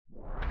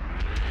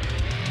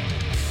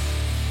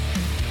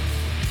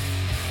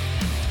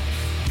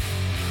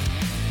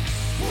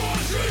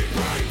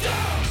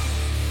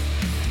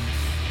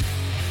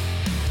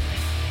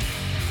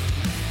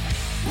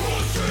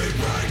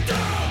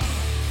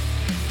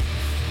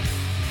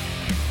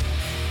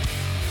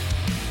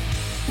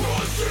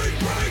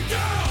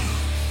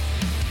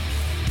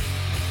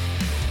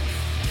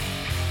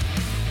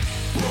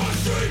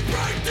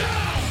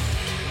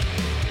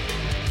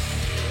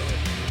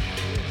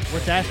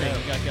that thing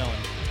we got going?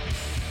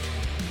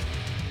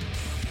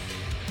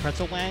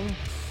 Pretzel Wang?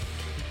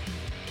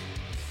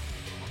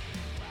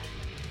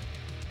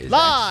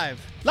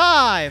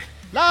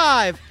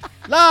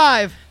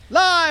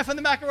 Live from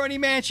the Macaroni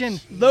Mansion,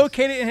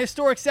 located in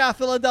historic South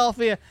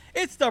Philadelphia.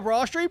 It's the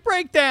Broad Street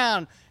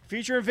Breakdown,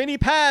 featuring Vinny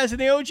Paz and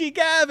the OG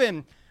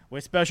Gavin,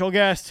 with special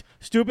guest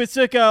Stupid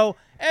Sicko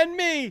and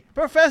me,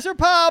 Professor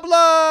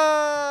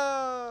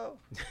Pablo.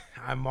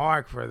 I'm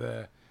Mark for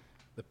the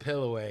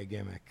Pillaway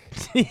gimmick.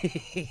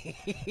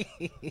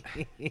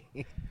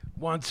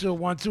 1, 2,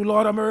 1, 2,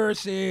 Lord of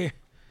mercy.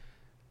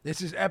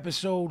 This is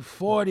episode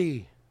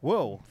 40.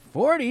 Whoa.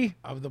 40?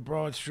 Of the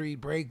Broad Street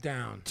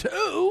Breakdown.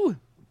 2?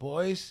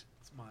 Boys,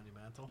 It's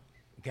monumental.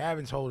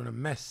 Gavin's holding a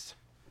mist.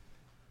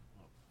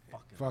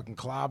 Fucking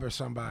clobber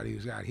somebody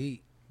who's got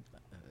heat.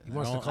 He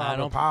wants to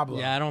clobber Pablo.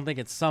 Yeah, I don't think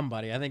it's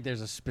somebody. I think there's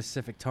a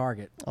specific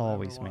target.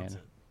 Always, man.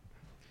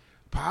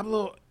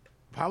 Pablo's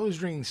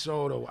drinking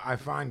soda. I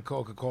find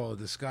Coca-Cola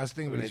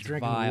disgusting, but he's It's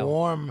drinking vile.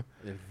 warm,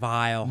 It's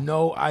vile.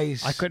 no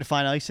ice. I couldn't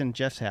find ice in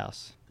Jeff's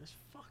house. There's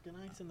fucking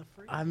ice in the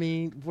freezer. I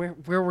mean, where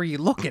were you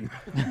looking?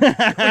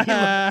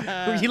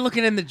 Were you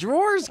looking in the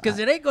drawers? Because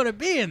it ain't going to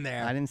be in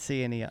there. I didn't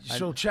see any.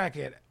 So check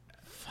it.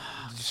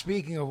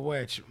 Speaking of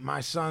which, my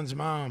son's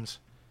mom's,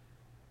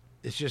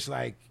 it's just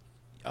like,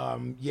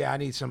 yeah, I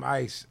need some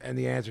ice. And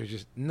the answer is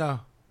just, no.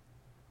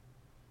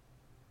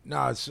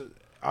 No, it's,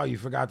 oh, you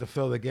forgot to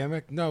fill the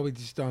gimmick? No, we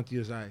just don't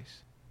use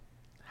ice.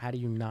 How do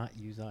you not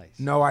use ice?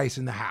 No ice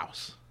in the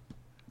house.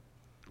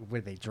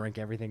 Would they drink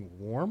everything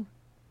warm?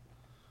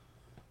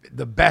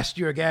 The best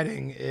you're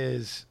getting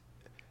is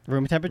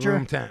room temperature?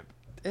 room temp.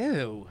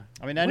 Ew.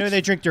 I mean, I know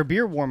they drink their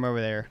beer warm over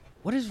there.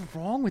 What is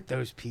wrong with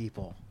those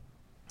people?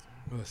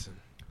 Listen.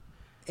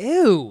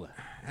 Ew.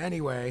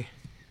 Anyway,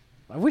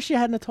 I wish you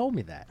hadn't have told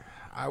me that.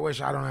 I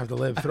wish I don't have to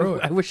live through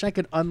I it. wish I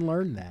could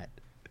unlearn that.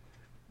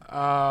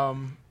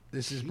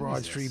 This is Broad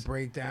Jesus. Street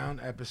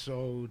Breakdown,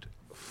 episode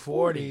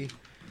 40.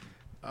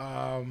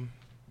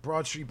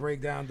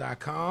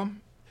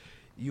 BroadStreetBreakdown.com.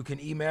 You can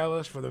email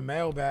us for the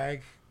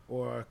mailbag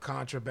or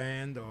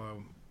contraband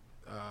or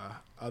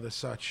other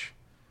such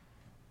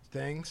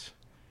things.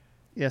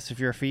 Yes, if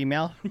you're a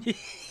female.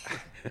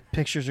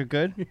 Pictures are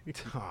good.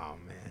 Oh,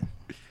 man.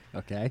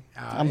 Okay.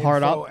 I'm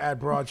hard up. At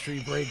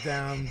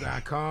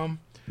BroadStreetBreakdown.com.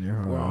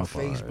 We're on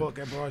Facebook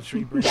at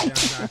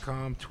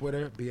BroadStreetBreakdown.com,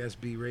 Twitter,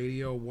 BSB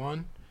Radio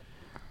 1.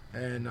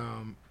 And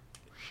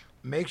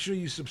make sure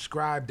you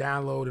subscribe,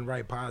 download, and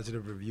write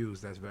positive reviews.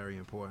 That's very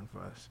important for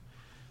us.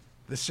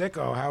 The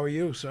Sicko, how are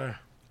you, sir?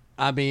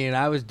 I mean,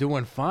 I was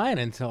doing fine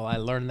until I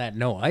learned that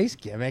no ice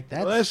gimmick.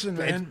 That's Listen,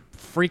 man.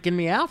 it's freaking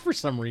me out for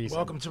some reason.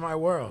 Welcome to my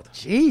world.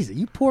 Jeez,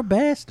 you poor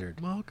bastard.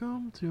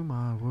 Welcome to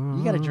my world.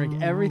 You got to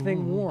drink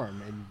everything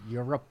warm in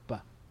Europe.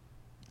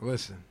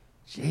 Listen,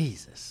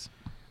 Jesus.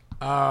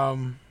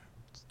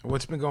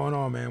 what's been going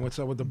on, man? What's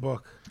up with the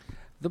book?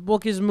 The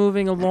book is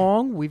moving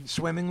along. We've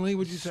Swimmingly,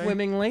 would you say?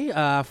 swimmingly.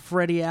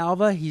 Freddie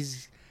Alva,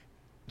 he's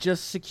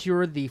just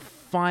secured the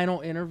final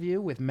interview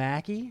with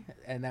Mackie,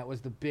 and that was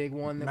the big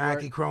one. That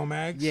Mackie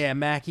Cro-Mags? Yeah,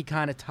 Mackie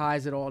kind of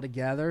ties it all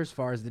together as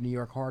far as the New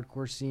York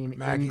hardcore scene.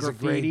 Mackie's in a great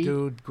graffiti.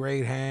 dude,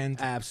 great hand.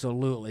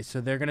 Absolutely. So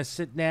they're going to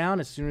sit down.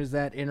 As soon as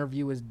that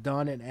interview is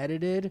done and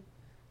edited,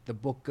 the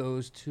book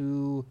goes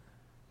to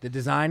the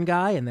design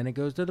guy, and then it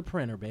goes to the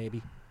printer,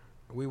 baby.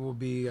 We will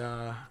be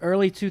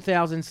Early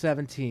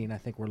 2017, I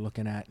think we're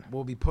looking at.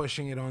 we'll be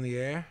pushing it on the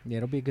air. Yeah,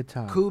 it'll be a good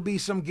time. Could be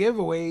some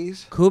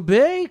giveaways. Could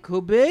be.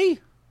 Could be.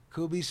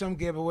 Could be some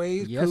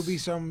giveaways. Yes. Could be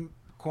some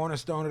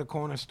cornerstone of the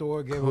corner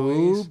store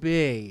giveaways. Could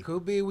be.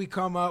 Could be we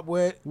come up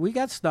with. We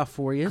got stuff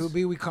for you. Could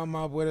be we come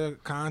up with a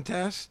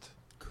contest.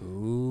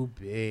 Could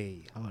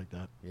be. I like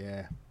that.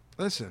 Yeah.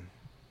 Listen,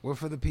 we're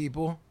for the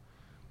people.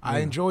 I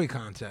enjoy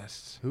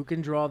contests. Who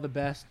can draw the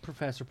best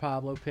Professor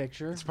Pablo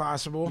picture? It's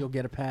possible. You'll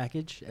get a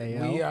package.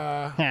 AL. We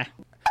Heh.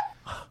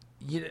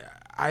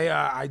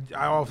 I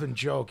often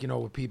joke,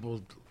 with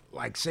people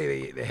like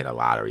say they hit a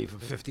lottery for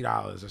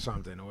 $50 or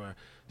something, or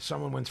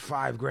someone wins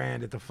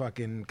 $5,000 at the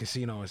fucking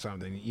casino or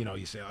something.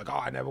 You say like,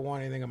 oh, I never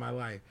won anything in my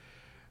life.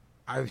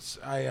 I was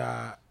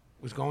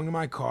going in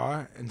my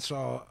car and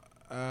saw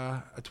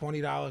a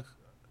 $20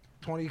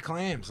 20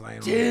 clams laying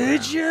on the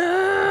ground. Did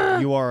ya?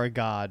 You are a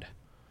god.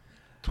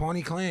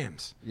 20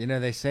 clams.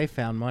 They say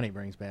found money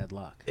brings bad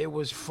luck. It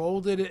was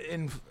folded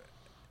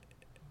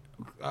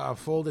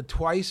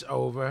twice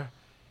over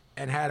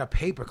and had a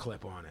paper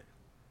clip on it.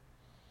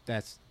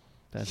 That's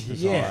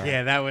Yeah.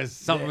 yeah. That was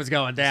something Yeah. was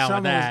going down with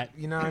Someone was- that.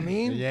 you know what I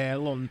mean? Yeah, a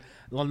little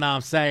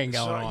nom saying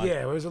going on.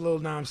 Yeah, it was a little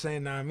now I'm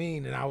saying now I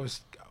mean, and I was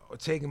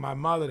taking my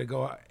mother to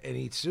go and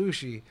eat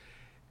sushi,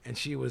 and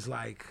she was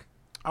like,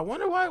 I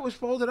wonder why it was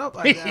folded up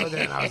like that.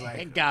 And I was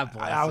like, God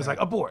bless I was her. like,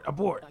 abort.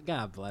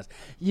 God bless.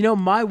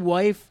 My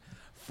wife,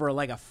 for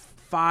like a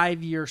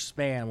 5-year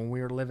span when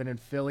we were living in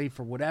Philly,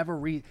 for whatever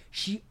reason,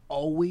 she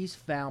always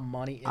found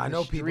money in I the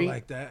know street. people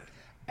like that.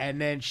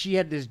 And then she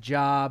had this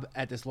job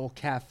at this little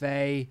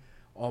cafe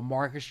on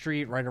Market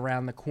Street, right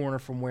around the corner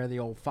from where the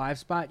old 5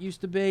 Spot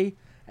used to be.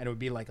 And it would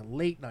be like a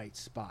late night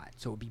spot.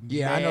 So it would be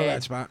Yeah, I know mad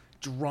that spot.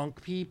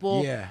 drunk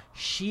people. Yeah.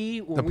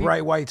 She when The we,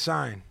 bright white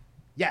sign.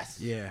 Yes.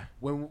 Yeah.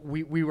 When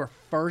we were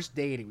first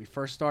dating, we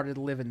first started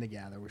living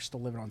together. We were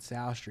still living on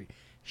South Street.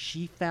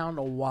 She found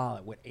a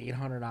wallet with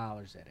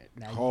 $800 in it.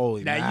 Now,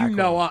 Holy now mackerel. you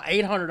know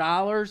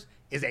 $800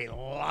 is a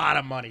lot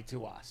of money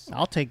to us.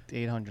 I'll take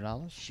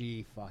 $800.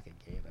 She fucking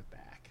gave it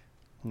back.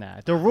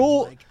 Nah, the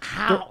rule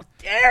How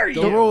dare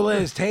you? The rule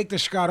is take the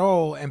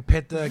Scarol and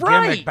put the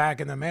Right. gimmick back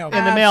in the mailbag.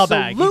 in the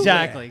mailbag. Absolutely.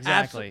 Exactly,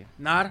 exactly.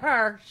 Not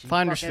her. She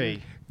Finder's fucking-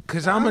 fee.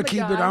 Because I'm gonna the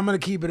keep it. guy. I'm gonna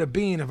keep it a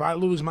bean. If I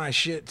lose my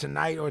shit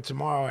tonight or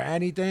tomorrow or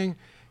anything,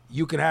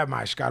 you can have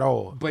my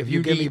Scarol. But if you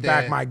you give me need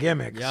back the- my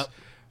gimmicks, Yep.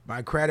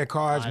 my credit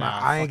cards, I my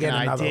know, I ain't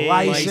getting fucking another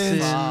ID,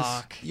 license.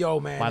 fuck. Yo,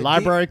 man, My the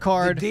library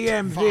card. The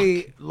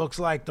DMV looks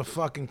like the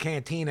fucking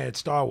cantina at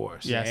Star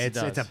Wars. Yes, it It's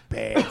a does.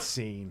 bad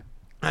scene.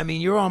 I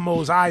mean, you're on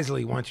Mos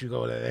Eisley once you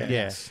go to there.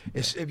 Yes.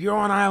 If you're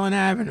on Island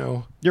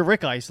Avenue, You're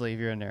Rick Isley if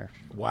you're in there.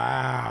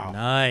 wow.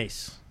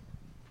 Nice.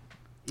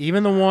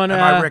 Even the one. Am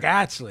I Rick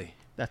Astley?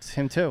 That's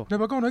him too.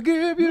 Never gonna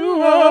give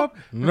you up.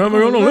 Never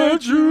gonna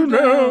let you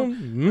down.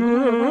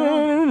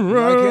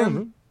 Like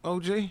him,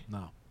 OG?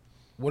 No.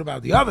 What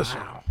about the other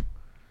song?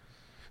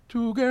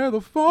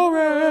 Together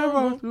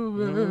forever,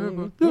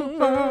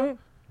 together.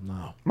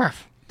 No.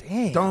 Murph.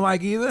 Damn. Don't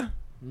like either?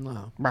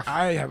 No. Murph.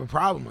 I have a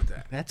problem with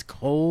that. That's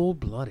cold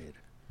blooded.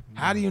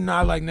 How do you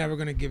not like Never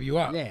Gonna Give You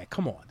Up? Yeah,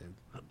 come on, dude.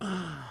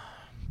 I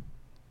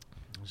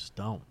just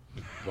don't.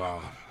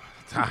 Well,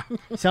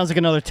 Sounds like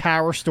another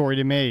Tower story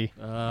to me.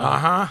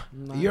 uh-huh.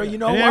 You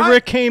know and then what?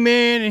 Rick came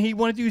in and he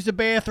wanted to use the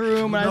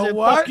bathroom, and You I know said,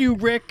 what? "Fuck you,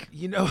 Rick."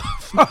 You know,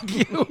 fuck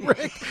you,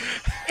 Rick.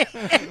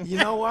 You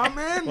know what,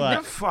 man? What?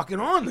 You're fucking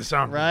on to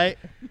something. Right?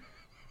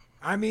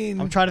 I mean,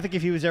 I'm trying to think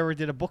if he was ever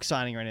did a book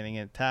signing or anything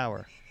at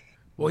Tower.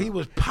 well, he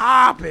was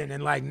popping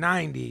in like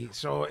 90,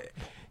 so it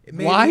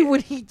made Why me-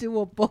 would he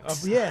do a book?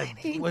 yeah,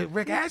 signing? well,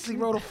 Rick Astley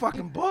wrote a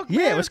fucking book.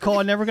 Yeah, man. it was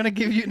called "Never Gonna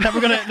Give You, Never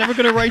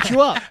Gonna Write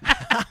You Up."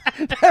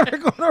 Never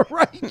gonna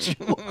write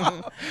you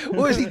up.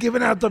 Was he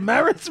giving out the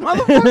merits,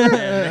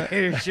 motherfucker?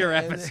 Here's your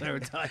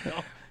episode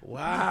title.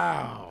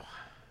 Wow.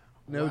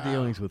 No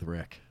dealings with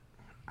Rick.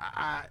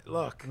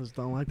 Look, I just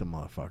don't like the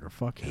motherfucker.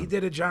 Fuck him. he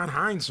did a John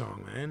Hines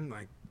song, man.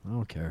 Like, I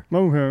don't care.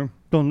 Okay,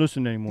 don't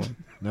listen anymore.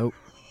 Nope.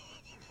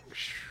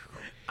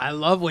 I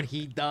love what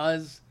he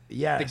does.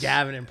 yes. The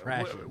Gavin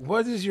impression.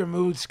 What is your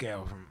mood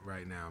scale from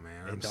right now,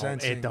 man? I'm don't-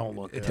 sensing it don't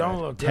look It good.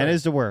 don't look 10 good.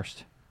 is the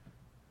worst.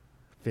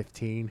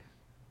 15.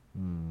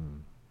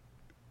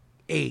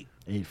 8.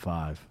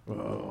 8-5.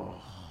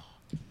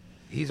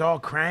 He's all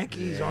cranky.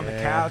 He's on the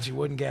couch. He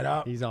wouldn't get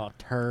up. He's all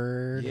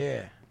turd.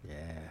 Yeah.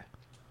 Yeah.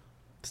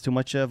 It's too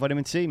much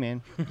vitamin C,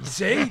 man.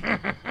 See?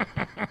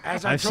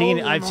 As I I've told seen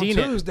it. him I've on seen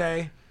it.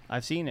 Tuesday,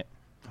 I've seen it.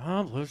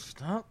 Pablo,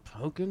 stop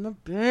poking the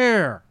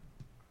bear.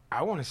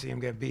 I want to see him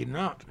get beaten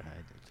up. I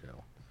do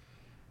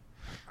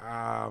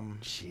too.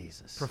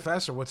 Jesus.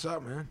 Professor, what's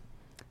up, man?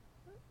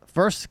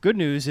 First, good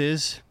news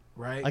is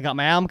Right? I got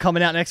my album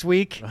coming out next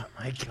week. Oh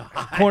my God.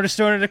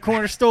 Cornerstone at the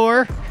corner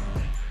store.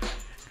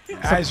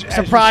 as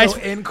surprise-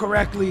 you so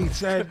incorrectly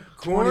said,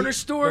 Corner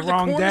store at the the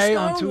wrong day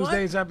on Cornerstone? What?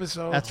 Tuesday's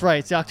episode. That's right.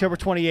 It's October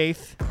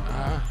 28th.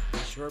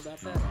 Sure about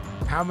that?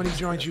 How many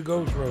joints you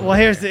go through? Well,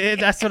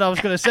 that's what I was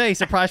gonna say.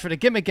 Surprise for the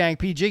Gimmick Gang.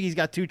 P Jiggy's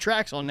got 2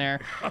 tracks on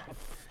there.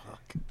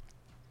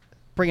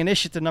 Bringing this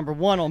shit to number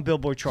 1 on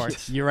Billboard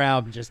charts. Your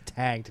album just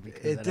tagged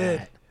because It of did.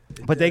 that.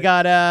 But they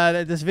got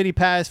this Vinny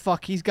Paz.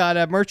 He's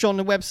got merch on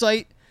the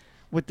website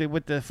with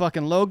the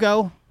fucking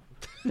logo.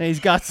 And he's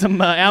got some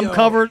album Yo.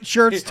 cover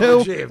shirts Oh,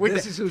 too. shit, if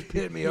this is who's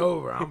pitting me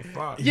over, I'm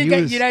fucked. You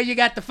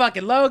got the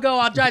fucking logo.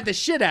 I'll drive the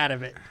shit out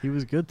of it. He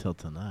was good till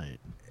tonight.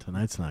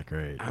 Tonight's not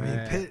great. I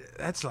mean,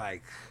 that's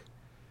like,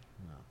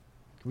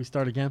 Can we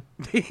start again?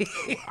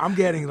 I'm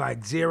getting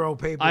like 0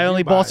 paper. I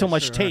only view bought so buys.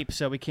 much tape,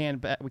 so we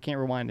can't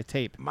rewind the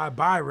tape. My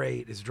buy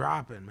rate is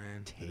dropping,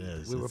 man. It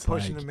is. We were It's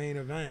pushing like, the main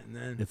event, and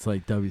then It's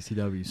like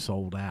WCW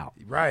sold out.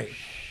 right,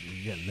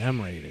 You're getting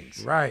them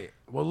ratings. right.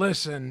 Well,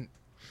 listen,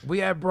 we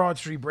have Broad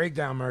Street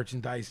Breakdown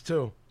merchandise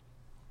too.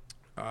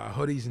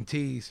 Hoodies and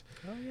tees.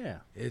 Oh, yeah.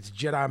 It's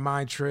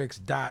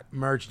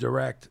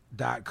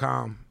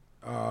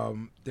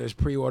JediMindTricks.merchdirect.com. There's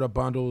pre-order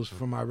bundles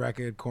for my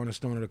record,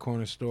 Cornerstone of the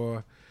Corner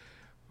Store,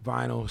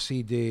 vinyl,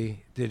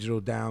 CD, digital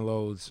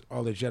downloads,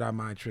 all the Jedi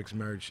Mind Tricks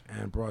merch,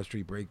 and Broad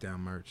Street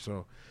Breakdown merch.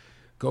 So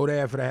go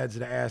there for the heads of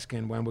the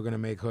asking when we're going to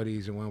make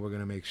hoodies and when we're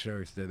going to make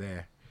shirts. They're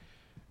there.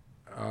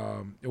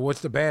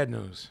 What's the bad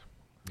news?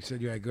 You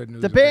said you had good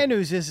news. The bad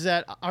news is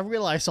that I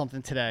realized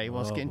something today while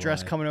I was Oh, getting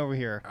dressed boy. coming over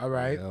here. All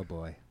right. Oh,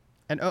 boy.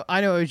 And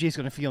I know OG's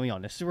going to feel me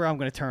on this. This is where I'm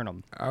going to turn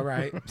him. All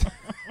right.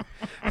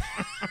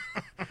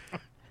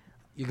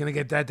 You're going to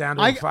get that down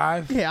to I- a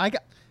 5? Yeah,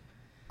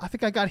 I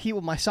think I got heat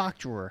with my sock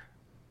drawer.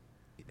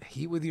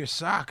 Heat with your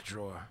sock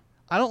drawer.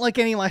 I don't like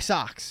any of my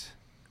socks.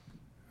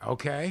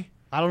 Okay.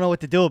 I don't know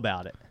what to do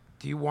about it.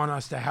 Do you want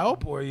us to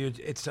help, or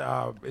it's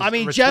I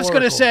mean, Jeff's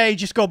going to rhetorical? say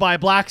just go buy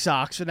black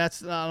socks, and I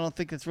don't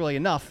think that's really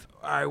enough.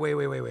 All right,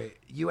 wait.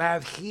 You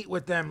have heat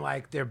with them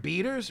like they're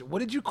beaters? What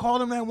did you call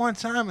them that one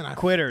time? And I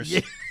Quitters.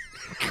 Yeah.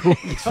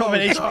 It's from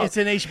it's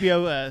an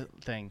HBO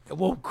thing.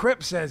 Well,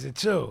 Crip says it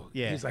too.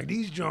 Yeah. He's like,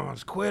 these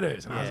Jones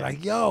quitters. And I was Yeah.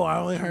 like, yo, I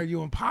only heard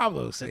you and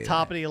Pablo say The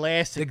top that. of the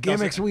elastic. The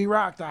gimmicks we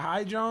rock, the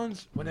high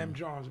Jones, when them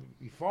Jones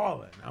be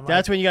falling. I'm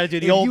That's like, when you got to do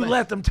the if old. you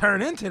let them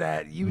turn into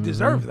that, you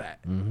deserve that.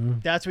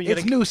 That's when you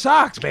It's got to. new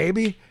socks,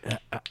 baby.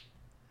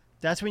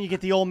 That's when you get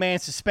the old man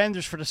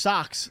suspenders for the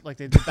socks, like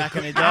they did back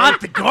in the day.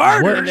 Not the in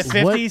garters. the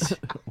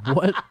 50s.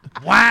 What?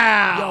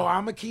 Wow. Yo,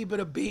 I'm going to keep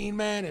it a bean,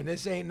 man, and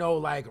this ain't no,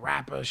 like,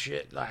 rapper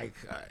shit. Like,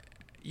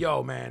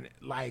 yo, man,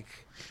 like,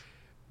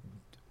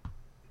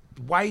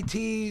 white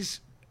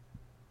tees,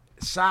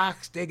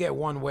 socks, they get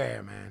one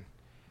wear, man.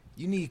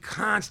 You need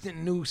constant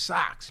new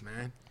socks,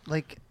 man.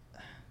 Like,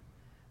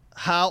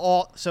 how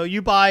all? So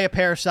you buy a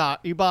pair of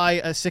socks. You buy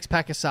a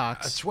 6-pack of A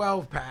socks.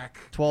 12-pack.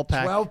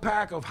 12-pack.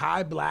 12-pack of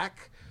high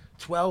black,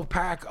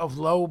 12-pack of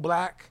low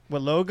black,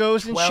 With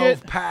logos and shit.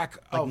 12-pack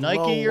Like of Nike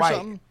low or white.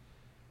 something.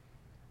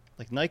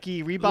 Like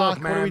Nike, Reebok.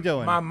 Look, man, what are we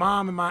doing? My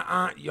mom and my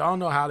aunt, y'all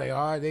know how they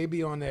are. They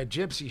be on their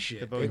gypsy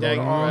shit. The They go to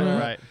bodega, all right, the-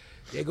 right.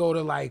 They go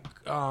to like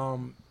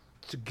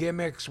to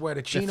gimmicks where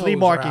the The chinos flea are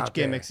market out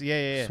there. gimmicks.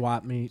 Yeah.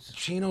 Swap meets.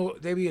 Chino,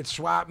 they be at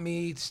swap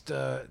meets,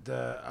 the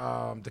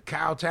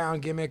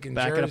Cowtown gimmick in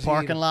Back Jersey. in the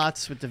parking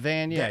lots with the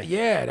van. Yeah.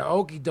 Yeah, the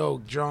Okie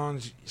Doke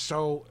Johns.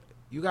 So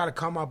you got to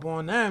come up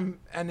on them,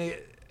 and they,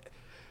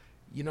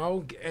 you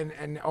know,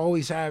 and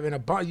always have in a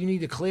bunch. You need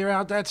to clear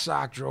out that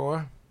sock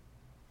drawer.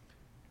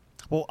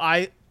 Well,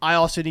 I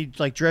also need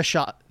like dress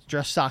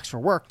socks for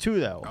work too,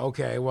 though.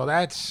 Okay, well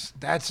that's.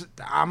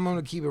 I'm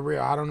gonna keep it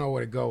real. I don't know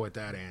where to go with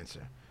that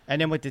answer. And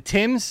then with the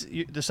Tims,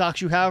 the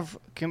socks you have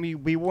can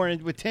be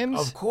worn with Tims.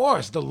 Of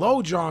course, the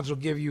low Johns will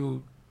give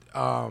you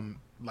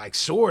like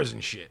sores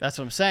and shit. That's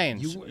what I'm saying.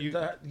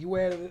 You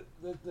wear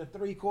the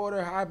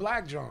 3/4 high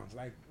black Johns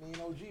like me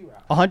and OG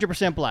rock.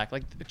 100% black.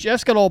 Like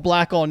Jeff's got all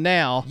black on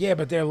now. Yeah,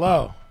 but they're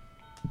low.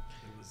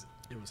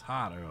 It was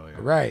hot earlier.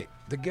 Right.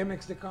 The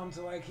gimmicks that come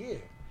to like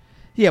here.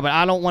 Yeah, but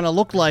I don't want to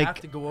look You like.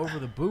 have to go over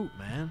the boot,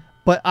 man.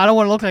 But I don't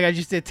want to look like I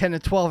just did 10 to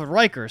 12 at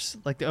Rikers,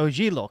 like the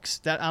OG looks.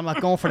 That I'm not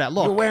going for that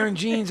You're look. wearing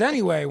jeans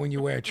anyway when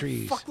you wear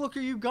trees. Fuck look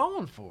are you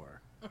going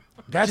for?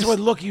 That's what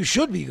look you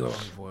should be going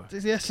for.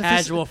 Yeah,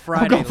 Casual I'm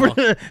Friday going for look.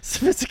 the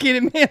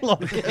sophisticated man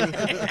look.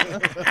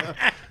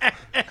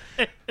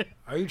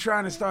 Are you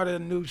trying to start a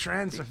new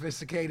trend,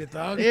 sophisticated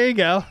thug? There you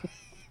go.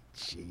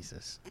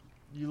 Jesus.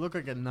 You look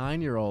like a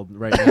 9-year-old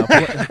right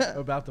now,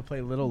 about to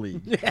play Little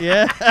League.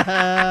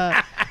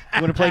 Yeah.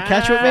 You want to play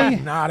catch with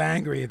me? Not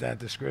angry at that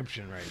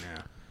description right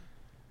now.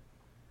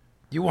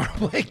 You want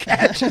to play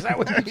catch? Is that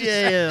what you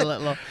Yeah.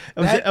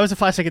 It was a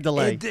 5-second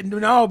delay.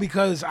 No,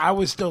 because I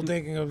was still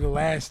thinking of the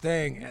last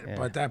thing,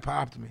 but that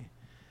popped me.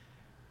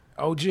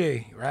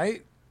 OG,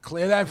 right?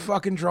 Clear that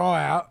fucking draw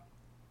out.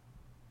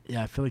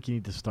 Yeah, I feel like you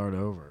need to start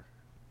over.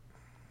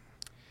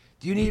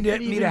 Do you need can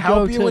me even to help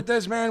go you to- with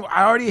this, man?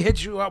 I already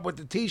hit you up with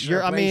the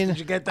T-shirt. Did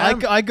you get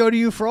them? I go to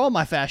you for all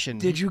my fashion.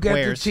 Did you get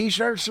wares. the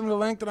T-shirts from the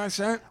link that I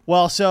sent?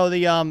 Well, so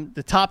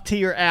the top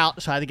tee are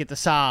out, so I had to get the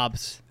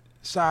sobs.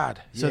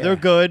 Sod. So yeah. they're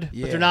good,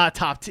 Yeah. but they're not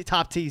top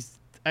tees.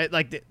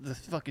 Like the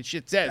fucking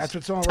shit says. That's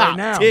what's on top right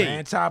now, tee.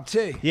 man. Top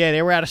T. Yeah,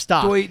 they were out of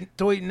stock.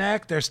 Doit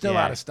neck, they're still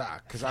Yeah. out of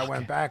stock because I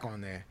went back on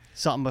there.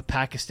 Something with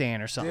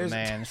Pakistan or something,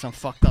 There's- man. Some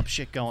fucked up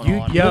shit going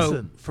on. Yo,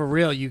 Listen. for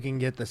real, you can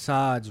get the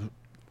sods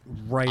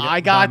right I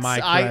by got.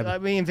 my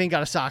crib. Me and Vin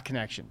got a sock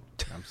connection.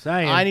 I'm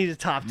saying. I need a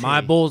top tee.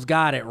 My Bulls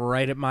got it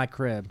right at my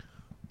crib.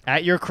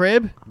 At your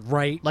crib,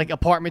 Right. like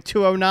apartment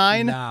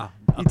 209. Nah.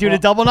 You do the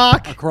double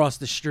knock. Across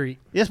the street.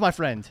 Yes, my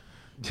friend.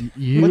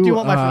 You, What do you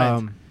want, my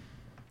friend?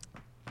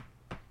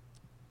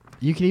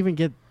 You can even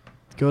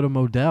go to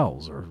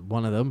Modell's or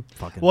one of them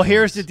fucking. Well,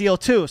 here's the things. deal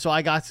too. So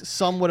I got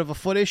somewhat of a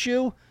foot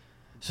issue.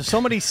 So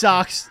some of these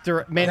socks,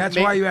 they're made. That's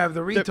made- why you have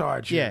the they're-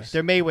 retard shoes. Yeah,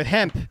 they're made with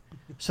hemp,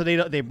 so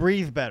they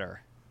breathe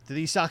better. Do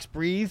these socks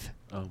breathe?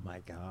 Oh my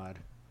God.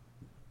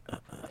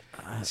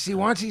 See,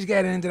 once he's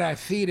getting into that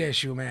feet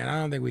issue, man, I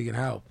don't think we can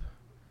help.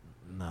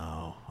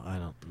 No, I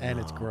don't. And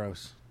it's no.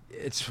 gross.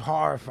 It's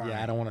horrifying.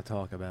 Yeah, I don't want to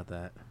talk about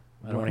that.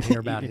 I don't want to hear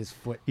about his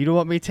foot. You don't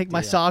want me to take my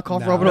Yeah. sock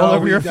off, No. rub it No, all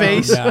over we your don't.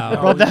 face, No.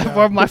 rub No, that, we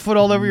rub my foot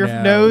all over your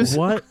No. nose?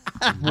 What?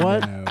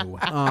 What?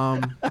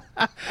 No.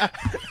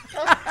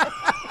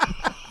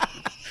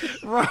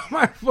 Rub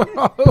my foot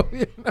all over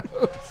your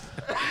nose.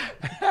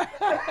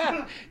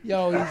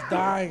 Yo, he's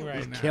dying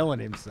right now. Killing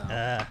himself.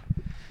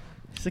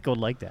 Sicko would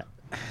like that.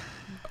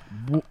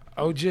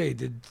 OG,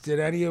 did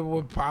any of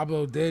what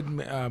Pablo did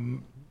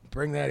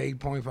bring that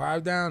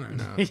 8.5 down or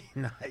no?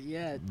 Not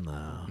yet.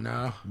 No,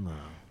 No, no.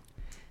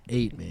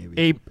 8 maybe.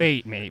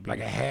 Eight maybe. like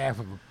a half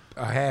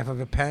of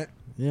a pent.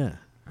 Yeah,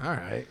 All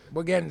right,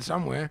 we're getting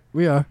somewhere.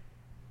 we are.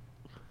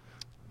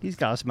 He's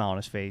got a smile on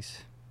his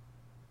face.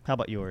 How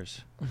about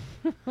yours?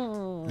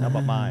 How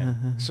about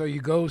mine? So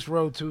you Ghost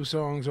wrote 2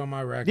 songs on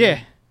my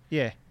record.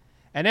 Yeah.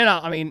 And then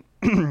I mean,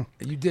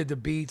 You did the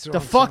beats.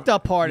 the fucked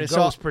up part you is so,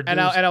 Ghost and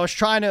I was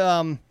trying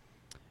to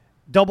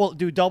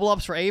do double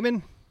ups for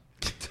Eamon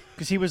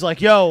because he was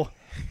like, "Yo,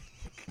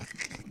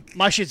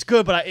 my shit's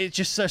good, but it's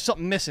just there's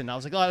something missing. I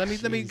was like, oh,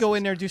 let me go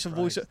in there and do some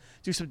voice,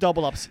 do some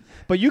double ups.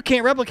 But you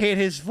can't replicate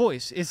his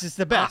voice. It's just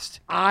the best.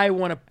 I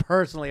want to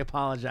personally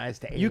apologize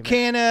to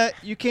Eamon.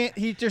 You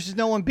can't. There's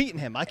no one beating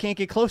him. I can't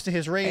get close to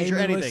his range or Eamon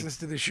anything. listens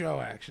to the show,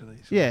 actually.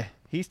 So. Yeah,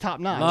 he's top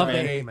notch. Love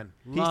man. Eamon.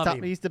 He's Love top.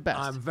 him. He's the best.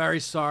 I'm very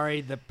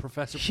sorry that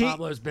Professor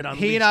Pablo's been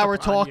unleashed He and I were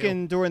upon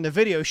talking you. during the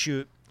video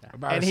shoot.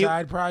 About and a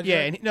side project? Yeah,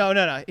 and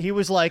no. He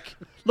was like,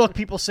 look,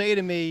 people say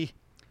to me,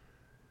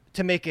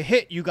 to make a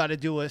hit, you got to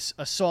do a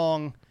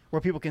song where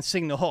people can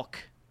sing the hook.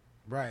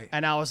 Right.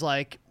 And I was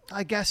like,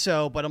 I guess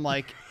so, but I'm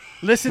like,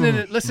 listening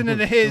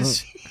to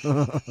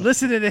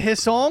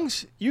his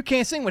songs, you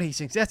can't sing what he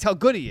sings. That's how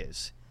good he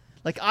is.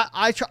 Like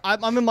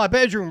I'm in my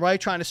bedroom, right,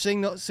 trying to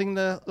sing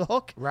the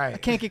hook. Right. I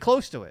can't get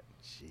close to it.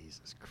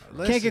 Jesus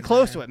Christ. Can't get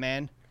close to it,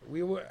 man.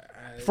 We were.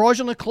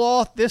 Fraudulent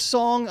Cloth, this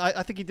song,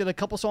 I think he did a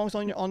couple songs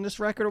on this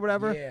record or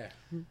whatever. Yeah.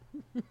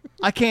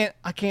 I can't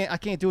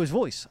do his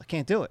voice. I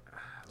can't do it.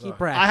 Keep I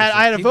practicing.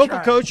 had a Keep vocal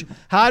trying. coach.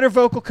 Hired a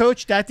vocal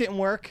coach. That didn't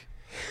work.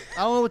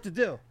 I don't know what to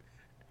do.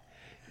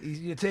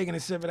 You're taking a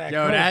sip of that.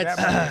 Yo, Coke.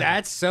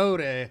 that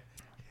soda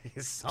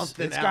is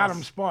something It's else. got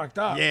him sparked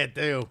up. Yeah, it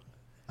do.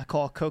 I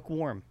call it Coke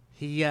Warm.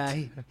 He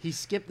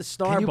skipped the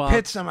Starbucks. Can you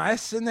put some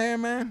ice in there,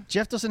 man?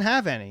 Jeff doesn't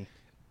have any.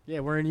 Yeah,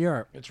 we're in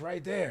Europe. It's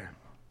right there.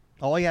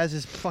 All he has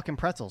is fucking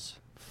pretzels.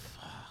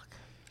 Fuck.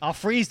 I'll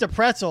freeze the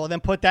pretzel and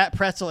then put that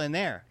pretzel in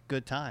there.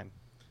 Good time.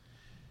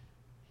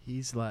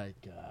 He's like,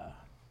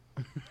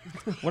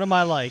 What am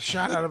I like?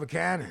 Shot out of a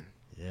cannon.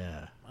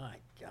 yeah. My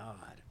God.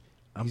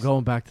 I'm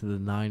going back to the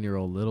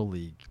 9-year-old little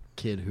league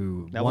kid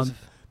who That won. was-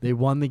 They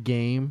won the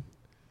game.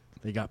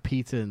 They got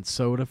pizza and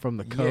soda from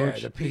the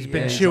coach. He's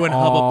Been He's chewing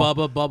all-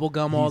 Hubba Bubba bubble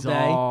gum all He's day.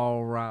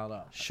 all riled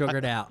up.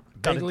 Sugared out.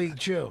 Big league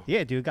chew.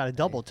 Yeah, dude, got a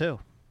double too.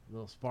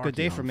 Little Sparky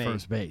day on for me.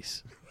 First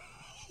base.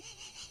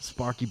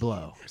 Sparky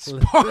blow.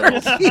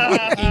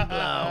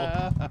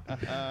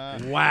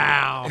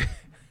 Wow.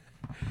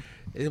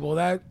 Will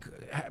that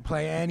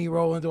play any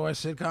role into our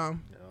sitcom?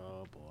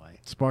 Oh boy.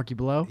 Sparky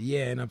blow.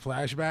 Yeah, in a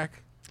flashback.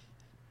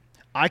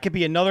 I could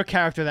be another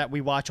character that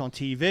we watch on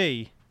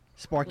TV.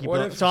 Sparky What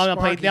Blow. if So I'm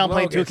Sparky playing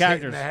Blow two gets hit in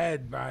characters. the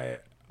head by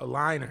a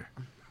liner,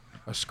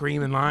 a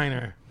screaming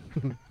liner?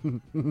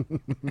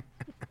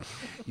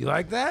 You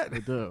like that? I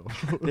do.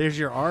 There's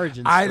your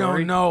origin I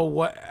story. don't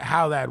know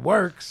how that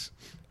works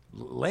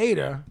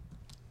later.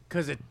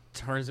 Because it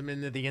turns him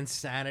into the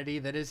insanity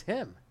that is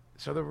him.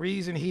 So the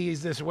reason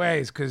he's this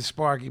way is because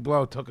Sparky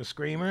Blow took a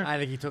screamer. I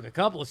think he took a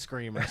couple of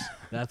screamers.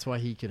 That's why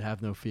he could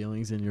have no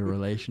feelings in your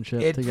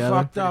relationship It together.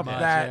 fucked up much,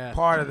 that yeah.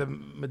 part of the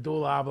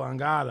medulla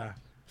oblongata.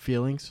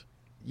 Feelings.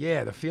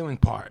 Yeah, the feeling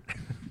part.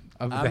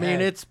 Of I the mean,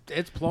 head.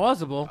 it's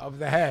plausible. Of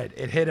the head.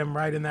 It hit him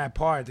right in that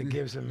part that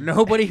gives him.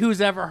 Nobody who's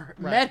ever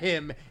met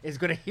him is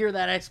going to hear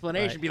that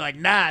explanation and be like,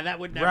 nah, that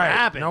would never Right.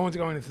 happen. No one's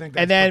going to think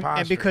that's And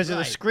preposterous. because of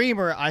the Right.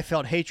 screamer, I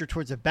felt hatred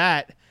towards the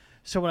bat.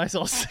 So when I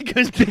saw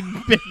Sicko's big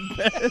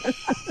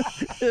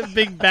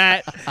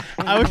bat,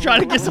 I was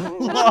trying to get some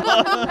love.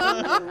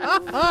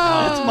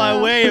 That's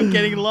my way of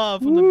getting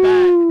love from the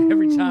bat.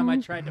 Every time I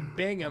tried to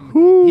bing him,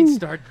 he'd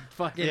start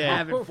fucking Yeah.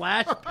 having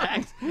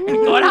flashbacks and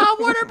going, I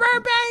want to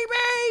burn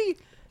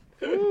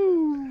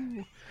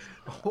baby!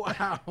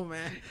 Wow,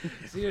 man.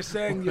 So you're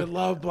saying your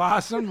love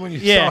blossomed when you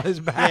Yeah, saw his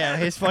back? yeah,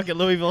 his fucking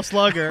Louisville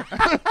Slugger.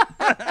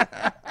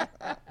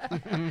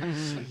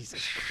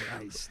 Jesus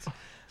Christ.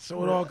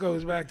 So it all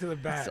goes back to the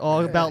bat. It's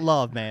all about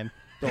love, man.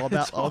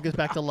 All goes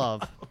back to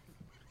love.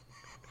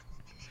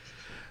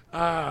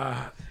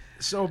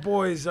 So,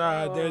 boys,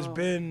 there's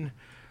been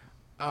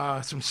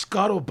some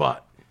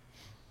scuttlebutt.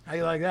 How do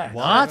you like that?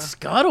 What?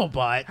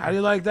 Scuttlebutt? How do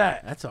you like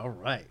that? That's all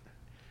right.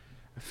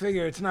 I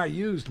figure it's not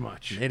used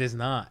much. It is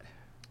not.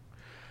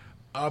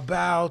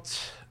 About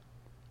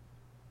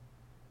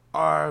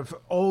our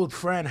old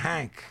friend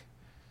Hank.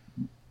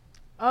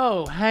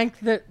 Oh, Hank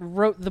that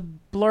wrote the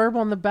blurb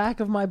on the back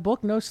of my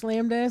book, No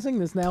Slam Dancing,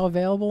 that's now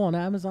available on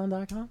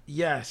Amazon.com?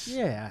 Yes.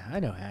 Yeah, I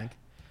know Hank.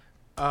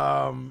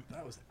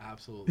 That was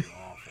absolutely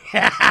awful.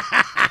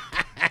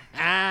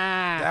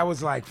 That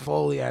was like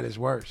Foley at his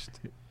worst.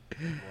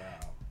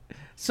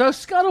 So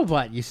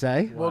Scuttlebutt, you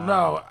say? Well,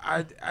 no,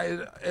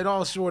 it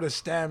all sort of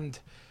stemmed.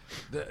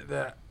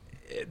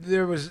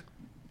 There's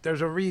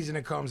a reason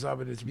it comes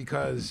up, and it's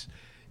because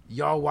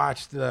y'all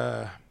watched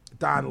the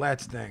Don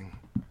Letts thing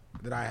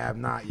that I have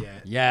not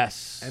yet,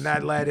 Yes. and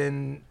that led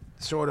in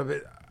sort of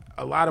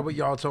a lot of what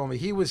y'all told me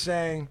he was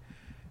saying,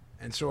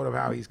 and sort of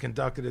how he's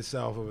conducted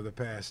himself over the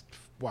past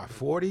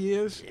 40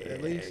 years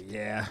at least.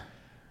 Yeah.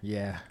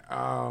 Yeah.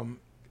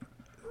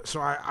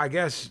 So I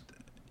guess.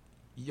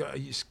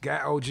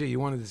 OG, you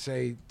wanted to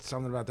say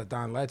something about the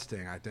Don Letts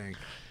thing, I think.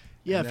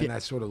 Yeah, and if then you,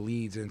 that sort of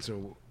leads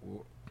into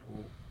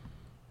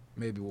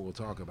maybe what we'll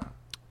talk about.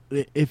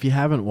 if you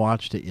haven't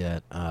watched it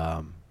yet,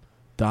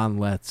 Don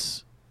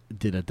Letts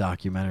did a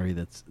documentary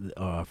that's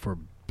for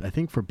I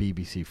think for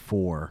BBC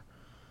 4.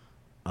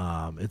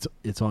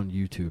 It's on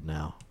YouTube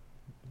now.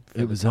 For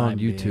It the was on time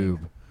being.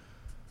 YouTube,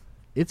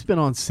 It's been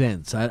on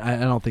since. I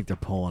don't think they're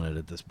pulling it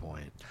at this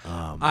point.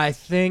 I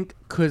think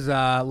because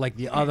like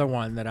the other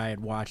one that I had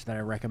watched that I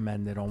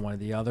recommended on one of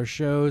the other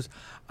shows,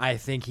 I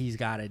think he's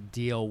got a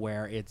deal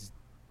where it's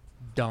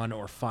done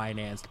or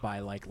financed by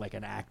like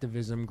an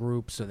activism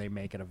group, so they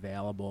make it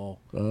available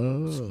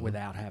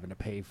without having to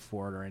pay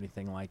for it or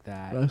anything like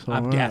that. That's all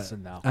I'm right.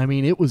 guessing though. I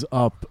mean, it was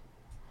up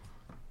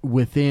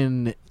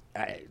within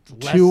Less-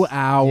 2 You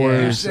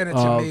hours. sent it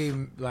to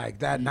me like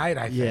that night,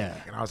 I think, Yeah.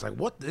 and I was like,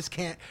 "What? This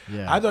can't."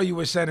 Yeah. I thought you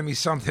were sending me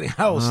something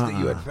else that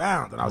you had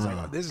found, and I was like,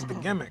 "Oh, this is the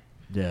gimmick."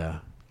 Yeah.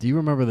 Do you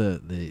remember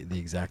the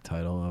exact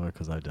title of it?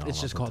 Because I don't.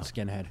 It's just off called the top.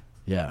 Skinhead.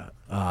 Yeah.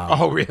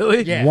 Oh,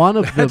 really? Yeah. One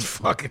of That's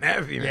the fucking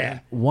heavy,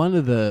 man. one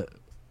of the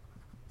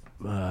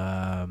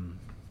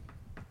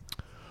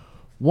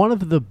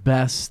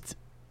best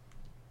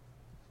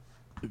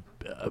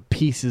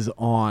pieces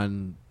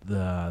on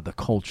the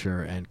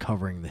culture and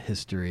covering the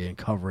history and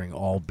covering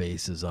all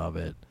bases of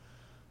it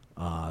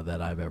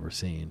that I've ever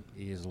seen.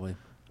 Easily.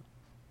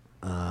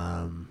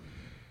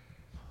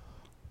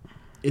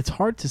 It's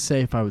hard to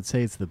say if I would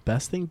say it's the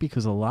best thing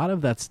because a lot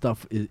of that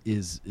stuff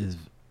is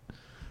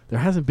there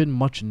hasn't been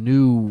much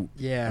new.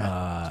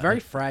 Yeah. It's very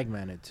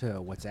fragmented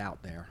too. What's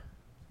out there?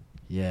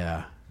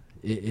 Yeah,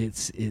 it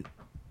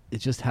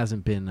just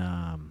hasn't been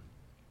a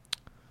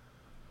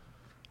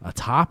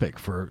topic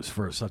for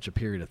such a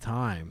period of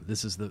time.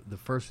 This is the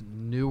first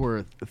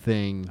newer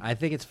thing. I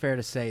think it's fair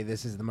to say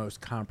this is the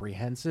most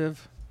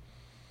comprehensive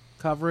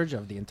coverage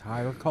of the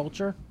entire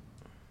culture.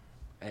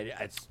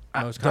 It's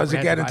most Does it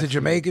get comprehensive into I've seen.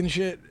 Jamaican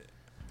shit?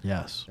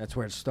 Yes. That's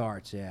where it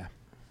starts. Yeah,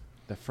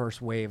 the first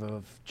wave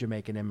of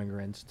Jamaican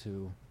immigrants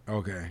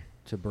Okay.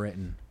 to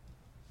Britain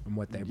and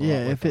what they brought.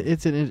 Yeah, with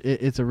if them.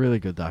 it's a really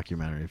good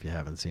documentary if you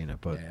haven't seen it,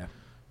 but Yeah.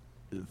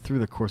 through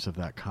the course of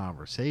that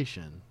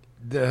conversation,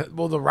 The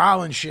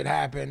Rollins shit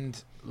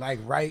happened like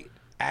right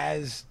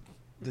as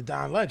the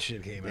Don Letts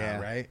shit came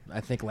out, right? I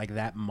think like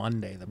that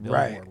Monday the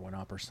Right. billboard went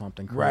up or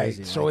something Right.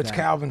 crazy. So like it's that.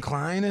 Calvin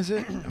Klein, is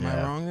it? Am I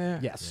Yeah. wrong there?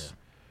 Yes.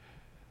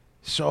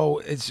 So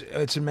it's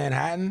in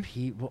Manhattan.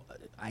 People.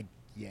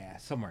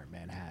 Somewhere in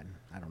Manhattan.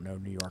 I don't know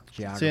New York It's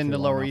geography. in the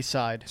well Lower enough. East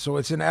Side. So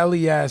it's in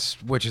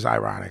LES, which is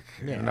ironic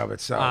in Yeah. and of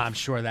itself. I'm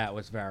sure that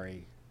was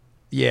very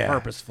yeah.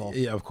 purposeful.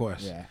 Yeah, of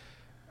course. Yeah.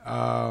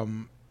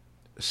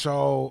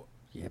 So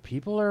Yeah.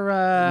 People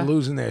are.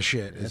 losing their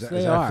shit. yes, Is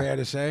they that are. fair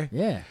to say?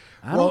 Yeah.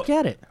 I Well, don't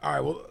get it. All right.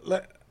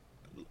 Well,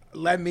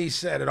 let me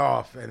set it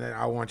off, and then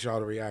I want y'all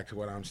to react to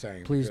what I'm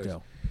saying. Please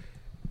because-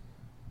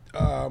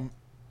 do.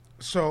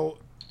 So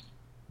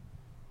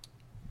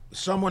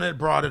someone had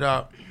brought it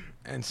up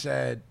and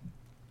said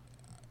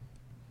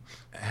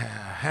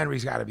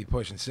Henry's got to be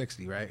pushing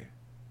 60, right?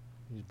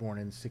 He was born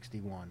in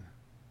 '61.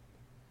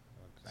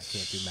 I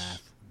can't do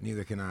math.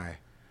 Neither can I.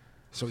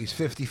 So he's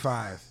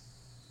 55.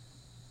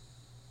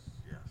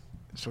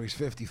 So he's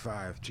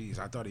 55. Jeez,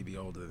 I thought he'd be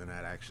older than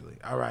that, actually.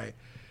 All right.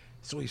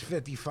 So he's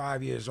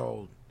 55 years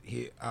old.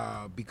 He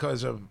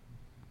because of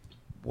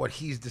what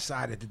he's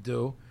decided to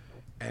do,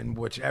 and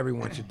which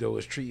everyone should do,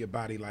 is treat your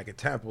body like a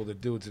temple. The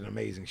dude's in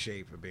amazing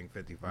shape for being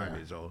 55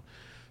 years old.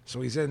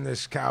 So he's in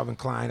this Calvin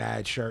Klein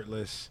ad,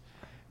 shirtless,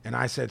 and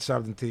I said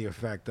something to the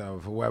effect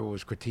of whoever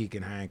was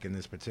critiquing Hank in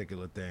this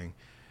particular thing.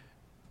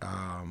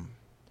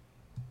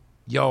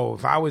 Yo,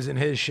 if I was in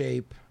his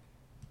shape,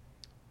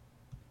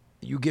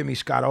 you give me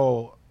Scott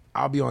O,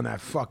 I'll be on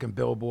that fucking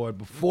billboard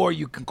before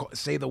you can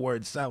say the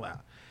word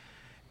sellout.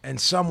 And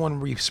someone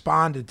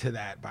responded to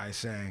that by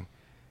saying,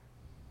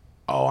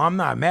 oh, I'm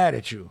not mad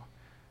at you.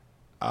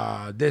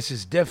 This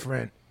is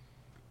different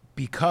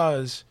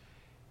because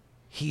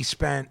he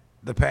spent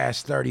the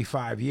past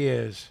 35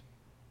 years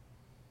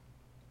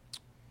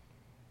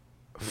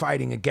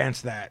fighting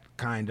against that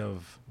kind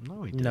of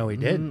no, he No, he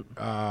didn't.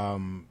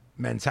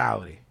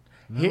 mentality.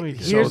 No, he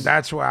didn't. So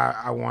that's why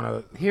I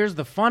want to. Here's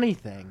the funny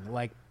thing: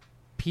 like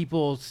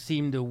people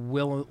seem to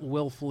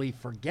willfully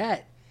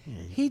forget.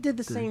 He did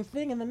the same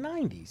thing in the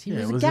 '90s. He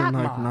Yeah, was it a was Gap in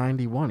like mob.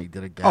 '91. He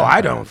did a Gap. Oh, I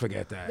mob. don't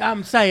forget that.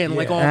 I'm saying,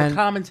 like Yeah. all And- the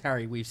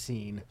commentary we've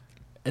seen.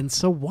 And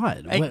so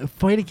what? I-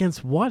 Fight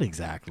against what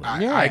exactly?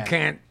 Yeah. I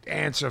can't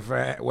answer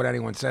for what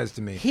anyone says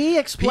to me. He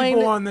explained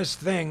People it- on this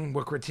thing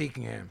were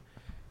critiquing him.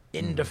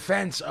 In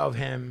defense of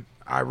him,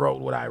 I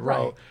wrote what I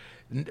wrote.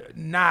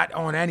 Not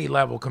on any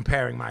level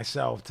comparing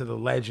myself to the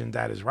legend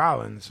that is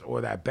Rollins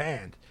or that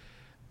band.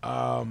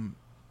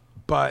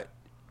 But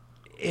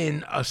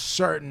in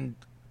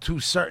to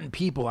certain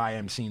people, I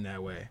am seen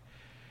that way.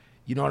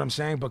 You know what I'm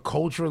saying? But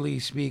culturally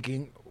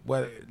speaking,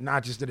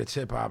 not just that it's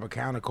hip hop or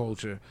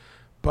counterculture,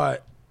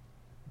 but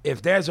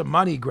if there's a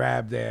money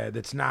grab there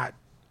that's not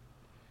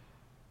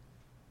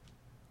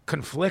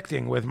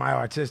conflicting with my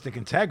artistic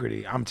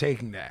integrity, I'm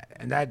taking that.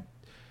 And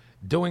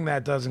doing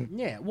that doesn't.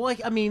 Yeah, well,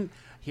 like, I mean,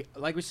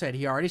 like we said,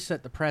 he already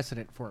set the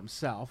precedent for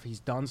himself. He's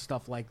done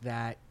stuff like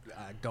that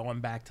going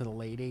back to the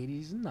late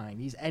 80s and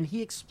 90s, and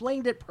he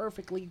explained it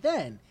perfectly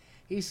then.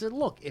 He said,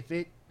 look, if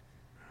it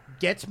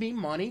gets me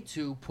money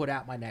to put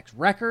out my next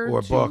record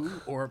Or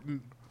book. or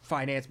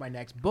finance my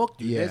next book,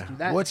 do this, do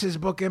that. What's his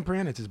book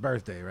imprint? It's his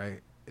birthday,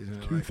 right? Isn't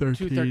it like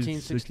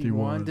 213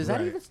 61. Does that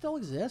right. even still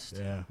exist?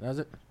 Yeah. Does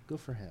it? Good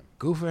for him.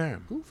 Good for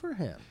him. Good for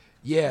him.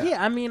 Yeah.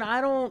 Yeah, I mean,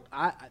 I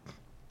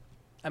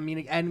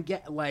mean, and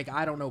get like,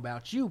 I don't know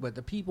about you, but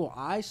the people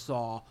I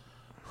saw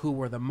who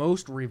were the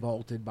most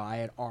revolted by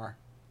it are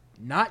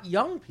not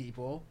young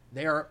people.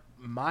 They are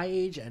my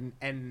age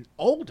and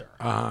older.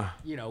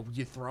 You know,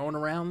 you're throwing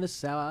around the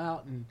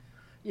sellout, and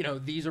you know,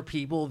 these are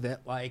people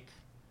that like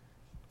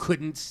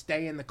couldn't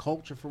stay in the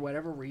culture for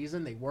whatever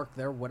reason. They work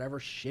their whatever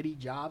shitty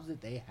jobs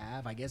that they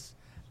have. I guess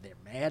they're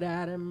mad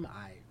at him.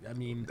 I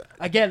mean,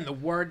 again, the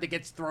word that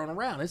gets thrown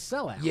around is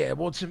sellout. Yeah,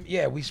 well,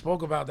 we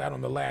spoke about that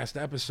on the last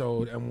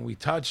episode, and when we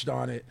touched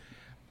on it,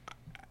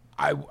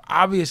 I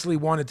obviously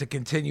wanted to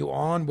continue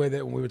on with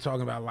it when we were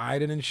talking about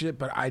Leiden and shit,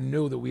 but I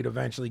knew that we'd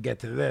eventually get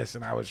to this,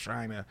 and I was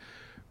trying to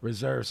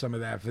reserve some of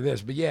that for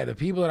this. But yeah, the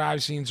people that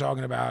I've seen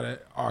talking about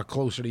it are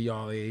closer to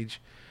y'all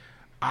age.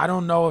 I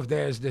don't know if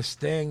there's this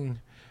thing,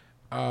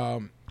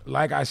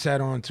 like I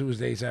said on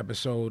Tuesday's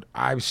episode,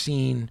 I've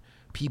seen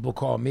people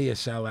call me a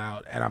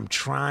sellout, and I'm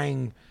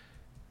trying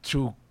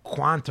to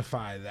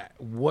quantify that.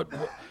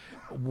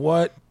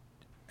 What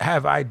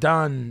have I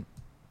done?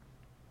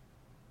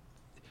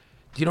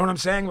 Do you know what I'm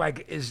saying?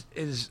 Like, is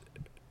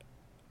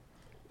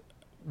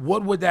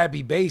what would that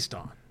be based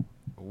on?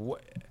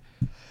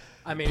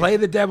 I mean, Play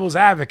the devil's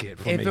advocate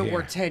for me if it here.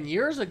 were 10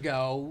 years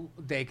ago,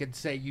 they could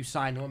say you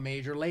signed to a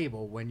major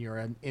label when you're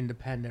an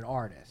independent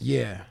artist.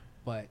 Yeah,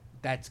 But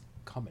that's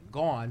come and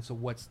gone, so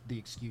what's the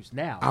excuse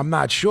now? I'm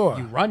not sure.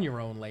 You run your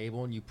own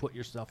label and you put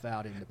yourself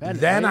out independently.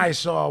 Then I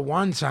saw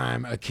one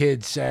time a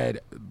kid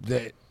said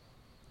that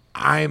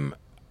I'm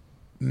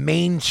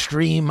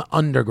mainstream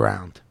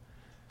underground.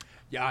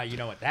 Yeah, you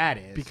know what that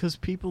is. Because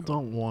people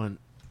don't want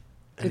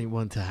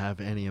anyone to have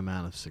any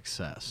amount of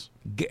success.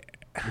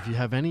 If you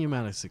have any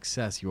amount of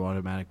success, you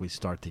automatically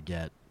start to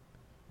get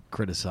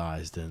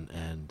criticized,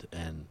 and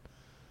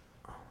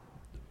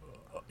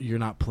you're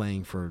not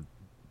playing for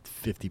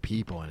 50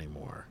 people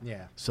anymore.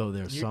 Yeah. So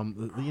there's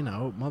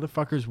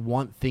motherfuckers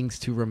want things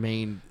to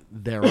remain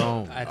their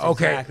own. That's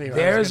Okay, exactly what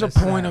I there's a was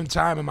gonna point say. in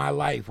time in my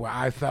life where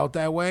I felt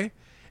that way,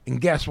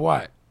 and guess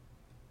what?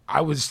 I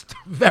was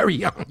very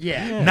young.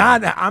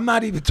 Yeah. I'm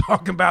not even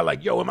talking about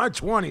like, yo, in my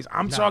 20s.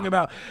 I'm talking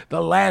about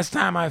the last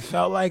time I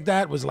felt like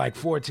that was like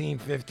 14,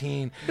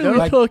 15. We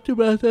Like, talked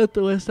about that the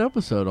last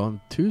episode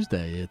on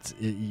Tuesday.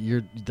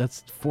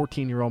 That's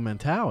 14-year-old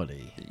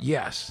mentality.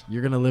 yes.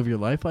 You're gonna live your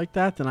life like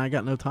that, then I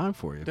got no time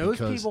for you. Those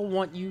because people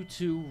want you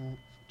to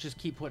just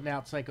keep putting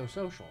out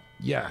psychosocial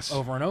Yes.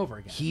 over and over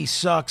again. He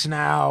sucks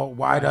now.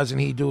 Why doesn't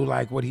he do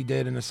like what he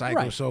did in the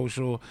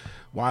psychosocial?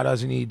 Why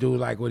doesn't he do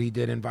like what he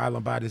did in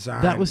Violent by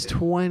Design? that was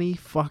 20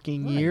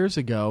 fucking years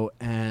ago,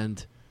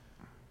 and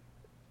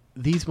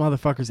these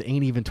motherfuckers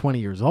ain't even 20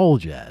 years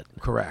old yet.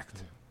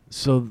 correct.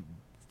 So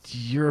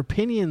your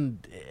opinion,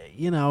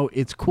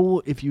 it's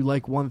cool if you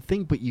like one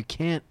thing, but you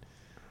can't.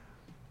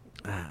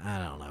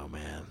 I don't know,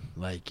 man.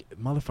 Like,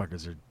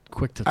 motherfuckers are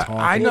quick to talk.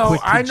 I know.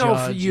 quick to I know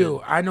for judge,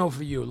 you. I know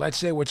for you. Let's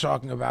say we're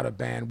talking about a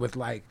band with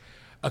like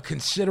a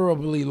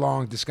considerably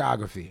long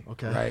discography.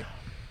 Okay. Right.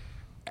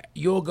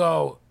 You'll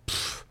go,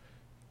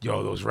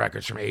 yo, those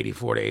records from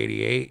 '84 to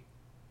 '88,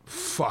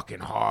 fucking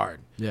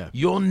hard. Yeah.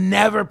 You'll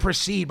never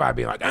proceed by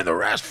being like, and the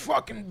rest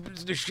fucking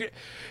the shit.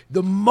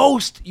 The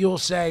most you'll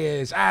say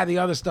is, the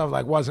other stuff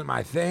like wasn't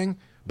my thing.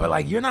 But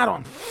like, you're not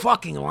on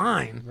fucking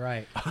line.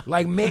 Right.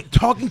 Like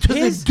talking to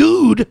the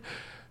dude.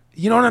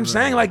 You know what I'm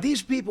saying? Like,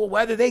 these people,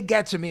 whether they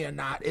get to me or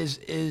not,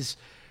 is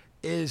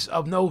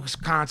of no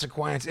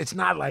consequence. It's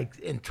not like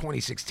in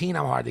 2016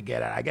 I'm hard to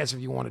get at. I guess if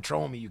you want to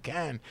troll me, you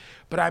can.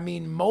 But I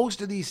mean,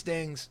 most of these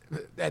things,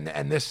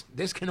 and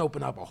this can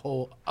open up a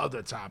whole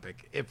other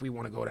topic if we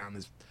want to go down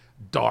this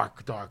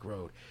dark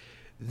road.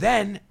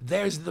 Then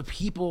there's the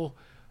people.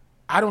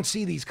 I don't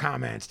see these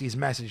comments, these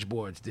message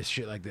boards, this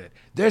shit like that.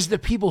 There's the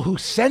people who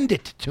send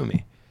it to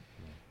me.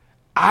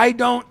 I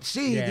don't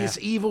see this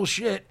evil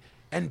shit,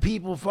 and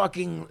people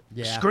fucking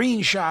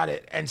screenshot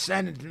it and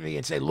send it to me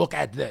and say, look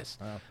at this.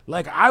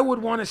 Like, I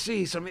would want to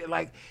see something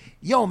like,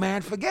 yo,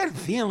 man, forget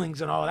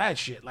feelings and all that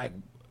shit. Like,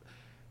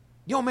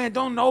 yo, man,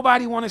 don't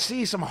nobody want to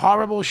see some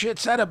horrible shit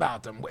said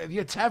about them. If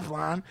you're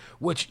Teflon,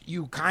 which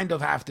you kind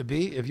of have to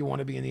be if you want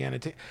to be in the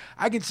entertainment.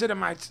 I consider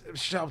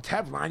myself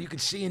Teflon. You can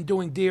see in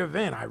doing Dear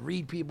Vin, I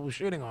read people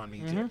shitting on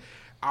me.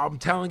 I'm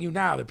telling you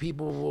now, the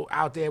people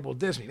out there will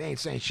diss me. They ain't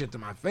saying shit to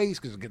my face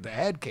because get their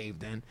head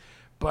caved in.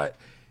 But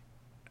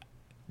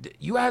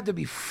you have to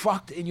be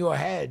fucked in your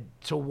head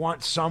to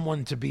want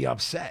someone to be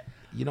upset.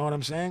 You know what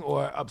I'm saying?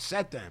 Or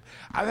upset them.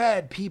 I've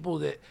had people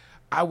that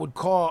I would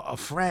call a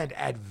friend,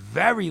 at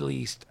very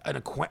least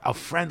a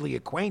friendly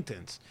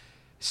acquaintance,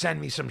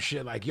 send me some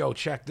shit like, yo,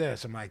 check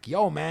this. I'm like,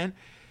 yo, man,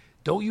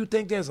 don't you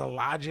think there's a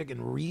logic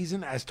and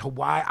reason as to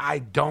why I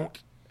don't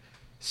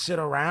sit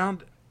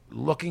around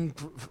looking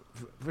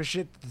for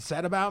shit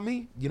said about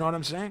me? You know what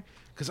I'm saying?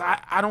 Because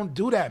I don't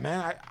do that,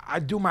 man. I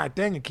do my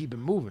thing and keep it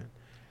moving.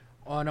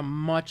 On a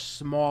much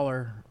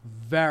smaller,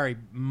 very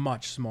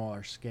much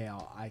smaller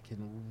scale, I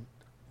can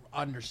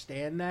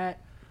understand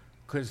that.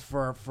 Because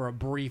for a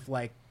brief,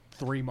 like,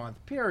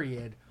 3-month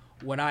period,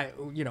 when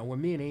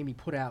me and Amy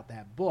put out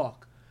that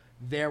book,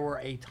 there were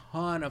a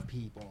ton of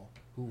people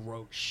who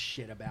wrote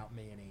shit about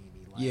me and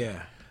Amy. Like,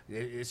 Yeah.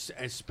 It's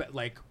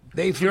like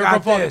They you're forgot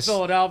from fucking this.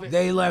 Philadelphia.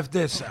 They left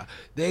this.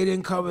 They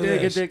didn't cover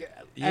this.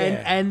 Yeah.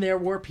 And there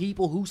were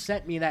people who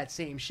sent me that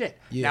same shit.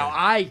 Yeah. Now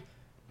I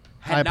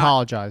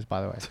apologize,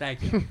 by the way.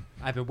 Thank you.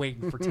 I've been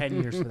waiting for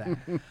 10 years for that.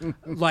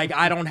 Like,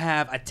 I don't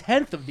have a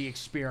tenth of the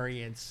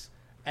experience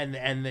and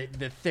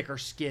the thicker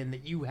skin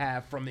that you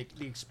have from the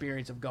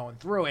experience of going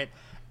through it.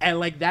 And,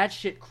 like, that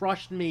shit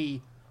crushed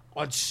me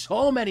on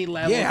so many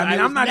levels. Yeah, I mean,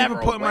 was I'm not even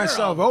never putting aware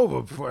myself of.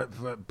 over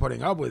for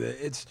putting up with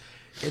it.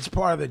 It's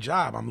part of the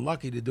job. I'm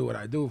lucky to do what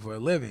I do for a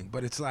living.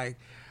 But it's like,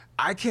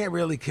 I can't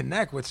really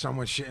connect with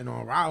someone shitting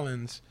on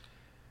Rollins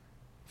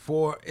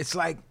it's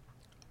like,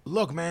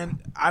 look, man,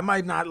 I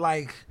might not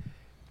like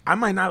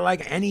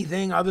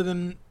anything other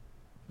than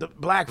the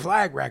Black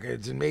Flag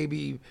records, and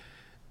maybe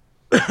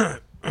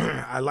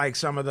I like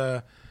some of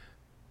the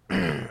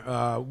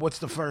what's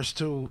the first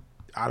two?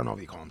 I don't know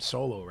if you call them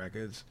solo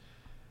records.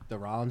 The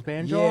Rollins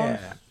Band Yeah,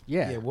 Jones?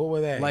 Yeah. What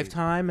were they?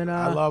 Lifetime and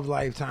I love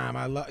Lifetime.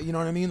 You know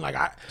what I mean? Like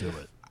Do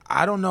it.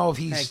 I don't know if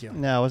he's. Thank you.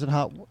 No, was it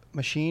Hot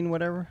Machine,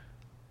 whatever?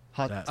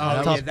 Hot That-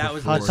 Oh, Tub, yeah, that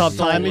was Hot the Tub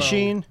solo. Time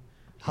Machine.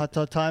 Hot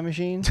Tub Time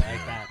Machine. Like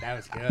that. That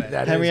was good.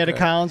 That is Henrietta good.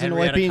 Collins and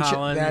White Henrietta Bean.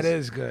 Collins, That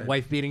is good.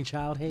 Wife beating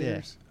child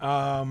haters.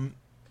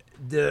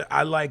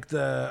 I like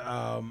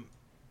the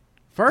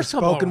First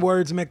couple spoken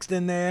words mixed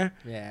in there.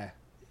 Yeah.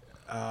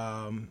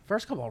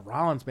 First couple of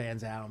Rollins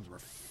Band's albums were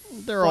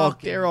They're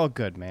all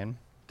good, man.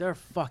 they're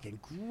fucking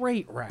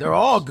great records. They're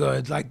all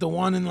good. Like the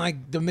one in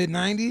like the mid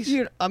 '90s.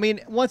 Dude, I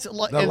mean, once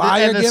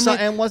Liar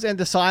gimmick? once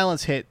the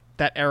Silence hit,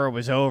 that era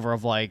was over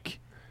of like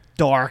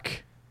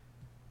dark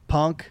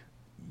punk.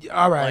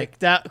 All right. Like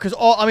that, because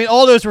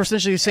all those were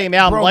essentially the same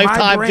album. Bro, my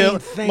Lifetime, brain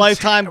thinks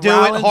Lifetime, Do It,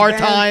 Rollins Hard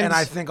Band, Times, and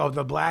I think of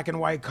the black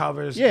and white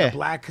covers, Yeah. the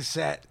black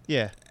cassette,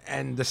 yeah,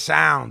 and the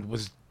sound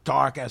was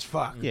dark as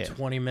fuck. yeah.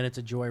 20 minutes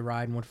of joy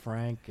riding with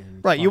Frank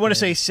and Right, you want to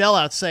say fucking-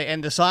 sellout, say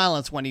End the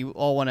Silence when you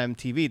all went on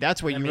MTV.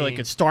 That's where you really mean,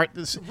 could start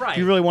this. right.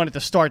 You really wanted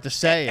to start to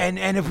say it.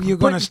 And if you're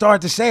going to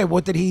start to say it,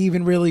 what did he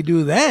even really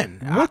do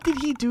then? What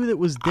did he do that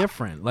was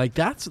different? Like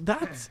that's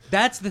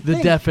That's the the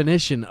thing.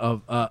 definition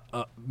of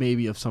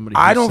maybe of somebody.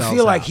 Who I don't sells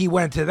feel like out. he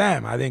went to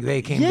them. I think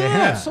they came to Yeah,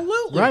 him.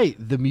 Absolutely. right.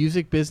 The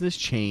music business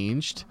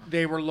changed.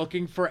 They were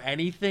looking for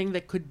anything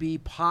that could be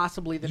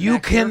possibly the You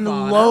next can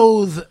Nirvana.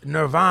 loathe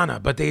Nirvana,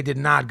 but they did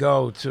not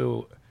go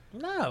to.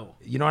 No.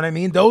 You know what I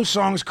mean? Those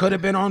songs could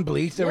have been on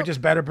Bleach. They were Yep.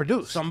 just better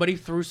produced. Somebody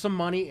threw some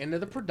money into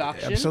the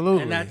production.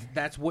 Absolutely. And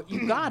that's what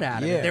you got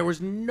out of Yeah. it. There was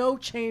no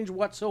change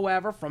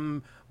whatsoever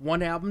from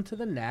one album to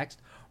the next.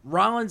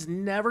 Rollins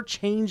never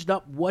changed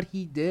up what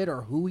he did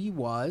or who he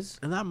was.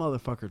 And that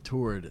motherfucker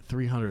toured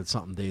 300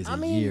 something days a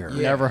mean, year.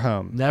 Yeah. Never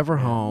home. Never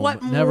home.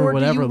 What never more do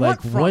whatever. you Like,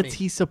 want from what's me?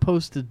 he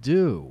supposed to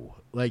do?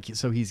 Like,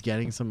 so he's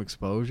getting some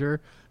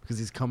exposure because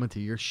he's coming to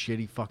your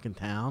shitty fucking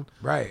town.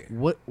 Right.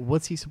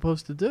 What's he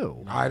supposed to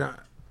do? I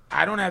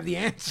don't have the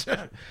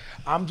answer.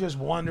 I'm just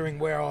wondering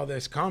where all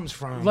this comes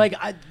from. Like,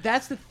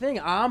 that's the thing.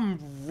 I'm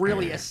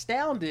really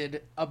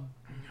astounded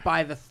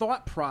by the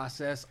thought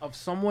process of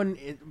someone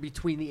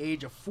between the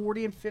age of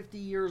 40 and 50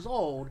 years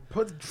old.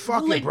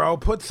 fuck Leg- it, bro.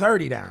 Put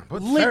 30 down.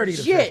 Put 30 to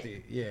Legit.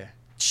 50. Yeah.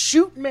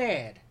 Shoot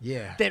mad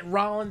Yeah. that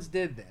Rollins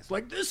did this.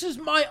 Like, this is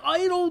my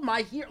idol,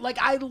 my hero. Like,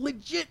 I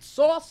legit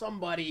saw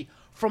somebody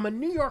from a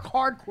New York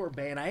hardcore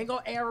band. I ain't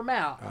gonna air him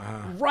out.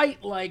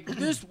 Right, like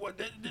this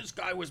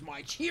guy was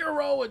my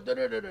hero, and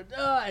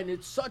and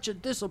it's such a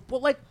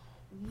disappointment. Like,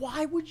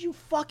 why would you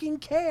fucking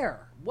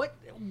care? What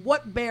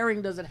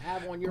bearing does it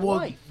have on your Well,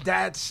 life?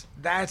 that's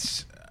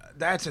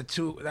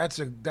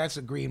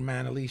a Green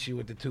Man Alicia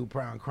with the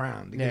 2-pound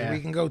crown. Because Yeah. we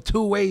can go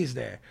two ways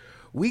there.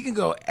 We can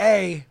go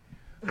A.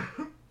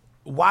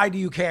 Why do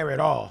you care at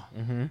all?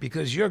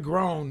 Because you're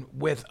grown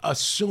with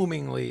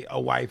assumingly a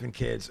wife and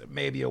kids,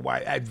 maybe a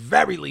wife. At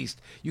very least,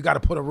 you got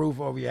to put a roof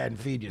over your head and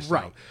feed yourself.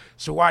 Right.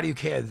 So why do you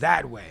care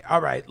that way?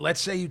 All right,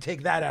 let's say you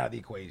take that out of the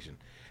equation.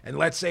 And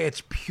let's say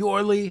it's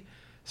purely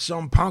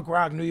some punk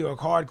rock New York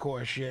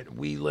hardcore shit.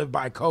 We live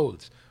by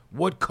codes.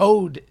 What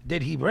code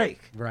did he break?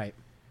 Right.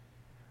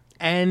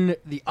 And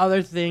the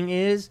other thing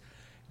is,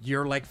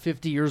 you're like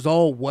 50 years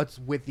old. What's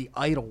with the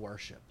idol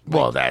worship?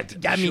 Well, that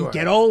I mean, sure.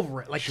 get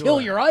over it. Like, Sure.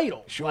 kill your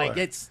idol. Sure. Like,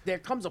 there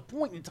comes a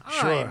point in time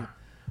Sure.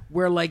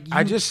 where, like, you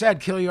I just said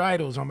kill your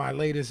idols on my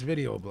latest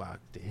video blog.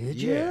 Did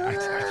Yeah, I ya?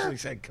 actually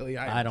said kill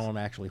your idols. I don't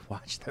actually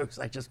watch those.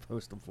 I just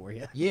post them for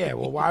you. Yeah,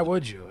 well, why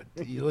would you?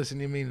 You listen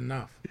to me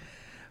enough.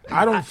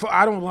 I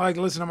don't like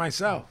to listen to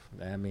myself.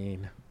 I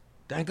mean,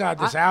 Thank God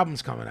this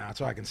album's coming out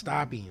so I can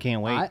stop eating.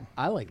 Can't wait.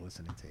 I like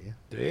listening to you.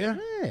 Do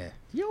you? Yeah,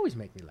 you always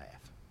make me laugh.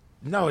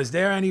 No, is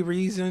there any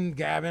reason,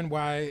 Gavin,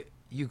 why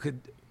you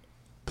could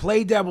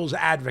play devil's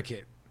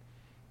advocate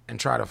and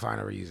try to find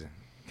a reason?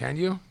 Can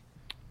you?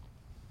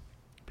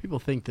 People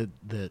think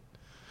that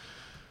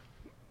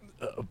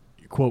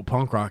quote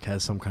punk rock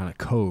has some kind of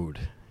code.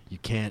 You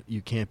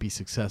can't be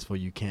successful.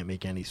 You can't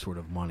make any sort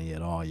of money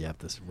at all. You have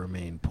to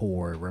remain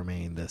poor,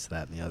 remain this,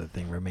 that, and the other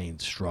thing, remain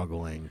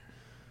struggling.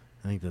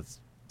 I think that's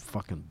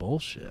fucking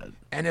bullshit.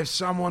 And if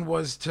someone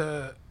was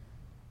to,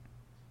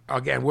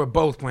 again, we're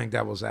both playing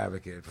devil's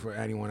advocate for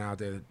anyone out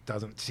there that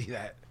doesn't see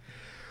that.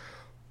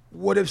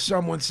 What if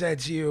someone said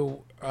to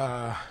you,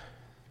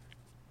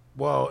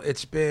 well,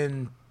 it's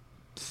been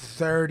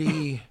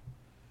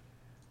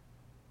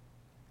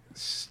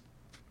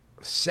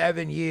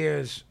 37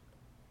 years.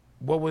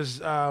 What was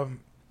Ian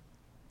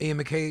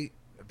MacKaye?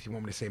 If you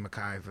want me to say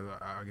MacKaye for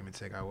argument's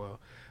sake, I will.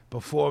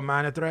 Before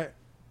Minor Threat?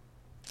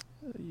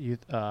 Teen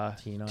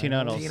Teen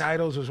Idols. Teen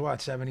Idols was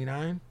what,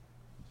 79?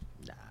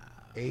 Nah,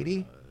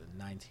 80?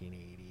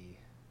 1980,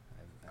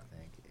 I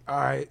think. All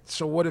right.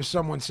 So what if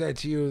someone said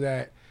to you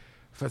that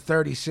for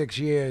 36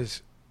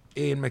 years,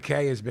 Ian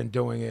MacKaye has been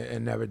doing it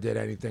and never did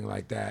anything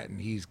like that, and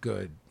he's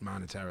good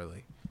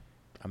monetarily?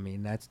 I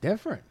mean, that's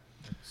different.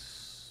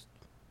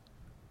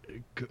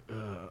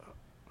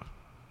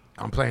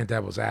 I'm playing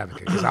devil's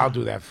advocate because I'll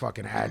do that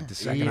fucking ad the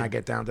second I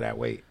get down to that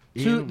weight.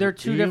 They're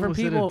two different was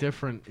people.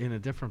 in a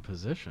different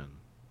position.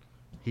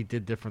 He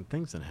did different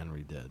things than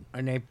Henry did.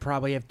 And they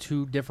probably have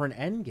two different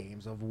end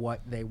games of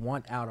what they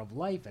want out of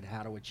life and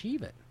how to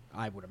achieve it.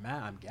 I would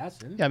imagine. I'm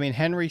guessing. Yeah, I mean,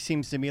 Henry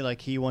seems to me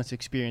like he wants to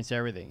experience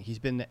everything. He's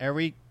been to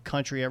every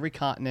country, every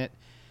continent.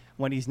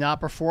 When he's not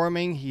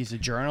performing, he's a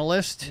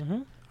journalist.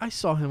 Mm-hmm. I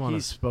saw him on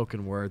a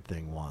spoken word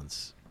thing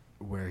once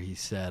where he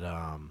said,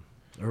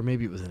 or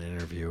maybe it was an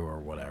interview or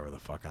whatever the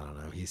fuck, I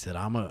don't know. He said,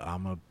 I'm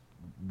a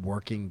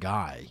working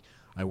guy.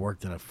 I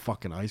worked in a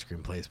fucking ice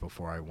cream place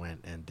before I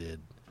went and did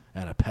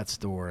at a pet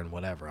store and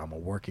whatever. I'm a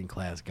working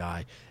class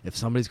guy. If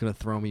somebody's going to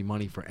throw me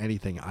money for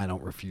anything, I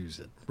don't refuse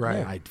it.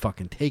 Right. I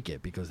fucking take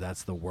it because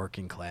that's the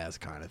working class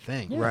kind of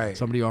thing. Yeah. Right.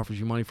 Somebody offers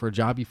you money for a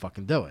job, you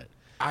fucking do it.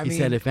 I He mean,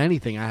 said, if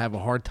anything, I have a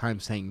hard time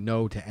saying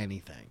no to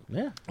anything.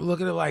 Yeah.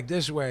 look at it like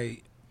this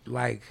way.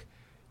 Like,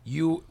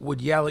 you would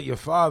yell at your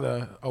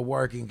father, a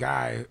working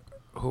guy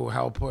who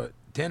helped put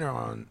dinner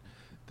on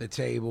the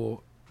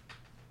table.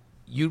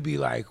 You'd be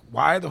like,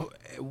 why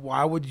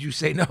would you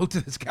say no to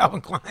this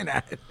Calvin Klein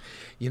ad?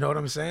 You know what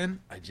I'm saying?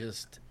 I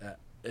just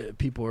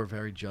people are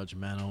very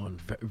judgmental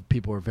and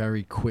people are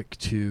very quick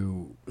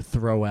to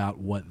throw out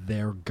what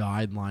their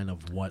guideline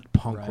of what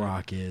punk Right.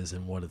 rock is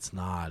and what it's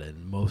not,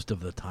 and most of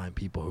the time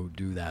people who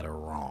do that are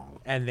wrong.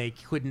 And they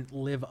couldn't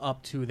live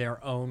up to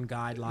their own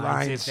guidelines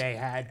Lines. if they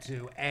had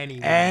to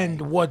anyway.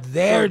 And what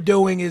they're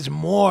doing is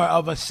more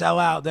of a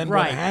sellout than what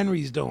Right.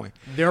 Henry's doing.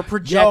 they're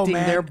projecting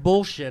man. their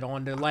bullshit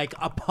onto like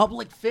a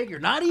public figure,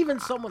 not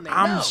even someone they know.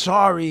 I'm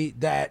sorry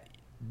that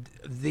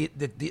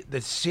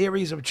the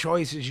series of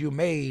choices you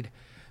made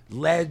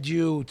led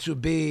you to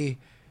be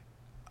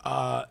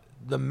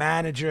the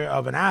manager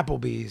of an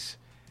Applebee's,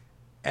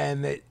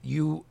 and that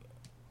you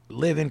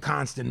live in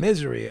constant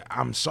misery.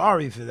 I'm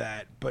sorry for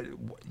that, but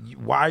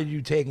why are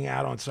you taking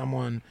out on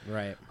someone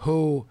Right.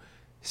 who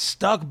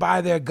stuck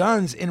by their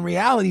guns in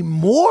reality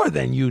more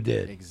than you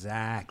did?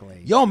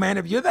 Exactly. Yo, man,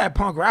 if you're that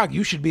punk rock,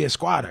 you should be a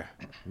squatter,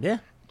 Yeah.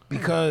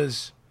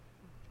 because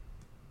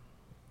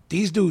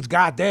these dudes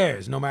got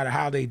theirs no matter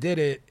how they did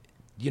it.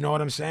 You know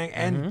what I'm saying?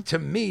 And to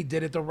me,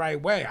 did it the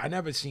right way. I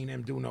never seen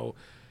him do no.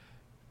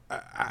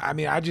 I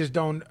mean, I just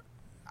don't.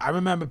 I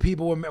remember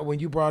people when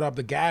you brought up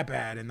the Gap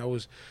ad and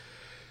those,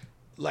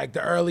 like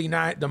the early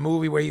night, the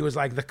movie where he was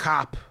like the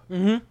cop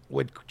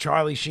with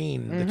Charlie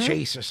Sheen, The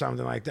Chase or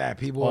something like that.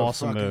 People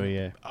Awesome are fucking movie,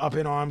 yeah. up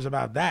in arms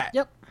about that.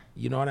 Yep.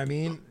 You know what I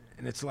mean?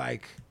 And it's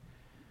like,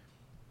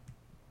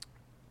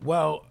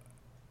 well,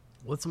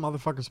 What's the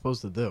motherfucker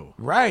supposed to do?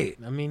 right.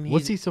 I mean,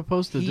 What's he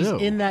supposed to he's do?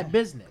 in that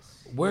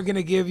business. We're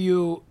gonna give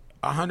you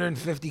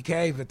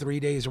 $150K for 3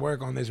 days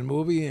work on this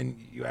movie, and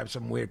you have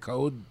some weird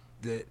code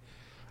that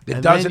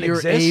and doesn't then you're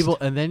exist. able,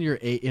 and then you're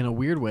in a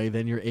weird way.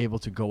 Then you're able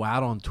to go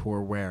out on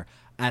tour. Where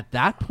at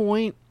that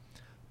point,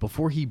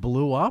 before he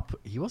blew up,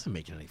 he wasn't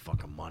making any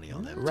fucking money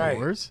on them Right.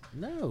 tours.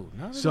 No,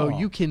 not at So all.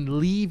 you can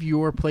leave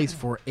your place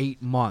for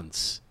 8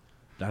 months.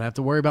 Don't have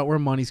to worry about where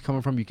money's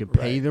coming from. You can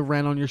pay Right. the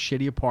rent on your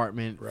shitty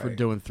apartment for Right.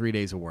 doing 3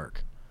 days of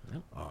work.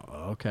 Yep.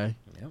 Okay.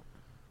 Yep.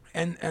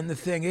 And the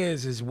thing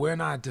is we're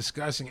not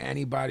discussing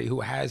anybody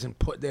who hasn't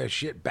put their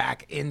shit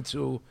back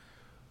into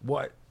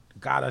what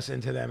got us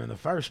into them in the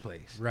first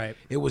place. Right.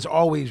 It was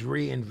always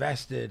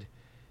reinvested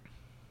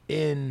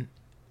into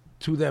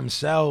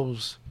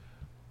themselves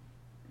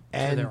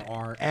and their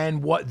art.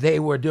 and what they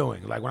were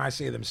doing. Like when I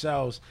say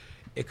themselves,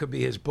 it could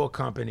be his book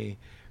company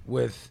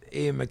with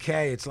Ian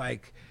MacKaye. It's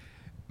like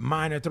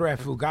Minor Threat,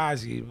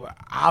 Fugazi,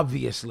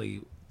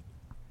 obviously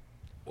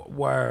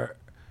were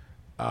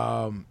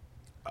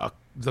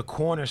the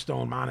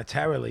cornerstone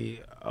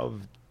monetarily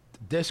of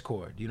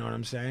Discord. You know what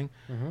I'm saying?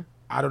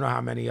 I don't know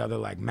how many other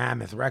like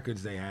mammoth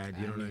records they had.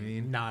 You know what I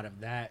mean? Not of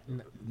that.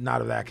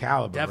 Not of that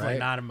caliber. Definitely right?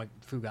 not a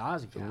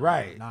Fugazi. Caliber,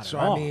 Right. Not So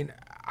at all. I mean,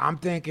 I'm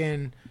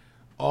thinking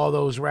all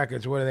those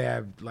records. What do they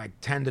have? Like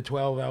 10 to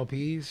 12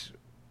 LPs.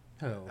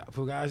 Oh,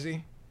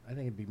 Fugazi. I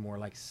think it'd be more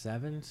like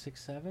 7,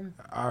 6, 7.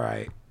 All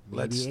right.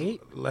 Maybe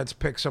 8? Let's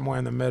pick somewhere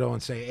in the middle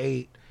and say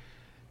 8.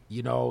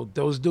 You know,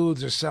 those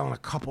dudes are selling a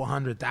couple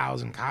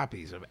 100,000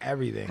 copies of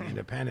everything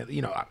independently.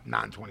 You know,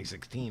 not in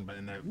 2016, but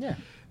in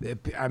the.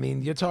 I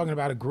mean, you're talking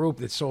about a group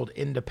that sold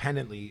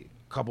independently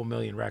a couple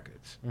million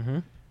records. Mm-hmm.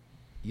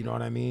 You know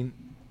what I mean?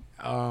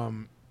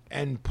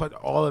 And put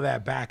all of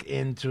that back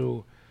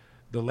into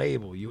the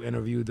label. You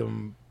interviewed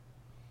them.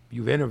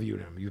 You've interviewed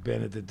them. You've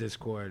been at the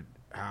Discord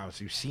house.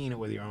 You've seen it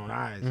with your own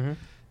eyes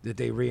that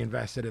they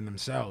reinvested in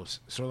themselves.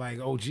 So like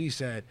OG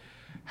said,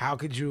 how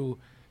could you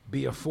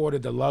be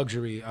afforded the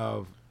luxury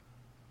of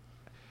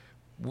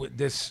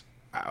this?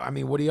 I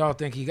mean, what do y'all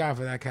think he got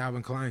for that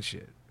Calvin Klein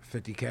shit?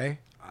 50K?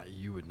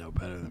 You would know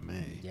better than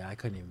me. Yeah, I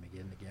couldn't even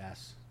begin to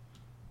guess.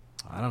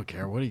 I don't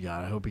care what he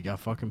got. I hope he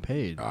got fucking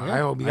paid. I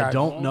hope he got. I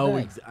don't know.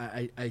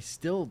 day. I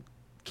still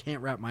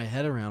can't wrap my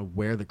head around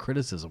where the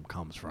criticism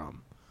comes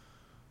from.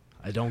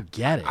 I don't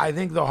get it. I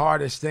think the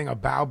hardest thing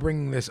about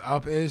bringing this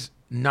up is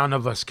none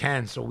of us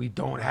can, so we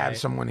don't have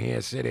someone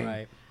here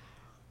sitting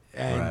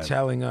and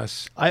telling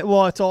us.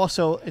 It's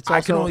also.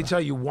 I can only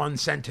tell you one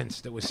sentence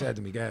that was said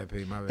to me. Go ahead,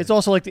 Pete. My bad. It's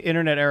also like the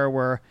internet era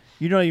where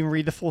you don't even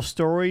read the full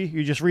story.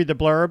 You just read the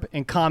blurb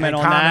and comment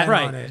on that.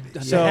 on it.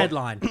 So The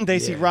headline. They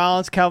see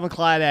Rollins, Calvin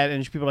Klein ad,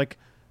 and people are like,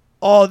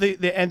 "Oh,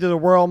 the end of the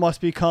world must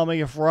be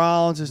coming if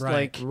Rollins is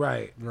like."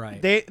 Right.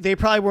 They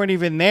probably weren't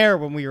even there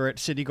when we were at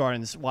City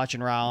Gardens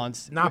watching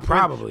Rollins. Not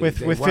probably. with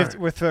They with weren't. 50,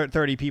 with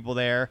 30 people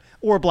there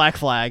or Black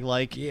Flag.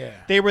 Like Yeah.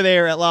 they were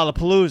there at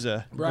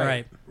Lollapalooza.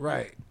 Right.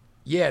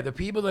 Yeah, the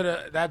people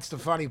that's the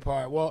funny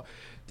part. Well,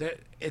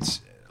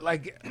 it's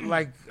like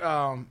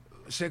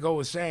Siggo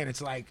was saying,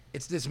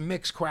 it's this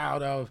mixed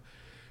crowd of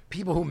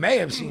people who may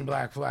have seen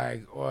Black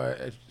Flag or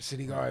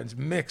City Gardens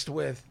mixed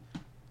with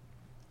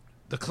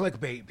the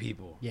clickbait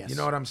people. Yes. You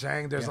know what I'm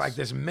saying? There's like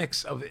this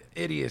mix of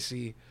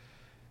idiocy.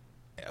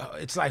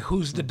 It's like,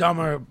 who's the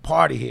dumber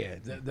party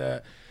here?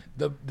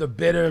 The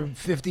bitter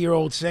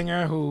 50-year-old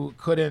singer who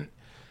couldn't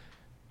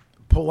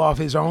pull off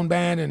his own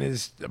band and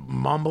is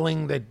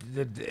mumbling that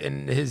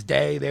in his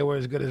day they were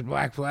as good as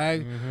Black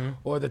Flag,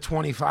 or the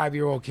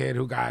 25-year-old kid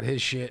who got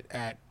his shit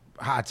at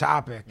Hot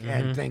Topic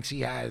and thinks he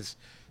has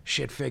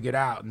shit figured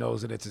out,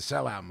 knows that it's a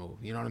sellout move.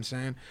 You know what I'm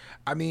saying?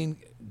 I mean,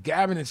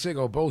 Gavin and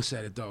Siggo both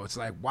said it though. It's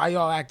like, why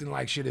y'all acting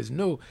like shit is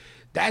new?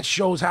 That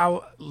shows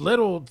how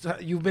little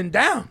you've been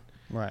down.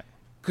 Right.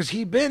 Cause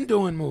he been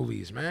doing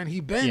movies, man. He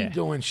been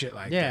doing shit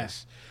like Yeah.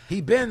 this.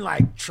 He been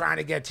like trying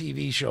to get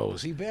TV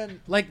shows. He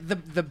been Like the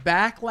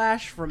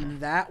backlash from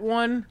that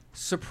one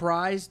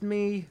surprised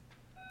me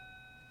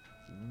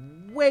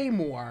way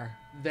more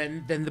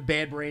than the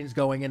Bad Brains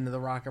going into the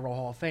Rock and Roll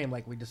Hall of Fame,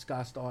 like we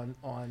discussed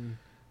on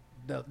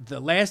the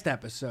last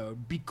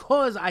episode,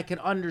 because I could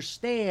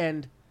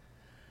understand.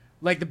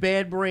 Like, the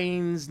Bad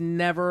Brains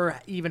never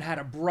even had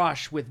a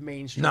brush with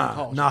mainstream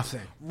culture. nothing.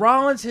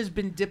 Rollins has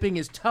been dipping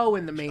his toe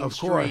in the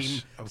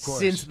mainstream Of course.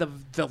 since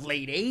the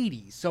late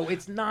 80s. So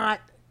it's not...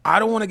 I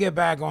don't want to get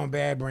back on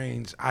Bad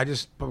Brains.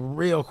 But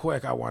real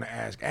quick, I want to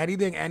ask,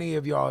 anything any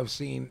of y'all have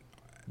seen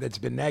that's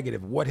been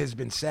negative, what has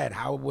been said?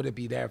 How would it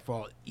be their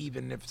fault,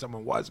 even if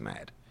someone was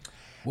mad?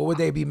 What would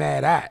they be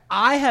mad at?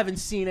 I haven't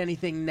seen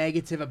anything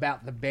negative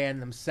about the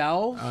band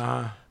themselves.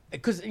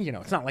 Because,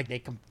 it's not like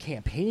they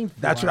campaign for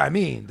That's it. what I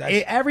mean.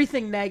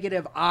 Everything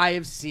negative I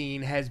have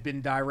seen has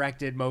been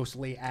directed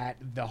mostly at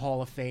the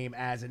Hall of Fame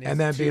as an and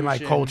then being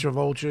like institution. culture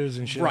vultures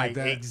and shit like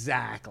that. Right,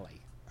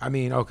 exactly. I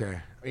mean,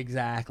 okay.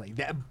 Exactly.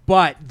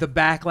 But the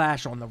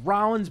backlash on the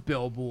Rollins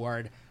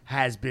billboard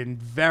has been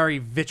very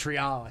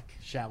vitriolic,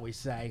 shall we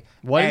say.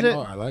 What is it?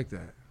 Oh, I like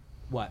that.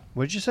 What?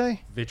 What did you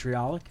say?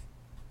 Vitriolic?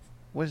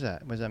 What is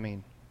that? What does that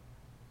mean?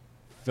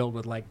 Filled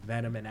with, like,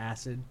 venom and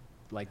acid.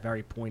 Like,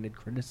 very pointed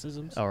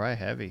criticisms. All right,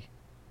 heavy.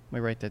 Let me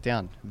write that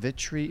down.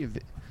 Vitri.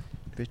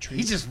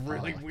 He just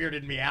really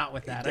weirded me out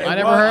with that. I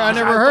never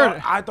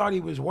heard. I thought he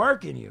was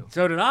working you.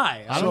 So did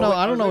I. I don't know.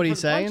 I don't know what he's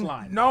saying.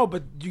 No,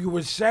 but you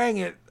were saying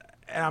it,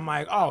 and I'm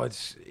like, oh,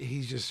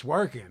 he's just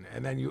working.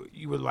 And then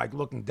you were like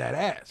looking dead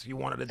ass. You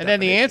wanted a And then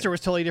the definition. answer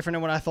was totally different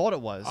than what I thought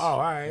it was. Oh, all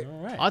right.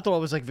 I thought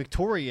it was like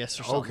victorious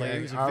or something. Okay,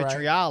 It was all like right.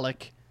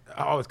 vitriolic.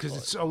 Oh, it's because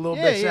it's a little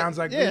bit sounds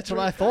like yeah. That's what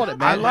I thought it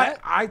I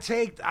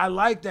meant.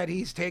 like that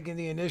he's taking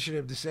the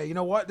initiative to say, you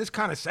know what, this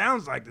kind of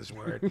sounds like this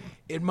word.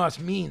 It must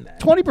mean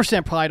that.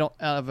 20% probably don't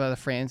of the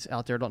fans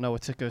out there don't know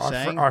what Sicko's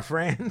saying. Our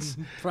friends,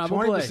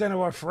 Probably. 20% of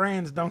our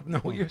friends don't know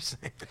what you're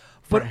saying.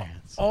 But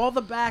all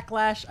the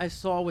backlash I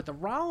saw with the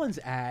Rollins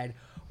ad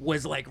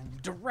was, like,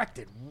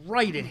 directed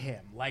right at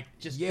him. Like,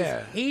 just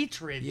this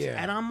hatred.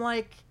 Yeah. And I'm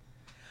like...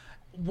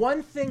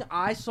 One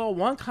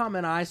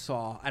comment I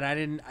saw,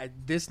 and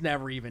this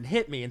never even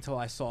hit me until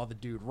I saw the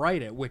dude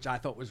write it, which I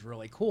thought was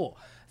really cool.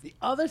 The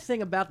other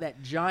thing about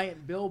that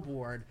giant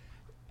billboard,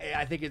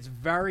 I think it's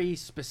very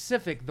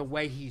specific the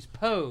way he's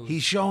posed.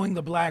 He's showing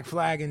the Black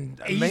Flag and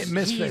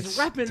Misfits. He's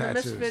repping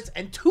tattoos. the Misfits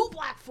and 2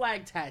 Black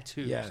Flag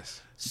tattoos.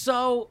 Yes.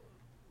 So,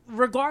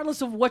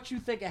 regardless of what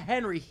you think of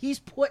Henry, he's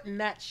putting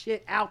that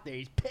shit out there.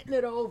 He's pitting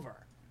it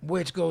over.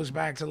 Which goes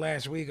back to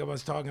last week. I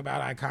was talking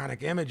about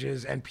iconic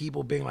images and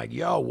people being like,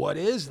 yo, what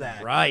is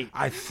that? Right.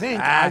 I think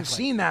I've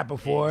Exactly. seen that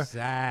before.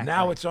 Exactly.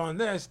 Now it's on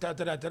this,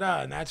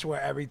 da-da-da-da-da, and that's where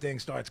everything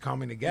starts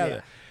coming together.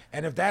 Yeah.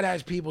 And if that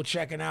has people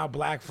checking out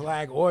Black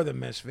Flag or the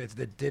Misfits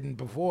that didn't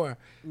before,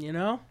 You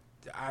know?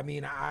 I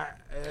mean,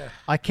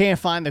 I can't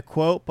find the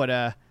quote,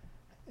 but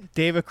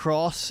David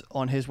Cross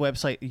on his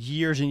website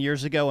years and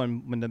years ago,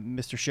 and when the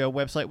Mr. Show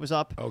website was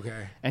up,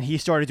 okay. and he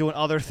started doing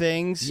other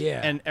things,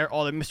 Yeah. and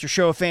all the Mr.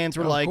 Show fans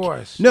were Of like,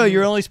 course. "No,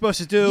 you're only supposed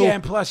to do Yeah,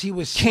 and plus he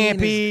was seen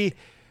campy."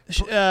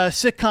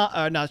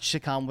 Sitcom, not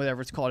sitcom,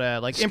 whatever it's called,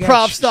 like sketch-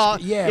 improv style.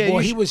 Yeah, well, you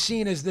he should- was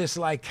seen as this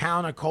like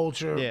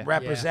counterculture Yeah.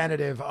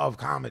 representative of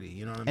comedy.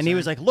 You know what I'm saying? And he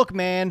was like, "Look,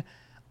 man,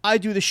 I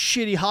do the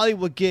shitty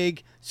Hollywood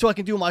gig so I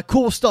can do my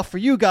cool stuff for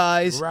you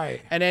guys."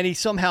 Right. And then he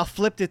somehow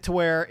flipped it to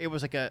where it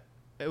was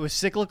it was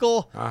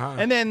cyclical. Uh-huh.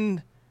 And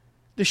then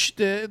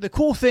the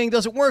cool thing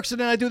doesn't work, so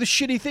then I do the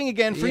shitty thing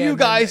again for Yeah, you and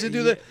then guys the- to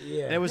do the.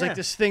 yeah. And it was Yeah. like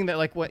this thing that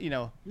like what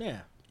Yeah.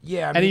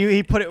 yeah, I and mean,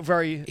 he put it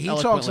very. he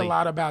talks a eloquently.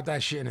 lot about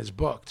that shit in his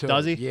book too.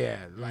 Does he? Yeah,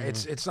 like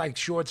it's like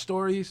short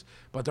stories,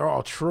 but they're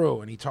all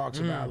true. And he talks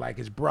about like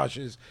his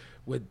brushes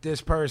with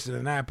this person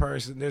and that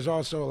person. There's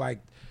also like,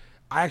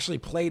 I actually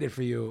played it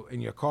for you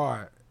in your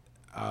car.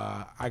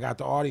 I got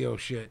the audio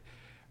shit.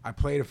 I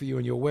played it for you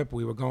in your whip.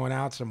 We were going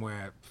out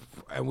somewhere,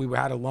 and we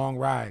had a long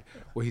ride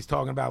where he's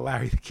talking about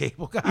Larry the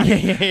Cable Guy.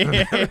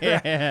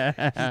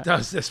 He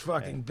does this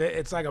fucking bit.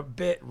 It's like a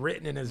bit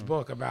written in his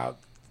book about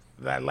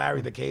that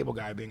Larry the Cable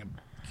Guy being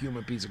a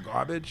human piece of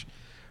garbage.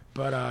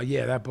 But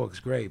yeah, that book's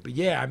great. But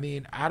yeah, I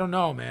mean, I don't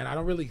know, man. I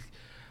don't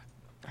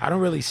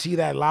really see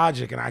that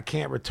logic, and I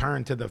can't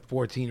return to the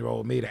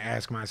 14-year-old me to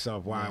ask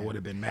myself why I would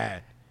have been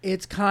mad.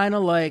 It's kind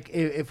of like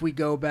if we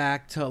go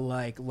back to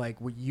like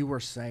what you were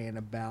saying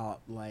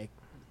about like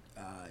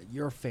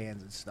your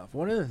fans and stuff.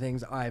 One of the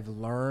things I've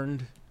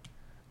learned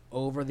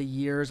over the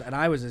years, and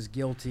I was as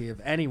guilty of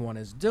anyone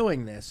as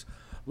doing this,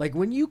 like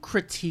when you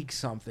critique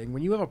something,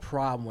 when you have a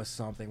problem with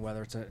something,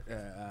 whether it's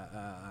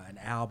an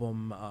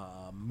album,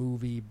 a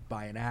movie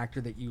by an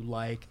actor that you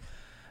like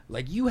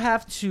you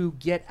have to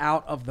get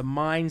out of the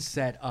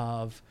mindset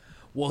of,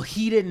 well,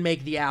 he didn't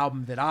make the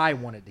album that I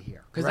wanted to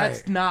hear, because that's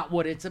Right. not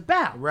what it's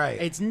about.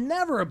 Right. It's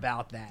never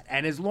about that.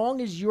 And as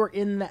long as you're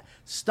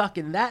stuck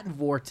in that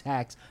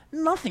vortex,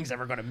 nothing's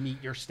ever going to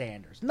meet your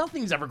standards.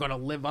 Nothing's ever going to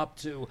live up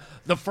to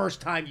the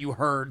first time you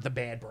heard the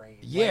Bad Brain.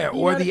 Yeah, Like, you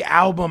or know the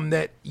album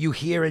that you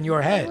hear in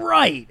your head.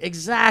 Right,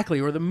 exactly.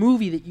 Or the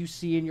movie that you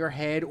see in your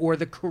head, or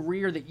the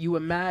career that you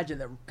imagine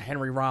that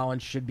Henry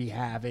Rollins should be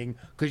having,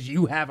 because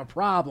you have a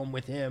problem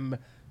with him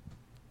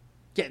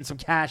getting some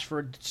cash for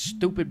a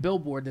stupid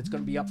billboard that's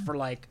going to be up for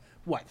like,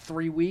 what,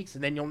 3 weeks,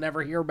 and then you'll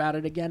never hear about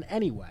it again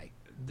anyway.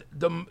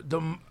 The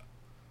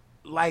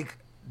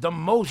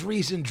most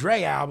recent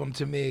Dre album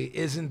to me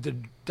isn't the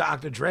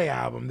Dr. Dre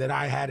album that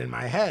I had in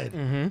my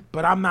head,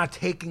 but I'm not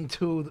taking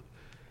to,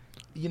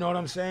 you know what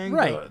I'm saying?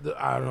 Right.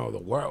 I don't know, the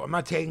world. I'm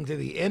not taking to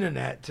the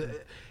internet.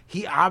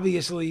 He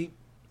obviously,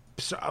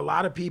 a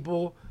lot of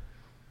people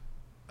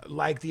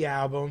like the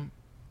album.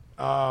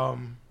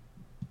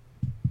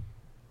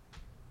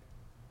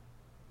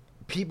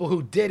 People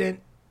who didn't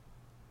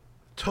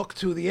took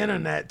to the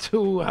internet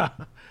to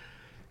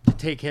To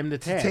take him to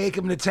task. take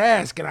him to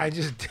task, and I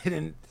just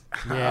didn't.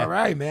 Yeah. All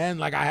right, man.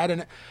 Like I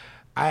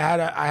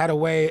had a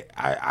way.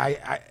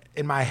 I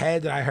in my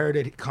head that I heard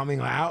it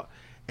coming out,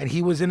 and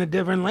he was in a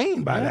different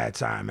lane by that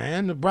time,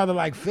 man. The brother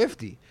like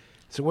 50.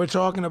 So we're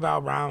talking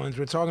about Rollins.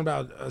 We're talking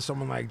about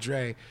someone like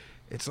Dre.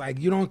 It's like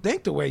you don't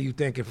think the way you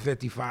think at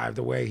 55,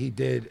 the way he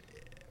did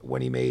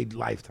when he made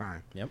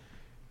Lifetime. Yep.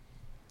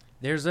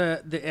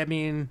 I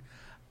mean,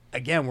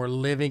 again, we're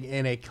living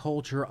in a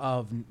culture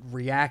of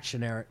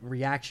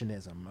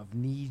reactionism, of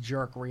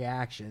knee-jerk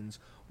reactions,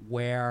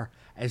 where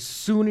as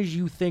soon as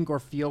you think or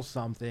feel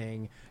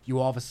something, you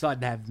all of a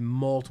sudden have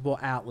multiple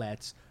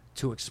outlets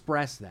to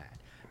express that.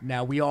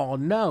 Now, we all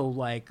know,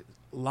 like,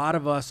 a lot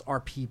of us are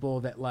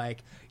people that,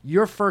 like,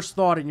 your first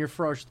thought and your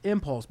first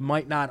impulse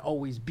might not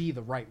always be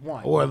the right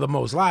one. Or the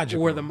most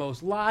logical. Or the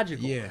most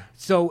logical. Yeah.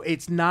 So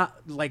it's not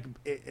like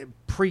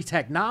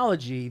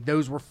pre-technology,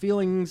 those were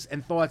feelings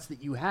and thoughts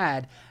that you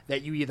had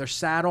that you either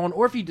sat on,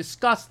 or if you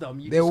discussed them,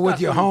 you They were with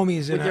discussed your them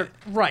homies in with your-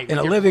 right, in with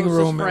a your living closest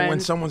room when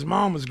friends. someone's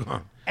mom was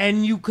gone.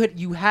 And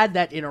you had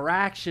that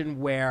interaction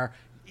where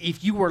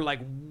if you were like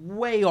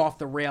way off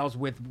the rails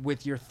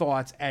with your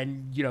thoughts,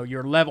 and you know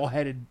your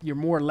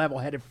more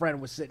level-headed friend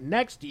was sitting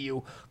next to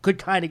you, could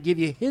kind of give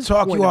you his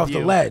Talk point you of off the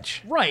view.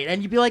 ledge. Right?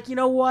 And you'd be like, you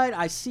know what?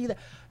 I see that.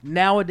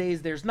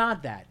 Nowadays, there's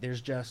not that. There's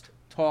just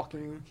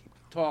talking,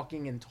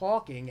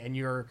 and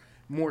you're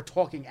more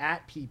talking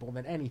at people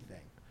than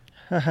anything.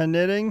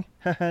 Knitting,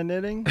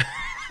 knitting,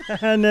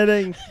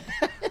 knitting.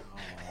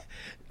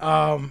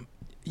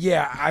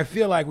 Yeah, I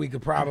feel like we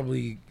could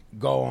probably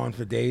go on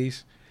for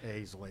days,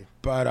 Easily.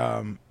 but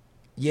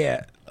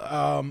yeah,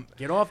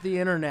 Get off the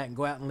internet and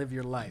go out and live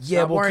your life. Yeah,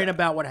 Stop well, worrying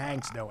about what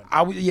Hank's doing.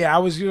 I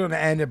was going to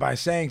end it by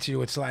saying to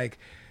you, it's like,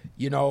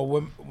 you know,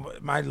 when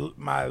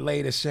my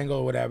latest single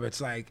or whatever,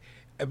 it's like,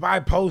 if I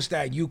post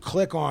that, you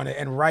click on it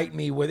and write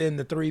me within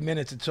the 3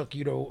 minutes it took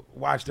you to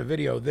watch the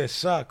video, this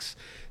sucks.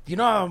 Do you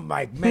know how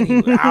like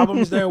many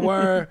albums there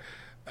were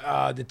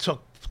that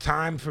took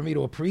time for me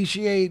to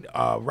appreciate?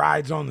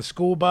 Rides on the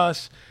school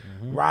bus,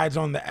 Rides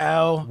on the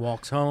L,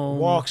 Walks home.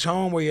 Walks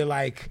home, where you're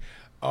like,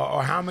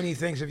 or how many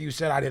things have you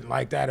said I didn't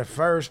like that at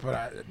first,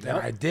 but then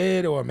I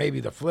did, or maybe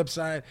the flip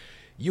side.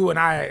 You and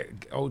I,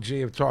 OG,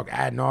 have talked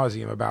ad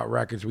nauseum about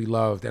records we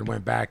loved and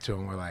went back to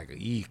them. We're like,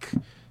 eek,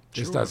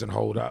 this doesn't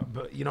hold up.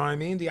 But you know what I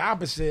mean? The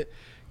opposite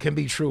can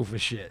be true for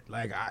shit.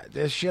 Like,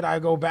 there's shit I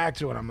go back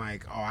to and I'm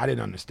like, oh, I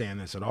didn't understand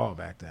this at all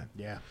back then.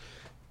 Yeah.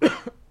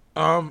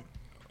 All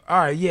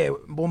right, yeah.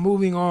 Well,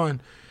 moving on.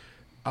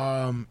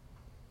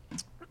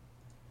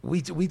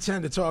 We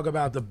tend to talk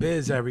about the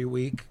biz every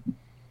week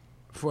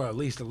for at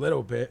least a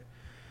little bit,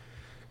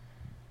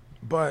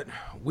 but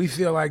we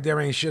feel like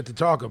there ain't shit to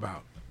talk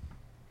about.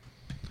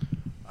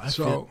 I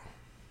feel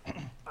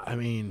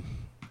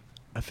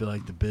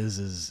like the biz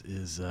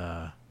is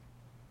not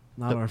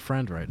our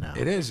friend right now.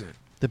 It isn't.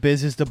 The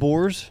biz is the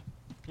boars.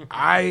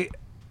 The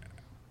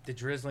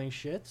drizzling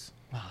shits.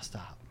 Oh,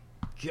 stop.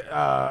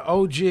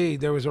 OG,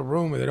 there was a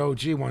rumor that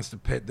OG wants to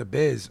put the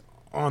biz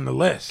on the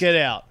list. Get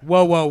out.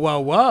 Whoa, whoa, whoa,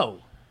 whoa.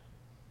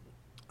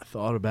 I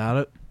thought about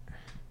it.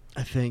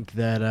 I think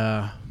that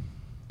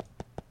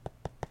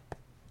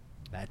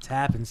That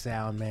tapping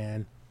sound,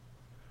 man.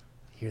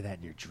 Hear that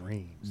in your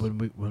dreams.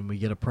 when we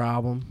get a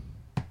problem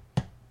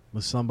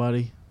with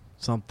somebody,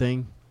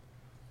 something,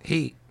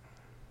 Heat.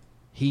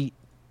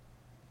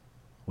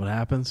 what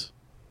happens?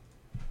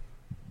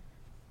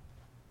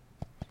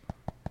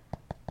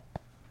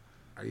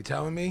 Are you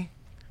telling me?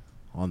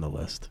 On the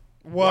list.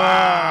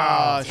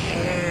 Wow.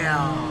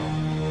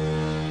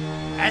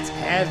 That's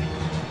heavy.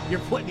 You're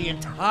putting the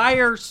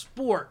entire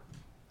sport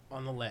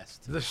on the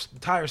list. The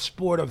entire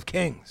sport of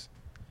kings.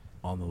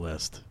 On the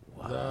list.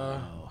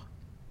 Wow.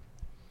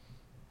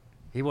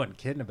 He wasn't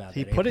kidding about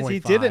He that. put it. He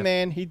did it,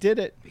 man. He did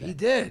it. He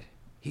did.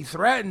 He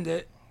threatened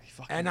it,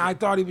 and I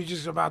thought he was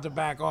just about to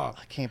back off.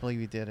 I can't believe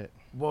he did it.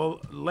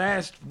 Well,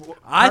 last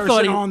I person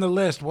thought he- on the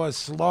list was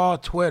Slaw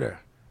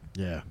Twitter.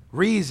 Yeah,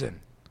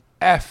 Reason.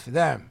 F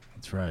them.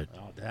 that's right.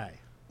 All day.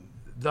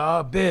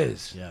 The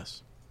Biz.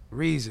 Yes.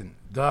 Reason.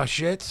 The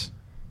Shits.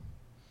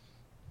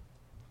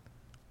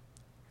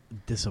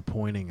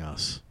 Disappointing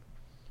us.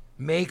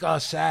 Make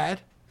Us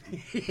Sad.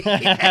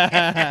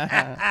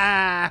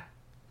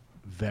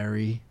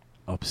 Very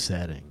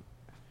upsetting.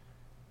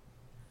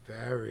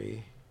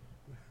 Very.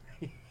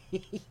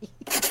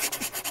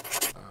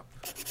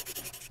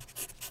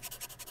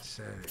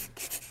 Upsetting.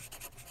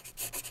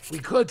 We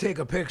could take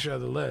a picture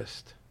of the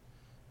list.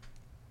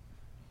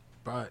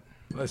 But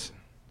listen.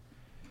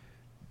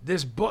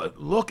 This book,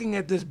 looking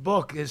at this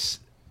book is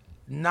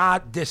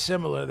not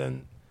dissimilar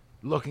than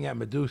looking at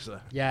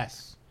Medusa.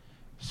 Yes.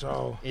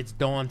 So It's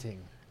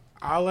daunting.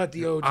 I'll let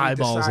the OG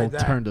Eyeballs will decide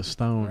that. turn to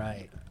stone.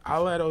 Right.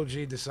 I'll let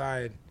OG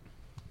decide.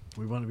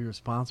 We want to be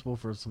responsible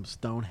for some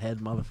stonehead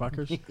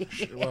motherfuckers.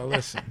 Well,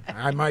 listen,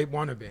 I might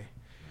want to be.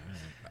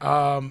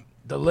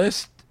 The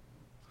list,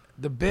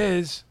 the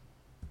Biz,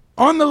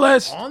 on the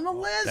list. On the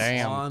list?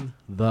 Damn. On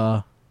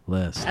the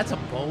list. That's a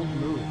bold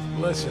move.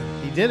 Listen,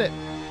 He did it.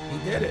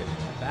 he did it.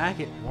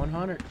 Back at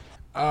 100.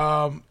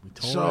 We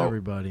told So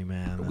everybody,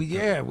 man. we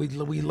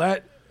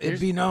let it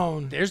be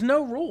known. There's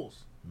no rules.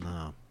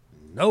 No.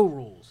 No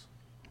rules.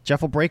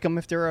 Jeff will break them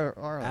if there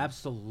are.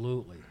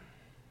 Absolutely.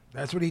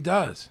 That's what he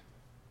does.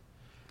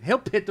 He'll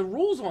put the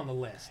rules on the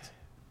list.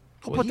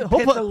 Well, he he'll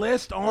put put the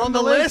list on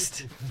the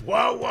list.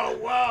 Whoa, whoa,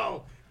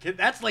 whoa.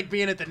 That's like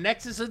being at the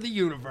nexus of the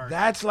universe.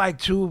 That's like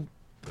two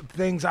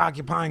things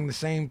occupying the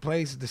same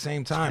place at the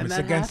same time. Can It's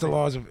that against the happen?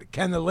 laws of.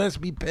 Can the list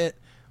be put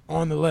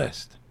on the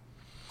list?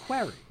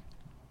 Query.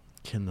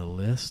 Can the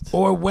list?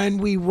 Or when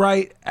we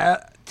write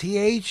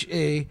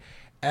THELIST,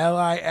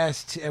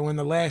 and when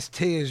the last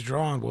T is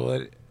drawn, will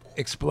it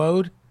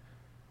explode?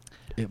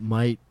 It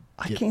might.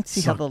 I get can't see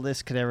how sucked. the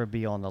list could ever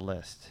be on the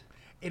list.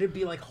 It'd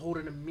be like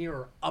holding a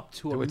mirror up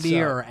to a To itself.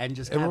 mirror and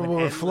just It having will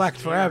endless reflect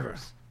forever.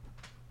 mirrors.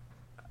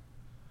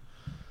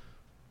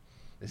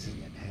 This is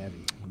getting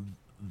heavy.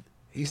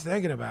 He's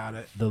thinking about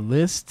it. The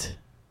list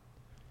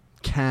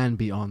can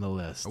be on the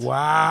list.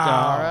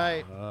 Wow. All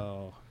right.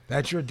 Oh.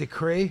 That's your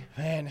decree?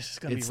 Man, this is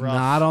gonna It's be rough.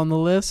 not on the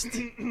list,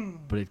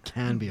 but it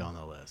can be on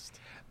the list.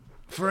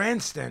 For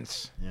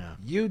instance, Yeah.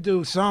 you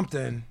do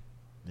something,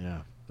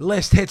 Yeah.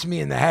 list hits me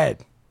in the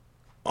head.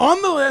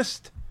 On the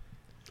list.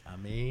 I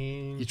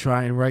mean, You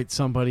try and write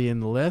somebody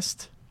in the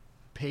list,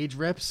 page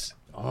rips.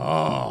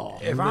 oh.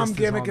 If The I'm list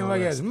is on gimmicking the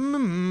like this,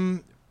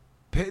 list.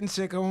 Pit and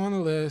Sicko on the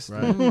list,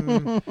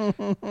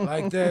 Right.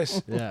 like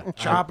this. Yeah.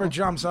 Chopper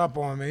jumps up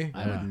on me.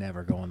 I would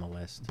never go on the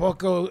list. Book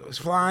goes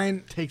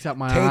flying, Takes out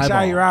my takes eyeball.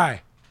 out your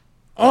eye.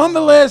 On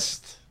the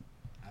list.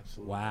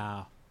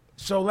 Wow.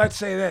 So let's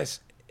say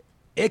this.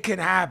 It can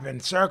happen.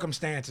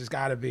 Circumstances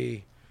got to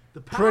be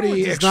The power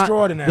pretty does not-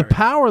 extraordinary. the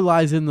power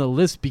lies in the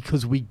list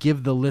because we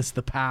give the list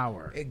the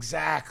power.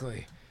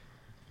 Exactly.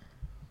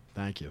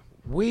 Thank you.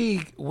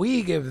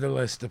 We give the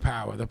list the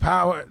power.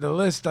 The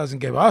list doesn't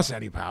give us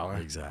any power.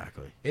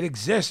 Exactly. It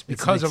exists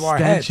It's because an of our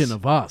heads. extension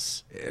of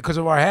us. Because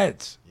of our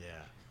heads. Yeah.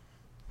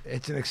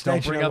 It's an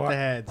extension bring of up our the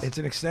heads. It's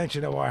an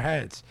extension of our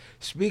heads.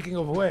 Speaking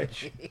of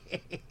which,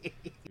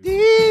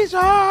 these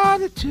are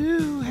the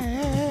two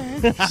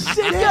heads.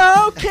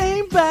 Sicko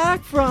came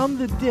back from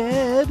the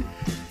dead.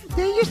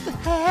 They used to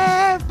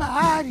have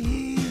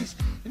bodies,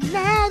 and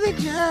now they're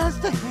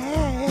just a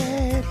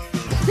head.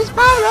 It's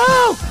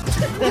Pablo,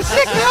 the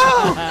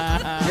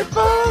Sicko. They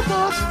both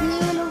are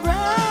still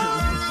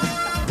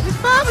around. It's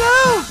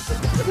Pablo,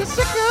 the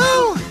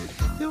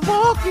Sicko. They're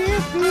walking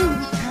through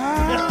the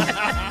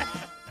town.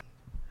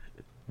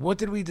 What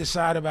did we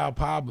decide about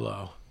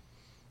Pablo?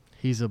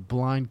 He's a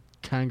blind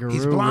kangaroo.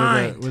 He's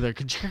blind. With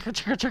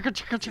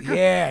a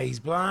Yeah, he's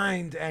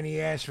blind, and he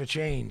asked for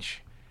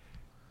change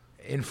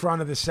in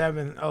front of the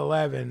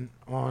 7-Eleven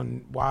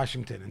on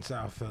Washington in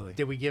South Philly.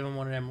 Did we give him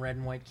one of them red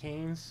and white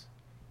canes?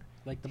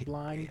 Like the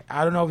blind?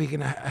 I don't know if he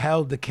can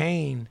held the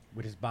cane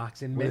With his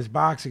boxing with his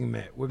boxing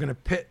mitt. We're gonna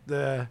pit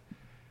the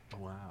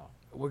Wow.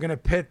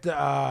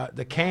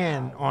 the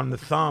can on the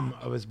thumb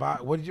of his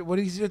body.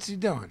 What's he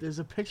doing? There's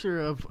a picture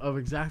of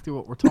exactly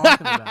what we're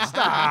talking about.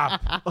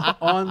 Stop.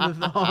 on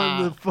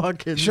the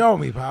fucking. Show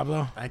me,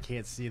 Pablo. I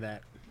can't see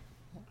that.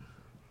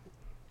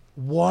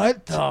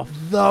 What the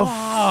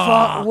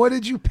fuck? What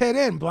did you pit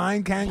in?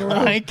 Blind kangaroo?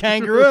 Blind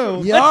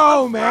kangaroo.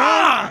 Yo,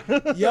 man.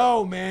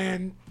 Yo,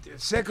 man.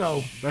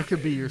 Sicko. That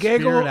could be your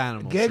Giggle, spirit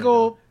animal.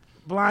 giggle,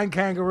 blind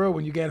kangaroo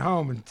when you get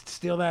home and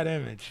steal that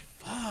image.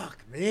 Fuck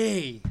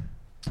me.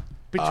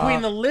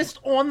 Between the list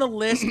on the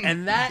list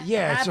and that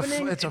Yeah,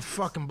 happening, it's a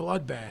fucking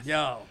bloodbath.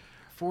 yo.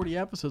 40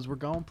 episodes. We're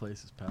going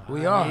places, pal.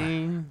 We are.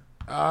 mean,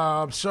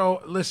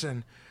 So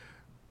listen,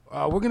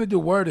 we're gonna do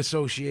word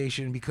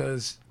association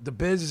because the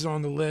biz is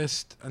on the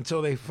list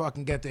until they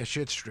fucking get their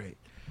shit straight.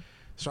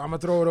 So I'm gonna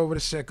throw it over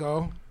to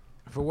Sicko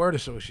for word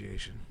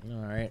association. all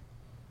right.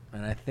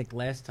 And I think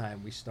last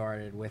time we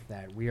started with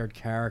that weird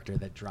character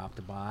that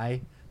dropped by.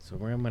 So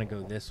I'm going to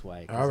go this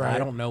way. 'Cause All right. I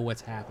don't know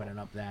what's happening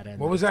up that end.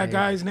 What of was the that table.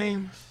 guy's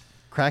name?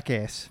 Crack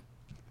ass.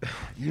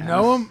 You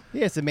know him?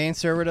 Yeah, it's the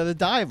manservant of the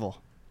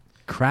Dival.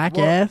 Crack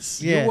Well, ass.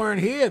 Yeah. You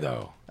weren't here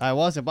though. I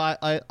wasn't, but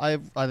I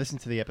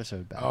listened to the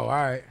episode back. Oh, all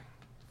right.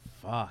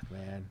 Fuck,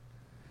 man.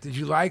 Did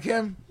you like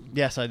him?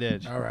 Yes, I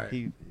did. All right.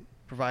 He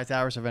provides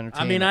hours of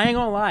entertainment. I mean, I ain't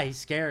going to lie. He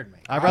scared me.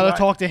 I'd rather like-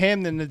 talk to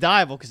him than the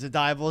Dival because the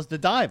Dival is the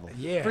Dival.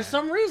 Yeah. For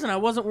some reason, I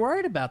wasn't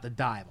worried about the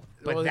Dival.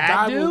 But Well,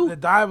 that dude, the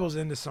Dival's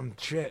into some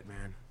shit,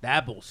 man.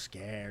 that bull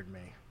scared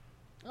me.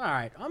 All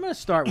right. I'm going to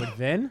start with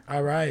Vin.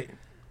 All right.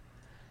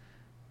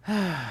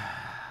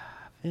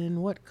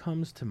 Vin, what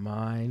comes to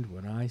mind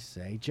when I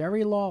say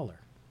Jerry Lawler?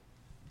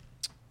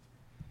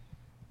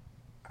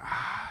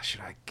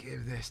 Should I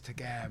give this to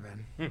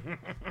Gavin?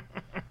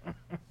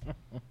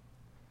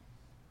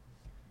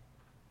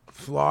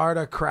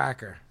 Florida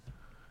Cracker.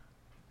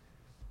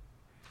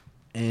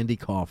 Andy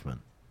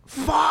Kaufman.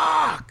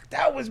 Fuck!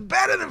 That was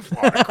better than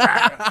Florida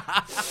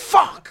Cracker.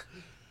 Fuck!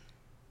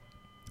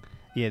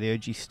 Yeah, the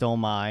OG stole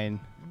mine.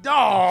 No.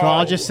 So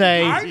I'll just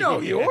say- I know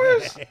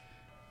yours.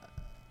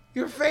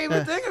 Your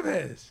favorite thing of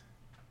his.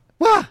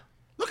 What?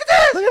 Look at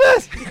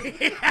this. Look at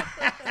this.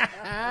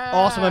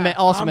 awesome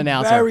I'm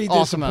announcer. very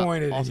awesome,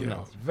 disappointed awesome in you.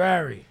 announcer.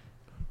 Very.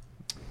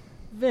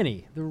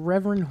 Vinny, the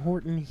Reverend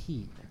Horton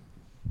Heat.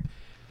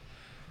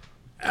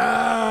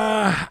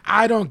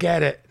 I don't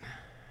get it.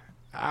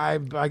 I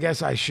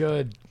guess I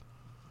should.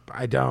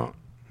 I don't.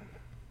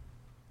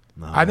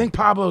 No. I think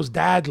Pablo's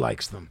dad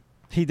likes them.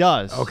 He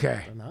does.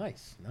 Okay. Oh,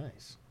 nice.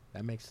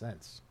 That makes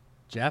sense.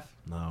 Jeff?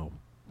 No.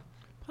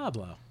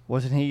 Pablo?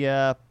 Wasn't he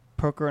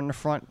poker in the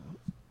front,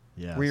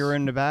 Yes. rear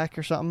in the back,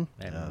 or something?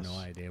 I have no Yes.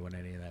 idea what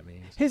any of that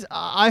means. His.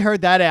 I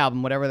heard that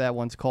album, whatever that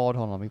one's called.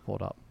 Hold on, let me pull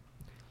it up.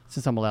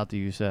 Since I'm allowed to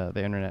use the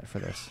internet for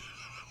this,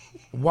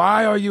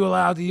 Why are you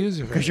allowed to use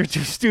it? because you're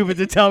too stupid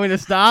to tell me to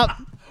stop.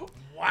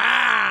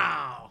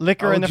 Wow.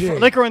 Liquor in the OG.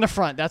 liquor in the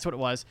front. That's what it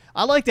was.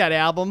 I like that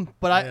album,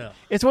 but Yeah.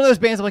 it's one of those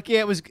bands. I'm like, yeah,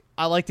 it was.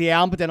 I like the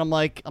album, but then I'm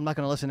like, I'm not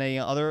gonna listen to any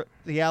other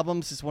the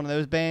albums. It's one of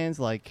those bands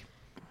like.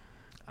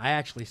 I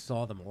actually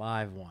saw them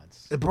live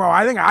once. Bro,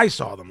 I think I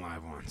saw them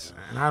live once,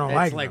 and I don't It's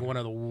like like them. one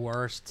of the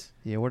worst.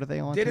 Yeah, what are they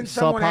on? Didn't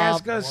Sub someone Pop?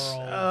 ask us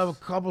a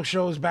couple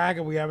shows back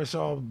if we ever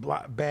saw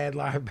a bad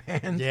live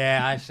band? Yeah,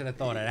 I should have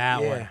thought of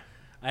that Yeah. one.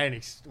 I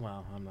didn't.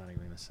 Well, I'm not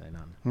even gonna say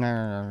nothing.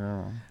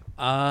 No.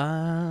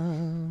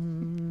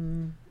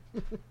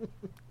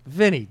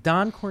 Vinny,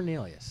 Don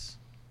Cornelius.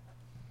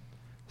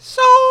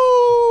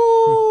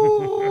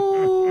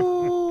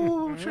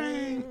 Soul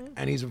Train.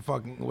 And he's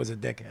was a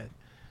dickhead.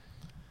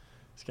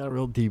 He's got a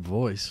real deep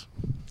voice.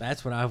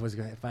 That's what I was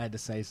gonna. If I had to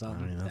say I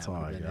something, mean, that's that all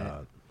I would've been it.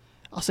 got.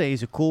 I'll say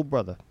he's a cool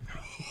brother.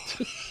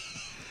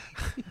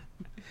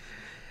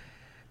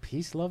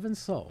 Peace, love, and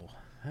soul.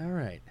 All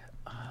right,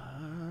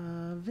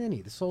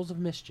 Vinny, the Souls of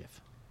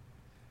Mischief.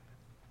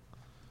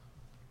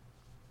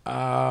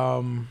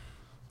 I'm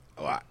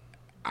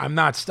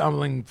not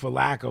stumbling for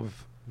lack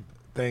of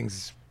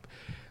things.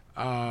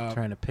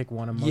 Trying to pick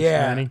one amongst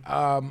Yeah. many.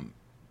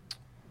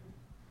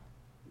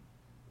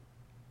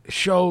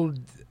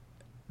 showed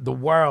the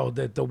world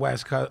that the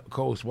West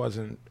Coast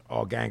wasn't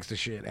all gangster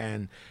shit,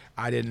 and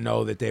I didn't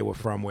know that they were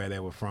from where they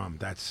were from.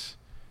 That's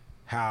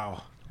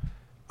how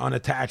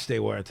unattached they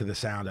were to the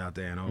sound out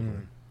there in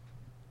Oakland.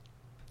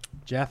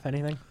 Jeff,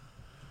 anything?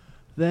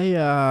 They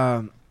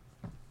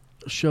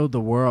showed the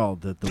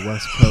world that the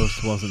West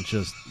Coast wasn't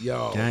just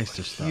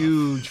gangster stuff.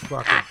 Huge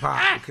fucking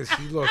pop because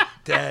he looked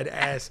dead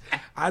ass.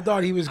 I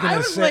thought he was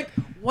gonna say,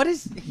 what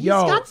is? He's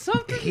got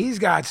something. He's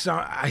got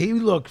some. He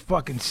looked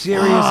fucking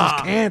serious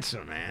as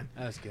cancer, man.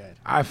 That was good.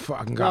 I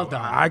fucking Well got.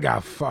 done. I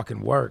got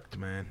fucking worked,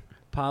 man.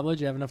 Pablo, do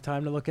you have enough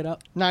time to look it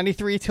up?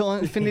 93 till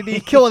infinity,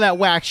 killing that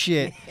whack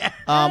shit.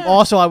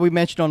 Also, we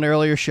mentioned on the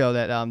earlier show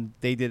that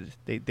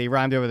they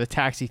rhymed over the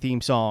Taxi theme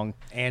song.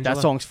 Angela?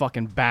 That song's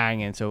fucking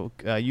banging. So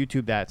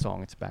YouTube that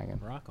song, it's banging.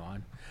 Rock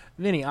on.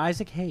 Vinny,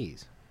 Isaac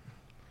Hayes.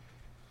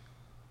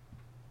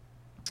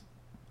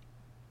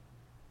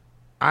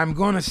 I'm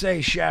gonna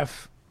say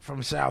Chef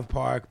from South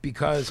Park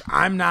because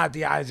I'm not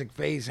the Isaac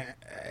Hayes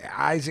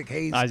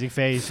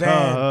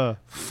fan.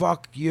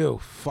 Fuck you,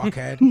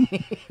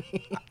 fuckhead.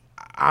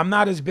 I'm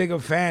not as big a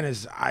fan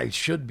as I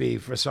should be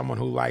for someone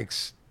who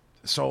likes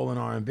soul and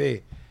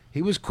R&B.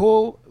 He was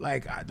cool.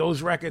 Like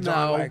those records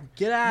are like.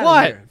 Get out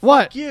What? of here.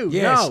 What? Fuck you.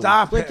 Yeah, no.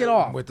 stop Click it him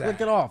off. with that.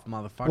 Click it off,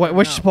 motherfucker.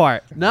 Which no.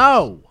 part?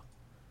 No.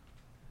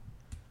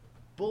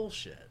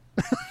 Bullshit.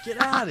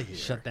 Get out of here.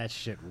 Shut that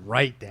shit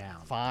right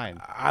down.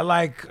 Fine. I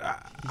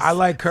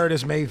like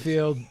Curtis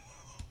Mayfield.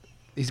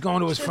 He's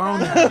going to his phone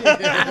now.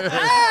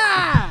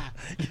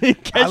 You didn't I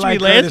catch like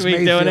me last Curtis week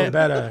Mayfield doing it.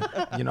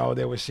 better. You know,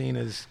 they were seen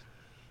as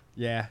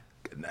Yeah.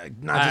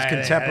 not just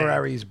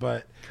contemporaries,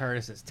 but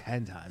Curtis is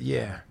 10 times.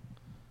 yeah.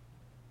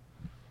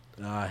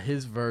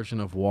 His version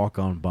of Walk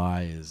On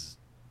By is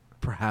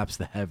perhaps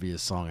the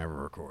heaviest song ever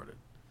recorded.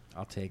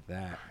 I'll take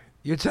that.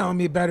 You're telling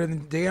me better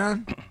than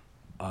Dion?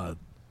 A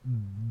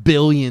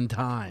billion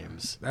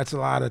times. That's a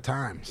lot of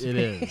times. It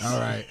is. All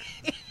right.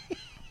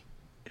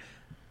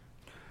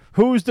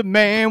 Who's the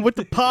man with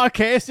the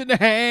podcast in the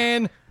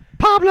hand?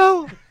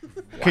 Pablo.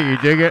 Can you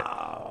dig it?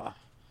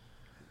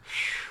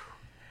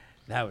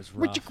 That was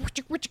rough.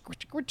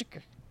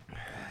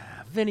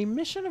 Vinny,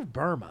 Mission of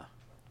Burma.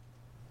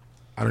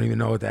 I don't even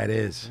know what that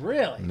is.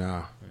 Really?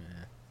 No.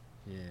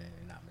 Yeah,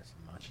 you're not missing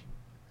much.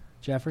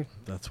 Jeffrey?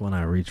 That's when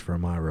I reach for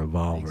my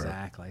revolver.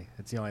 Exactly.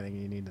 That's the only thing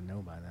you need to know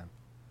by then.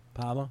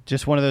 Pablo?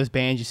 Just one of those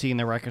bands you see in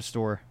the record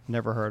store.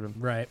 Never heard of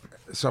them. Right.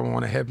 Someone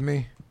want to hit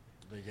me?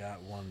 They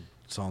got one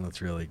song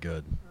that's really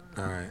good.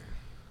 All right.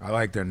 I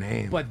like their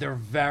name. But they're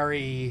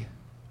very,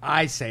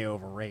 I say,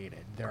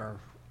 overrated. They're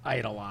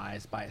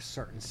idolized by a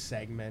certain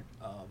segment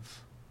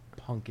of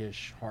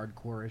punkish,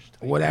 hardcore-ish.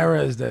 type What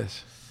era is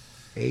this?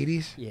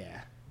 80s?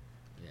 Yeah.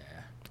 Yeah.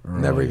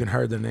 Never Early. even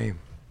heard the name.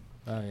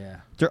 Oh, yeah.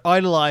 They're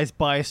idolized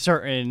by a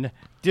certain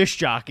disc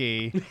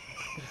jockey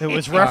that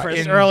was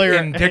referenced earlier.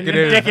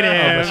 indicative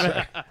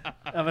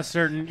Of a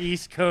certain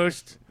East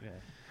Coast. Yeah.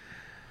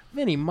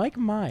 Vinny, Mike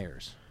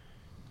Myers.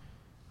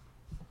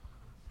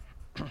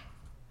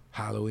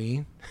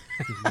 Halloween.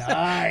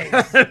 Nice.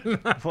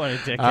 What a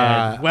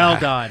dickhead. Well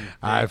done.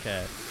 I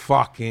Okay.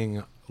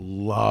 fucking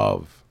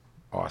love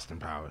Austin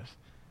Powers.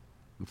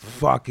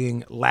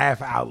 Fucking laugh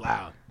out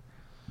loud.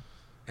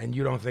 And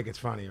you don't think it's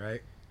funny,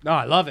 right? No,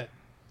 I love it.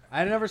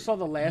 I never saw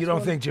the last You don't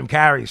one. think Jim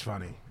Carrey's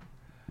funny?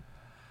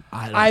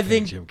 I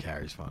think- Jim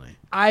Carrey's funny.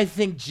 I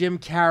think Jim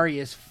Carrey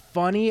is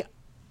funny.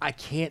 I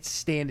can't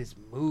stand his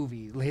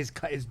movies,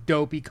 his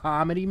dopey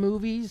comedy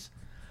movies.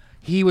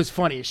 He was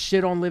funny as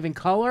shit on Living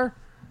Color,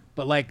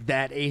 but like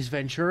that Ace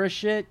Ventura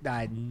shit, I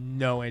had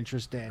no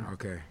interest in.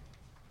 Okay.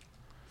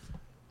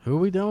 Who are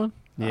we doing?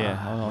 Yeah.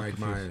 I don't know. Mike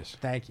Myers.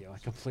 Thank you. I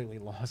completely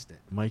lost it.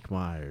 Mike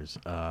Myers.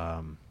 I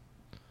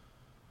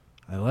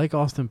like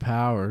Austin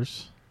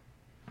Powers.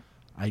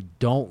 I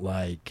don't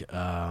like the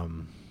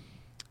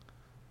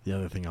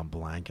other thing I'm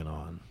blanking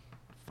on.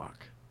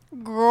 Fuck.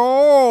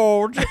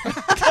 Gold.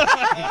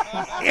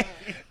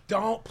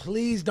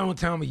 Please don't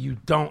tell me you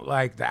don't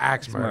like the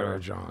Axe Murderer,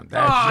 John.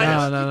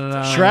 That's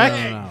No.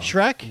 Shrek? no.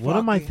 Shrek? What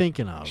am I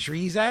thinking of?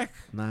 Shrizak?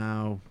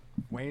 No.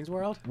 Wayne's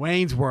World?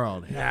 Wayne's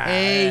World.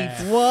 Hate.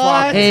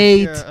 What?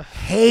 Hate.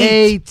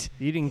 Hate.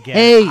 You didn't get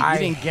Hate. it. You I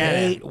didn't get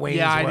hate it. Wayne's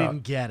Yeah, I World.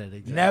 didn't get it.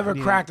 Exactly. Never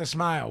cracked a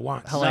smile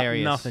once.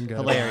 Hilarious. Nothing good.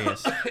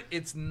 Hilarious.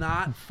 It's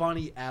not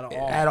funny at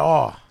all. At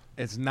all.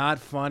 It's not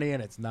funny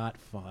and it's not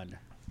fun.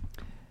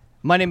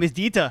 My name is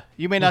Dita.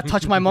 You may not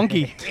touch my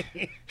monkey.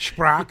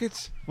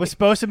 Sprockets? Was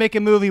supposed to make a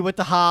movie with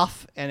the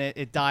Hoff, and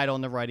it died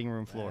on the writing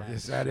room floor.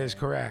 Yes, that is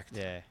correct.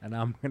 Yeah. And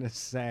I'm going to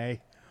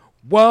say,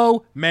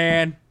 whoa,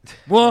 man.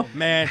 Whoa,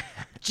 man.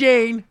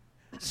 Jane,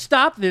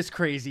 stop this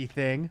crazy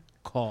thing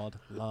called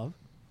love.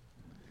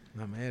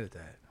 I'm mad at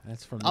that.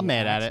 That's from I'm the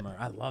mad at Axe it.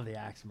 Murderer. I love the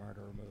Axe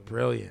Murderer movie.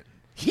 Brilliant.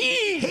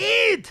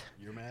 Heat.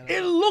 You're mad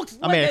It looks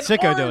I like mean, an it's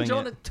Sicko orange doing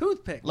on it. a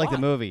toothpick. Like Why?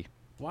 the movie.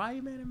 Why are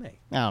you mad at me?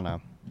 I don't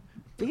know.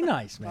 Be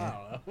nice, man.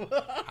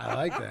 I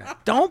like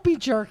that. Don't be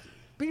jerky.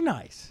 Be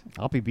nice.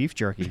 I'll be beef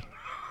jerky.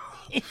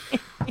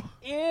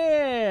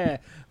 Yeah.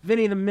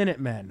 Vinny the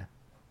Minutemen.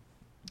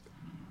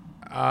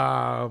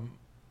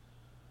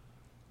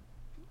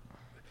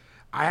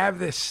 I have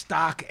this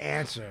stock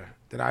answer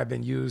that I've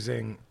been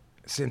using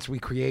since we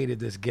created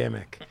this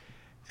gimmick,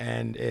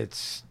 and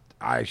it's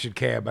I should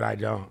care, but I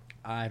don't.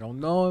 I don't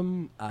know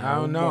him. I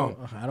don't know.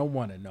 I don't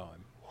want to know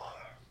him.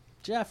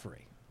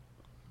 Jeffrey.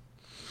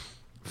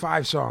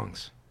 5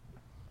 songs.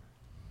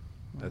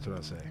 That's what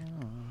I'll say.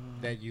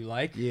 That you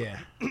like? Yeah.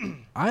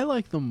 I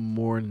like them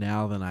more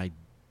now than I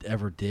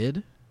ever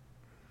did.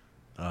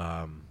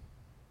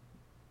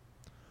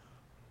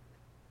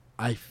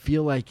 I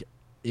feel like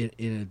in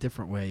a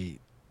different way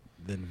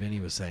than Vinny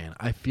was saying.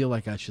 I feel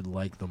like I should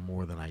like them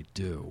more than I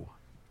do,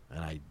 and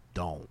I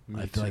don't.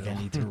 Me I feel like too. I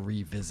need to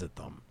revisit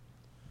them.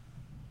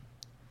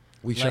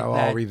 We Like shall all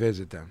that-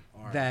 revisit them.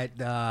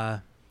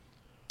 That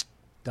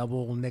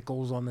double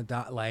nickels on the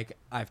dot. Like,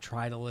 I've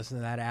tried to listen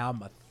to that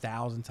album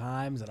 1,000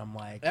 times, and I'm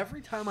like, Every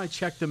time I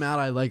check them out,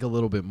 I like a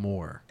little bit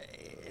more.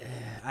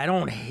 I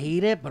don't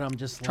hate it, but I'm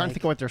just Trying like, to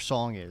think of what their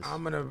song is.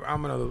 I'm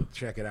gonna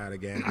check it out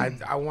again.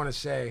 I want to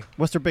say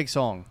What's their big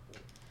song?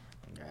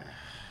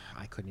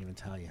 I couldn't even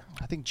tell you.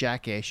 I think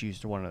Jackass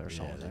used one of their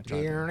songs. I'm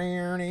trying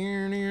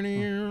to-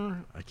 you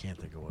I can't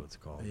think of what it's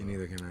called.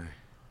 neither can I.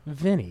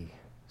 Vinny,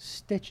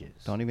 Stitches.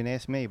 Don't even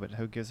ask me, but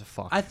who gives a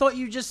fuck? I thought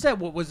you just said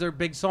what was their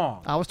big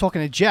song. I was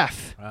talking to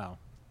Jeff. Oh.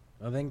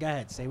 Well, then go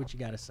ahead. Say what you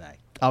got to say.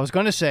 I was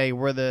going to say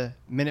we're the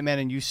Minutemen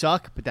and you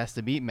suck, but that's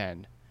the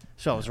Meatmen.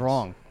 So I was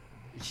wrong.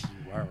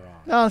 You were wrong.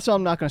 No, so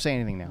I'm not going to say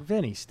anything now.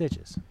 Vinny,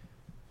 Stitches.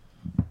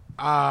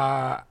 You're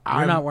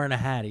I'm not wearing a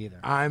hat either.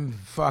 I'm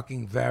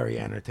fucking very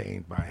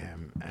entertained by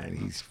him, and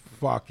he's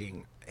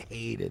fucking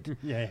hated.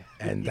 Yeah.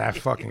 And that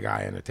fucking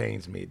guy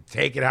entertains me.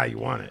 Take it how you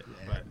want it,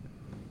 but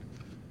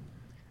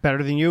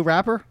Better than you,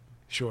 rapper?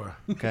 sure.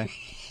 Okay.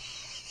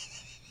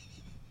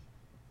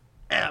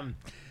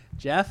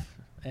 Jeff,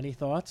 any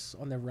thoughts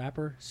on the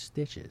rapper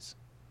Stitches?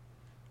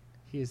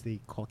 He is the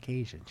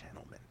Caucasian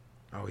gentleman.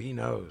 Oh, he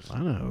knows. I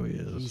know who he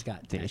is. He's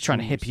got He's trying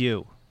to hip tattoos.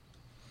 you.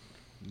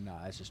 No,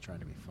 I was just trying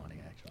to be funny,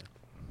 actually.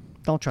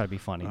 Don't try to be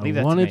funny. I Leave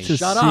that wanted to me. to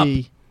Shut up.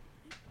 see.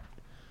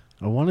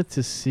 I wanted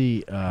to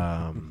see.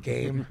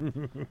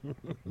 Game.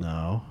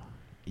 No,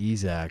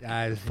 Isaac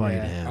Guys, fight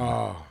yeah. him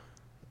Oh,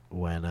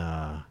 when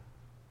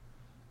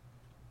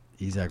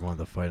Isaac wanted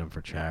to fight him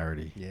for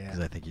charity. Yeah. because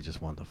I think he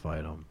just wanted to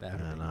fight him, That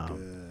would and be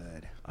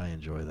good. I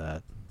enjoy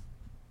that.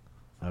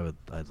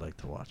 I'd like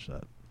to watch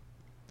that.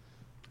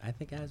 I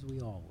think as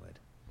we all would.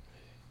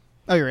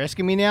 Oh, you're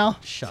asking me now?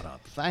 Shut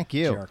up. Thank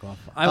you. Jerk off.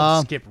 I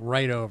will skip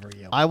right over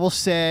you. I will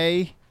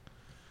say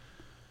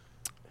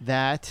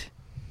that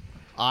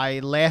I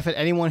laugh at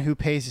anyone who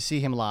pays to see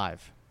him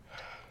live.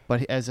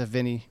 But as a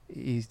Vinny,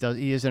 he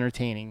is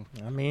entertaining.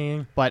 I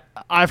mean, But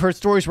I've heard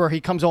stories where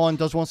he comes on,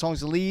 does one song,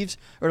 and leaves,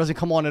 or doesn't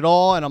come on at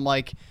all, and I'm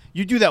like,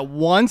 you do that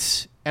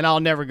once, and I'll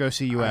never go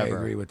see you I ever.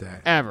 agree with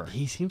that. Ever.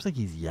 He seems like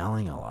he's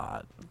yelling a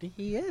lot.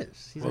 he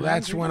is. He's Well, an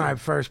that's angry when dude. I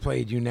first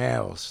played You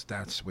Nails.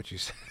 That's what you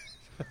said.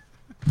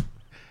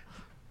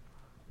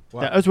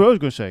 What? That's what I was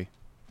going to say.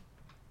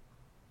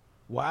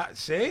 What?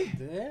 See?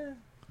 Yeah.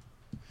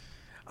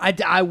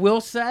 I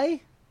will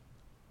say,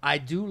 I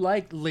do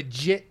like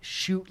legit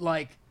shoot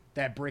like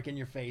that brick in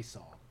your face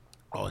song.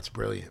 Oh, it's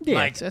brilliant. Yeah,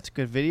 Like, that's a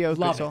good video.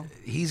 love good it. song.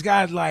 He's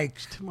got like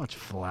Too much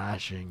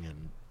flashing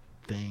and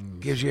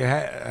things. gives you a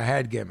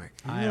head gimmick.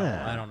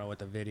 Yeah. I don't know what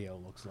the video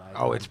looks like.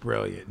 Oh, it's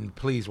brilliant. And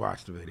please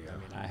watch the video. I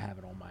mean, I have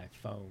it on my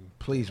phone.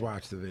 Please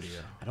watch the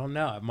video. I don't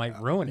know. It might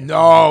ruin it.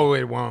 No,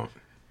 it won't.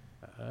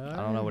 I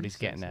don't know what he's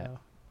getting at. I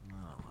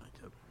don't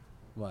like it.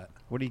 What?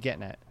 What are you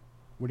getting at?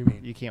 What do you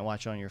mean? You can't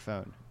watch it on your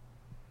phone.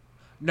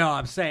 No,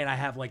 I'm saying I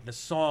have like the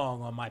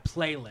song on my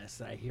playlist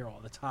that I hear all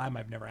the time.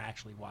 I've never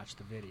actually watched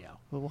the video.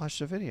 Well, watch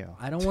the video.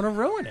 I don't want to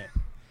ruin it.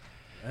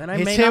 And I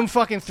It's may him not,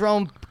 fucking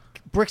throwing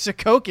bricks of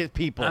coke at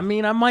people I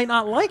mean, I might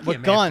not like with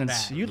him guns.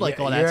 after that. You'd like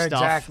Yeah, all that you're stuff.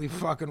 exactly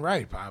fucking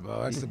right,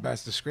 Pablo. That's the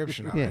best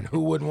description of Yeah. it. And who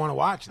wouldn't want to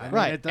watch that? mean,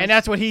 Right. it does- And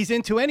that's what he's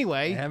into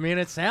anyway. I mean,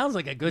 it sounds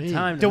like a good Yeah.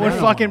 time. To Doing me. I don't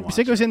fucking wanna watch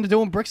Sicko's into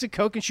doing bricks of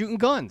coke and shooting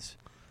guns.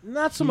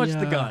 Not so much the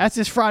Yeah. gun. That's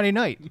his Friday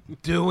night.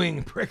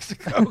 Doing bricks of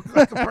coke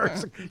like a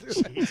person can do.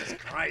 Jesus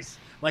Christ.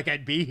 Like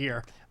I'd be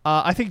here.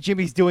 I think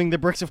Jimmy's doing the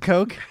bricks of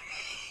coke.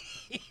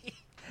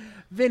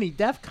 Vinny,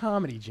 Def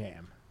Comedy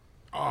Jam,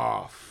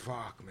 Oh,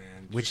 fuck,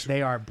 man. which Just-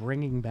 they are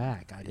bringing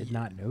back. I did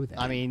not know that.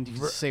 I mean, you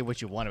can say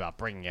what you want about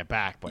bringing it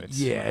back, but it's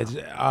yeah, it's,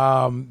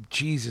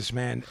 Jesus,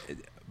 man.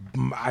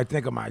 I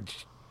think of my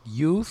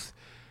youth,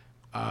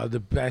 the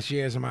best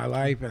years of my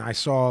life, and I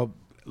saw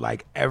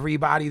like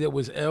everybody that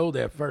was ill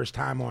their first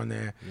time on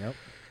there. Yep.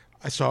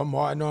 I saw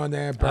Martin on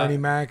there, Bernie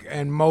Mac,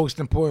 and most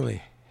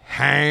importantly,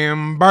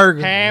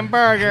 Hamburger.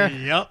 hamburger.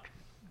 Yep.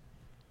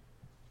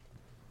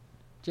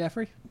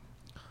 Jeffrey?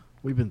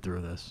 We've been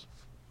through this.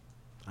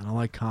 I don't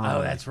like comedy.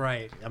 Oh, that's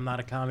right. I'm not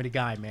a comedy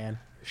guy, man.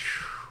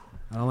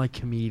 I don't like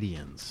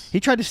comedians. He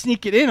tried to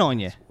sneak it in on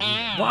you.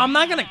 Well, I'm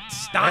not going to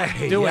stop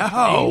Hey, doing yo.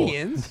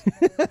 comedians.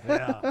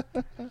 Yeah.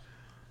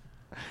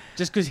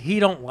 Just because he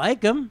don't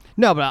like them.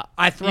 No, but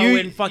I throw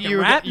in fucking you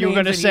were, rap you were names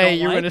gonna that he say don't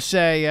you were like. gonna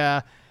say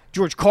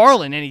George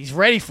Carlin and he's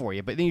ready for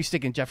you. But then you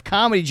stick in Jeff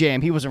Comedy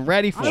Jam, he wasn't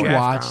ready for I you. Jeff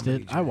watched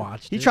Comedy it. Jam. I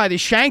watched He it. tried to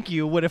shank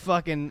you with a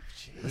fucking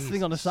this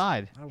thing on the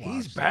side.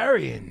 He's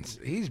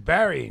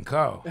burying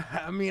Co.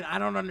 I mean, I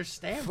don't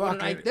understand. What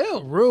did I Fucking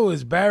do? Rue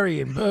is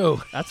burying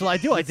Boo. That's what I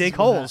do. I dig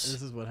holes.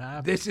 This is what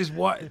happened. This is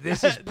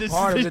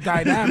part is of the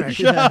dynamic.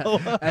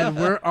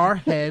 And our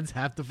heads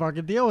have to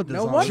fucking deal with this.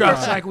 No all wonder. the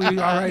Just time. like we are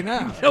right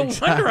now. No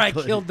wonder I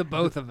killed the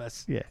both of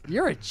us. Yeah.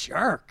 You're a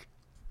jerk.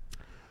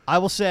 I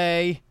will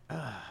say,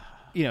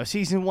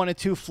 season 1 and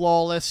 2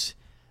 flawless.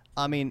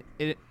 I mean,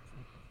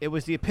 it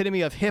was the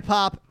epitome of hip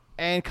hop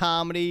and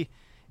comedy.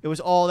 It was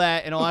all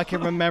that, and all I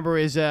can remember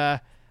is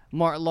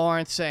Martin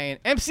Lawrence saying,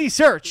 "MC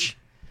Search,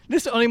 this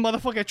is the only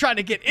motherfucker trying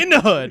to get in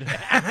the hood,"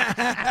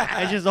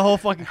 and just the whole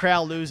fucking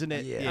crowd losing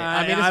it. Yeah.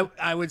 I mean, it's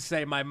I would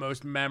say my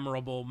most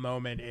memorable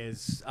moment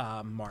is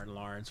Martin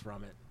Lawrence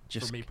from it.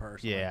 For me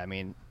personally. Yeah, I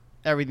mean,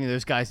 everything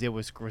those guys did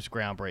was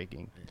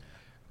groundbreaking.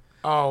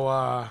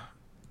 Oh,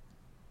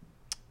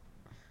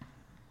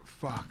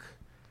 fuck.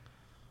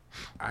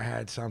 I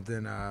had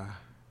something.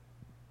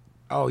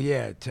 Oh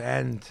yeah, to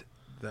end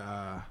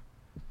the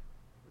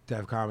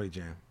Def Comedy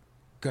Jam.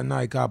 Good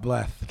night, God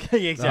bless.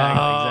 Exactly,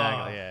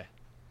 yeah.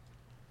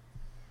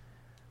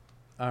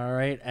 All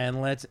right,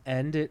 and let's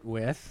end it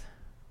with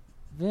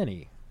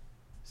Vinny,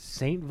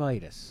 St.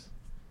 Vitus.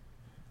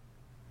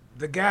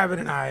 The Gavin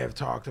and I have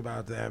talked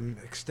about them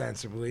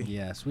extensively.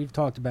 Yes, we've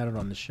talked about it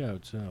on the show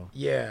too.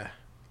 Yeah.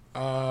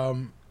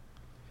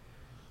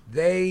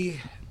 They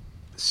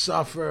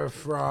suffer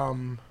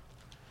from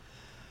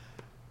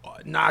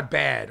not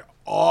bad,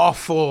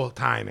 awful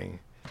timing.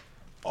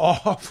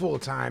 Awful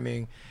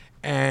timing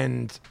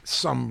and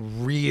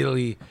some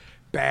really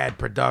bad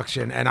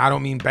production. And I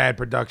don't mean bad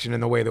production in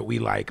the way that we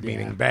like,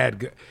 meaning bad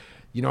good.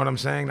 You know what I'm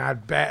saying?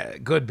 Not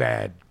bad, good,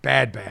 bad,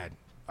 bad, bad.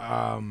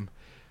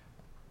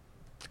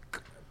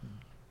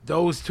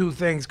 Those two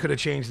things could have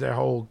changed their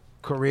whole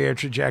career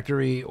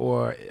trajectory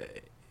or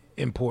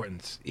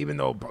importance, even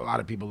though a lot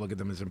of people look at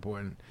them as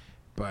important.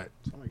 But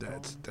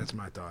that's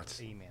my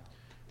thoughts. Email.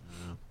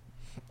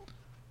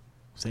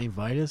 St.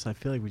 Vitus, I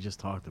feel like we just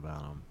talked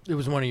about him. It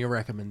was one of your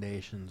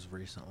recommendations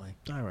recently.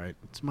 All right.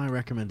 It's my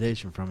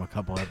recommendation from a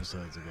couple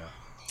episodes ago.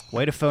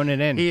 Way to phone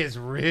it in. He is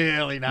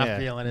really not Yeah.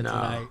 feeling it No.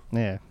 tonight.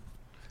 Yeah.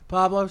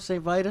 Pablo,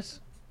 St. Vitus?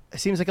 It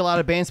seems like a lot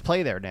of bands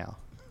play there now.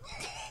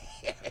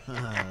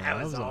 That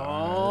was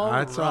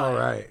That's all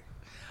right.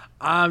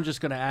 I'm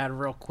just going to add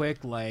real quick,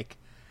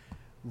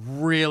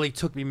 really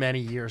took me many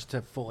years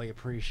to fully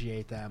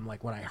appreciate them.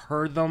 Like, when I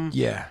heard them,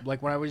 Yeah.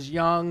 like when I was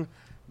young,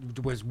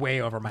 was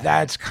way over my head.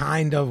 That's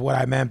kind of what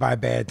I meant by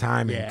bad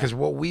timing. Yeah. Because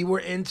what we were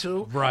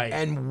into, Right.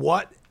 and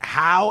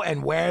how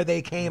and where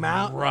they came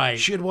out, Right.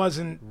 shit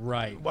wasn't,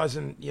 Right.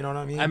 you know what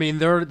I mean? I mean,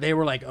 they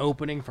were like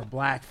opening for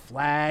Black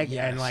Flag,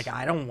 Yes. and like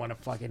I don't want to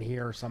fucking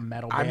hear some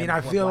metal. I band mean, I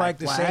before feel Black like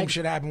the Flag. same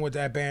shit happened with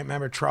that band.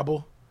 Remember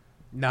Trouble?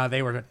 No,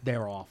 they were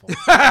awful.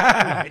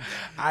 I,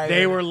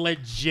 They were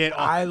legit.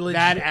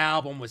 That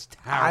album was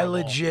terrible. I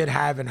legit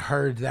haven't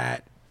heard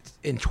that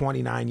in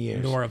 29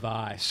 years. Nor have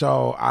I.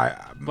 So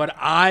But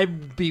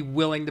I'd be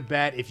willing to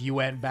bet if you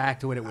went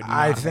back to it, it would.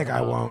 I knock think them I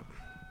up. won't.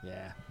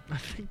 Yeah.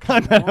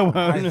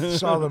 I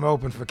saw them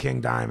open for King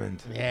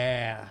Diamond.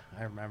 Yeah,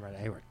 I remember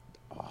they were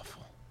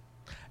awful.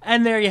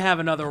 And there you have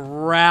another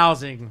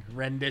rousing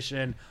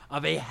rendition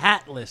of a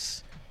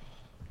hatless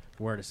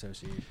word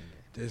association.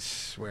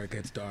 This is where it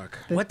gets dark.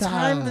 What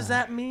time does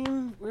that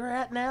mean we're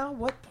at now?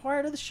 What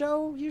part of the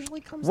show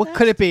usually comes What next?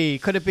 could it be?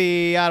 Could it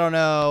be, I don't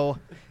know,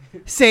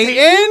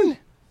 Satan?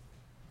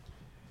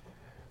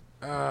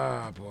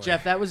 Oh, boy.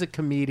 Jeff, that was a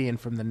comedian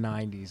from the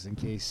 90s, in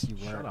case you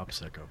Shut weren't. up,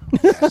 sicko.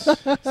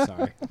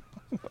 Sorry.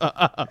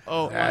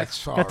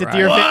 That's all Got the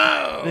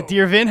right.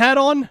 Dear Vin hat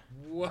on?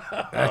 Whoa.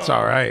 That's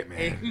all right, A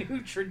man.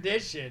 new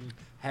tradition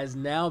has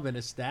now been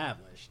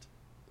established.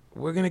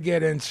 We're going to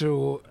get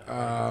into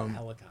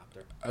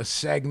Helicopter. a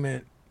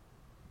segment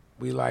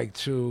we like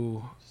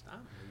to Stop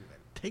moving.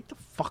 Take the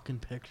fucking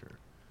picture.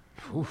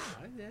 I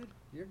did.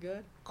 You're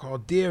good. call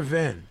Dear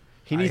Vin.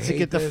 He I needs to hate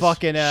get the this.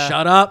 fucking.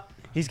 Shut up.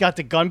 He's got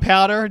the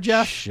gunpowder,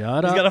 Jeff.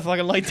 Shut He's up. got to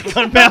fucking light the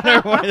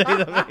gunpowder.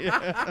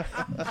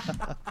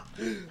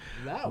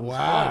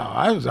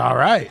 Wow, that was all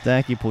right.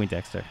 Thank you,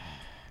 Poindexter.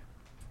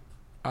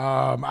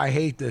 I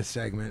hate this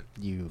segment.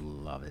 You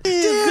love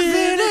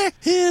it.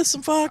 Here's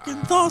some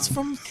fucking thoughts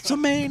from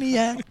some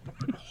maniac.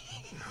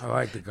 I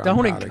like the Don't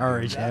gunpowder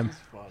encourage game.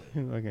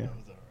 him. Okay.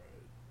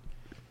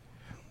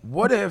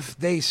 What if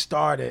they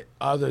started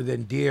other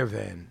than Dear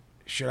Vin?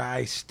 Should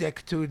I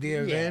stick to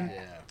Dear Vin?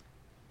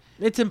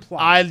 It's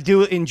implied. I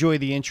do enjoy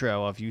the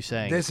intro of you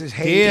saying, This is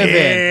Dear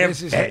Hey Vin.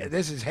 Vin.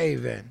 This is Hey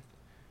Vin.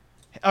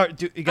 Or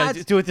you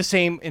guys do it the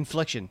same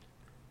inflection.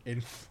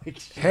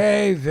 Infliction.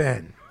 Hey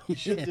Vin. You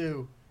should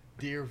do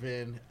Dear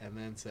Vin and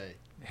then say,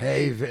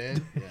 Hey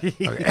Vin.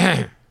 Yeah.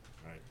 Okay.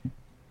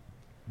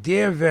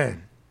 Dear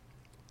Vin.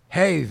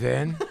 Hey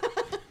Vin.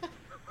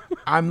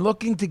 I'm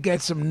looking to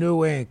get some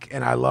new ink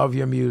and I love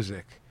your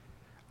music.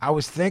 I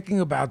was thinking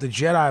about the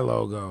Jedi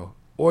logo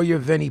or your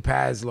Vinny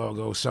Paz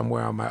logo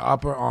somewhere on my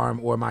upper arm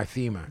or my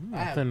femur.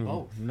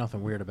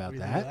 Nothing weird about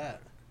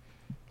that.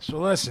 So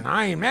listen,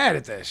 I ain't mad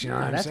at this. You know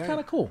what I'm That's saying? kind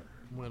of cool.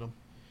 With 'em.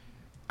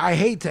 I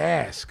hate to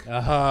ask.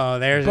 Oh,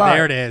 there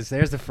it is.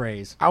 There's the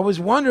phrase. I was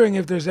wondering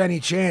if there's any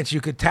chance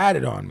you could tat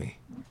it on me.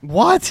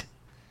 What?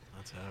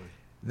 That's heavy.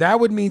 That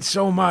would mean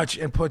so much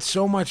and put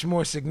so much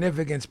more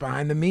significance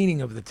behind the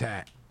meaning of the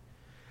tat.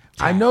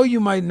 I know you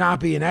might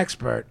not be an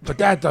expert, but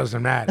that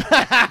doesn't matter.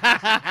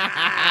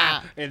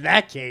 In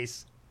that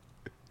case,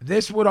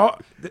 This would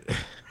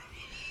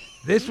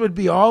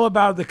be all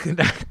about the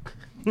connect.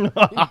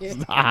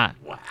 Stop.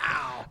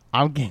 Wow.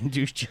 I'm getting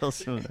juice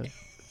chills from this.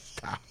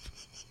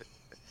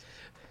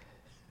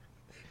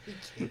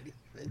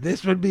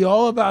 This would be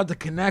all about the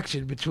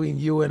connection between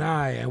you and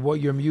I and what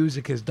your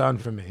music has done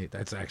for me.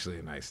 That's actually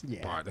a nice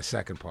part. The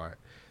second part,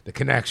 the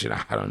connection.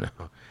 I don't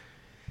know.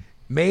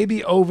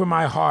 Maybe over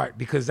my heart,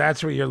 because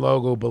that's where your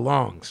logo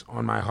belongs,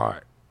 on my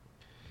heart.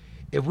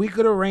 If we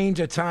could arrange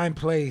a time,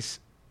 place,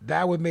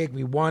 that would make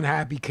me one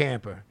happy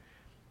camper.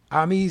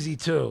 I'm easy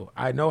too.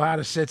 I know how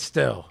to sit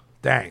still.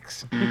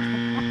 Thanks.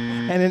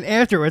 And then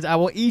afterwards, I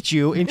will eat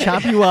you and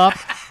chop you up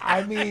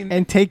I mean,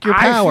 and take your I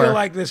power. feel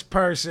like this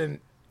person,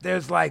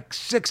 there's like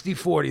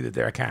 60-40 that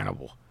they're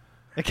accountable.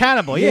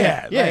 Accountable,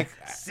 yeah. Yeah.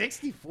 like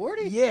 60-40?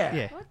 yeah.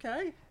 Yeah.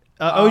 Okay.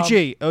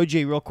 OG,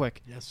 real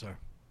quick. Yes, sir.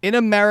 In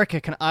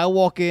America, can I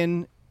walk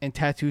in and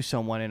tattoo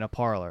someone in a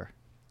parlor?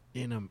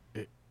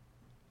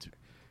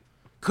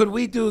 Could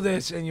we do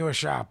this in your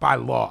shop by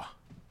law?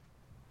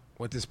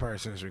 What this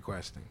person is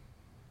requesting.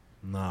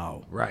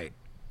 No. Right.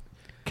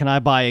 Can I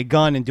buy a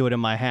gun and do it in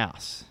my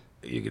house?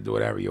 You can do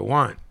whatever you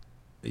want.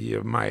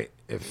 You might,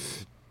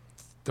 if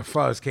the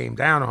fuzz came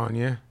down on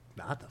you.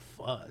 Not the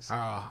fuzz.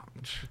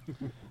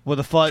 Will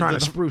the fuzz Trying to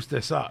spruce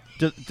this up.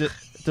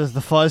 does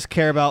the fuzz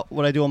care about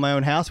what I do in my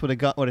own house with a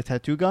gun, with a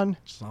tattoo gun?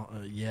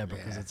 Yeah,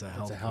 because it's a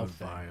health health code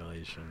thing.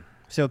 violation.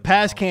 So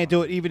Paz can't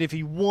do it even if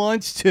he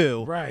wants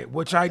to. Right,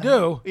 which I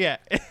do. Yeah.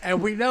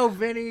 And we know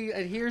Vinny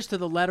adheres to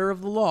the letter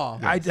of the law.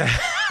 I do.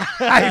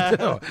 I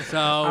do. So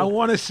I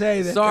want to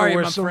say that sorry,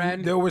 my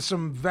there were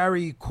some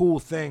very cool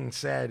things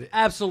said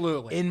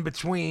absolutely. in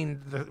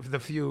between the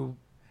few.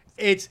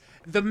 It's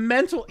the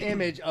mental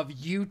image of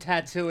you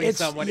tattooing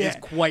someone is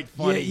quite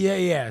funny.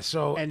 Yeah.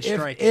 So And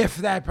striking. if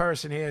that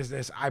person hears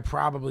this, I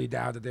probably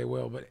doubt that they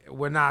will, but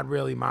we're not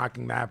really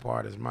mocking that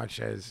part as much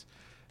as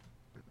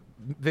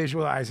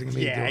visualizing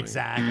me doing it.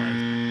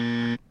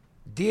 exactly.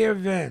 Dear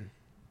Vin,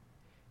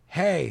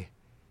 hey,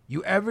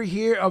 you ever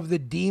hear of the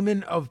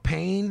Demon of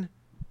Pain?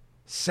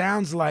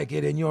 Sounds like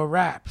it in your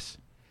raps.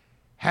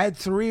 Had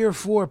 3 or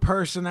 4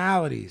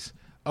 personalities,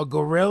 a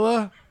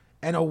gorilla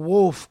and a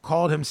wolf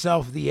called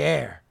himself the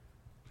Air.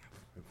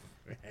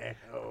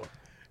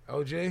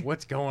 OJ?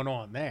 What's going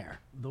on there?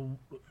 The wolf.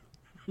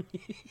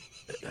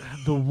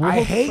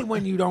 I hate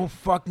when you don't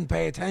fucking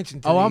pay attention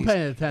to Oh, I'm these.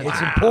 paying attention.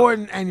 It's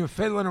important and you're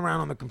fiddling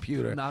around on the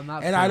computer. No, I'm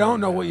not and I don't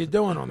fiddling know what around. you're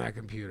doing on that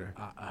computer.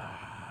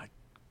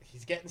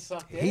 He's getting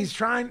sucked in. He's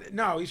trying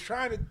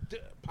to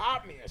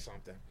pop me or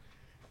something.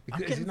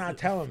 Because he's not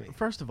telling me.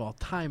 First of all,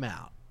 time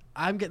out.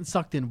 I'm getting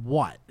sucked in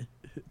what?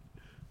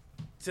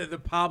 to the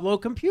Pablo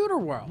computer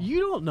world. You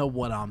don't know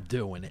what I'm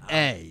doing,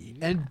 A.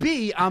 And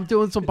B, I'm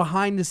doing some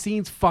behind the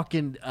scenes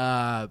fucking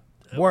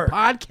Work.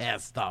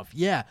 podcast stuff.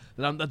 Yeah,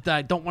 that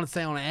I don't want to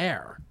say on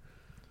air.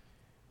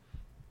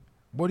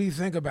 What do you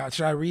think about?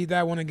 Should I read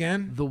that one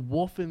again? The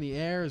wolf in the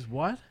air is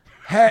what?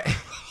 Hey.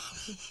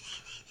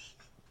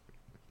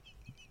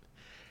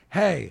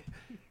 Hey,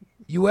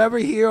 you ever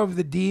hear of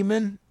the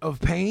Demon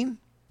of Pain?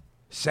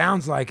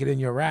 Sounds like it in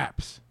your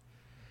raps.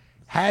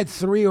 Had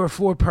 3 or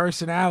 4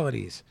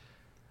 personalities.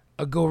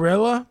 A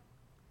gorilla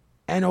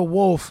and a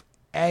wolf,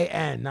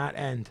 A-N, not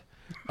end.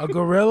 A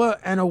gorilla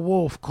and a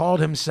wolf called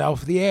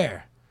himself the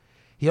Air.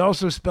 He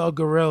also spelled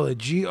gorilla,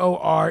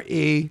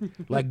 G-O-R-E,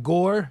 like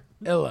gore,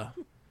 illa.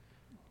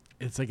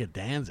 It's like a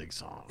Danzig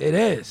song. It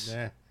is.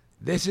 Yeah.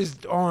 This is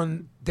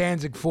on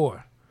Danzig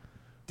 4.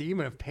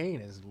 Demon of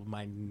Pain is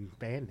my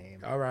band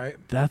name. All right.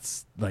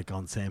 That's like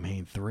on Sam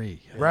Hain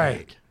 3. I Right.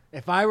 think.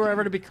 If I were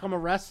ever to become a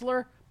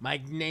wrestler, my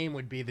name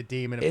would be the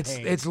Demon of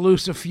Pain. It's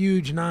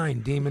Lucifuge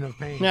 9, Demon of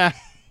Pain. Yeah.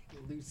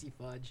 Lucy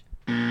Fudge.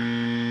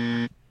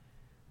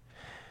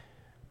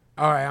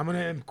 All right, I'm going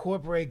to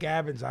incorporate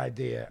Gavin's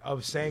idea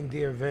of saying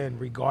Dear Vin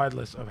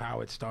regardless of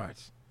how it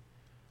starts.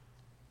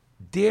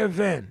 Dear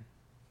Vin,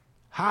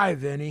 hi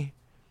Vinny.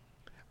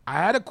 I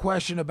had a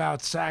question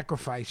about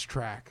Sacrifice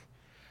track.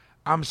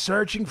 I'm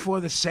searching for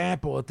the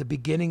sample at the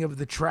beginning of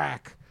the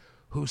track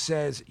who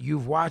says,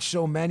 you've watched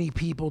so many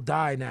people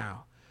die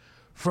now.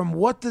 From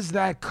what does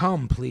that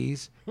come,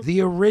 please?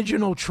 The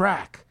original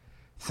track.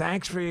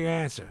 Thanks for your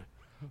answer.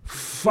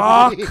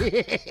 Fuck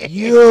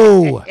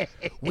you.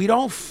 We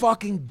don't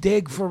fucking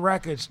dig for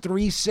records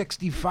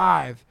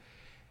 365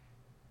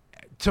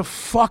 to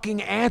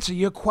fucking answer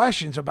your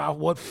questions about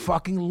what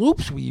fucking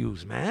loops we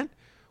use, man.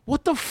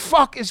 What the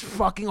fuck is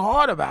fucking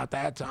hard about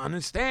that to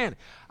understand?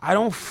 I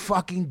don't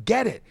fucking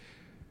get it.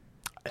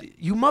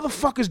 You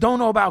motherfuckers don't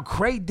know about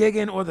crate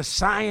digging or the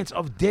science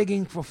of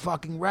digging for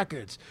fucking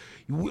records.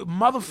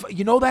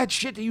 You know that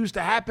shit that used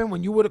to happen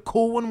when you were the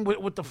cool one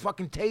with the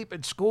fucking tape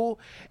at school,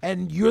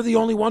 and you're the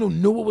only one who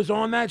knew what was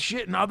on that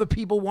shit, and other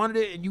people wanted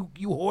it, and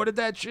you hoarded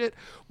that shit.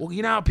 Well,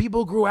 you know how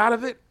people grew out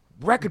of it?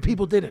 Record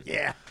people didn't.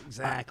 Yeah,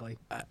 exactly.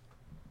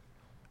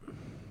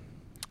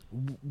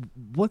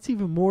 What's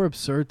even more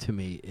absurd to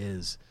me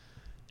is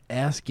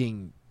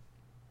asking,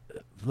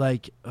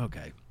 like,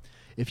 okay,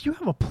 if you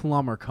have a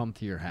plumber come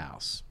to your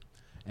house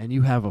and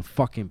you have a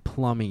fucking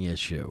plumbing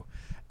issue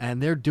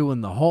and they're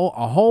doing a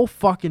whole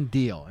fucking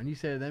deal, and you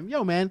say to them,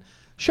 yo, man,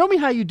 show me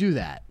how you do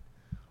that.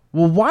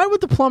 Well, why would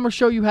the plumber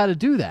show you how to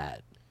do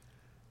that?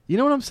 You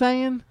know what I'm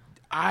saying?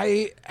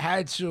 I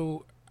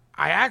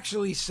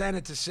actually sent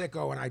it to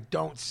Sicko and I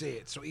don't see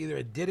it. So either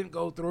it didn't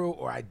go through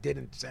or I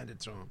didn't send it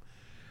to him.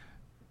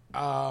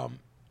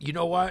 You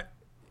know what?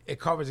 It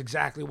covers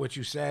exactly what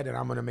you said, and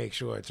I'm going to make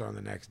sure it's on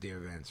the next Dear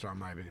event, so I'm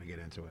not even going to get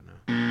into it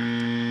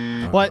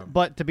now.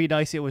 But to be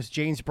nice, it was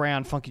James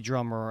Brown, Funky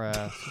Drummer,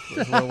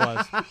 is what it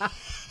was.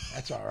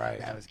 That's all right.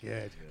 That was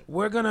good.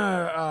 We're going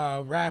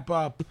to wrap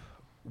up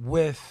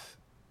with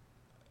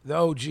the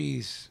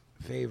OG's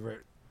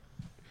favorite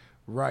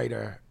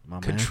writer, My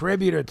man.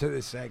 contributor to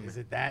this segment. Is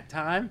it that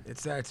time?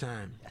 It's that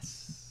time.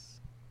 Yes.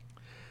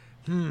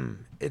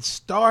 It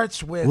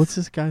starts with, What's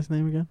this guy's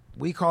name again?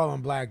 we call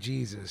him Black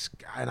Jesus,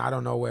 and I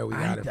don't know where we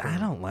got it from. I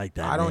don't like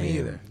that I don't name.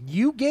 either.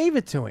 You gave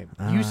it to him.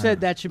 You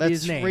said that should be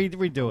Let's his name. redo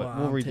it. Well,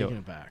 We'll I'm redo taking it.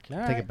 it back. All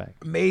Take right. it back.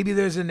 Maybe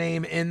there's a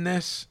name in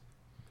this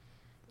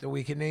that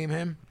we can name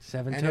him. And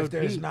Seven-Toed if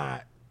there's Pete.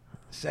 not,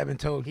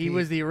 Seven-Toed He Pete.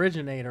 was the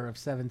originator of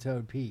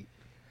Seven-Toed Pete.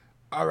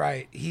 All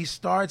right. He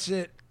starts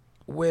it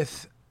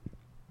with,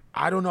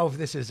 I don't know if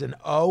this is an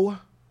O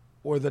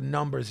or the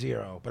number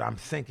 0, but I'm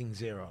thinking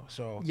 0.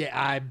 So, Yeah,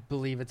 I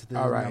believe it's the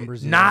all right. number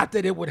 0. Not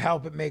that it would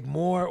help it make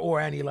more or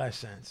any less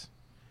sense.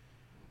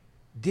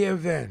 Dear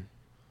Vin,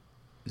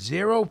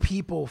 0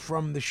 people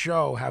from the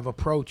show have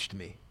approached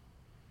me.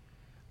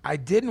 I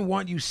didn't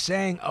want you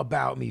saying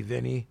about me,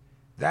 Vinny.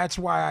 That's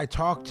why I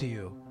talked to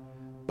you.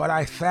 But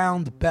I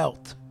found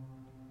Belt.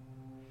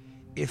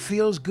 It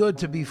feels good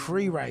to be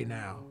free right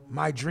now.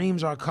 My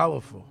dreams are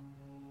colorful.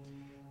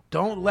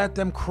 Don't let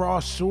them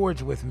cross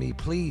swords with me,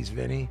 please,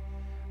 Vinny.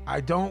 I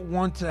don't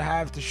want to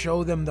have to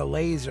show them the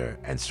laser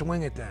and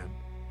swing at them.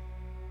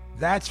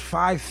 That's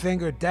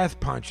 5-finger death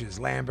punches,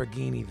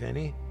 Lamborghini,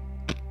 Vinny.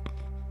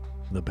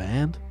 The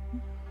band?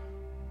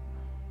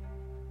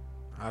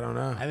 I don't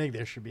know. I think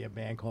there should be a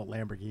band called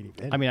Lamborghini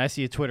Vinny. I mean, I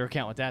see a Twitter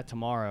account with that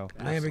tomorrow.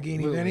 Lamborghini,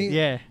 Absolutely. Vinny?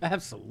 Yeah.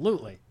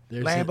 Absolutely.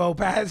 There's Lambo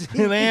Pazzi?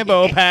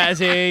 Lambo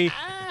Pazzi.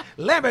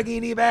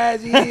 Lamborghini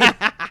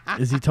Pazzi.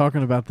 Is he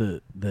talking about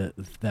that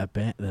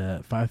band,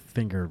 the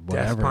 5-finger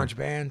whatever? Death Punch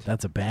Band?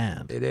 That's a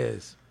band. It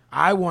is.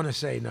 I want to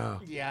say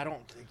no. Yeah, I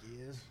don't think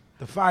he is.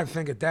 The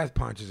 5-finger death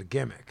punch is a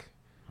gimmick.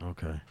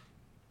 Okay.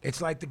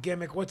 It's like the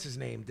gimmick, what's his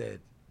name did?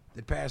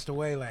 That passed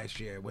away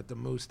last year with the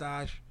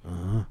mustache.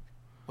 Uh-huh.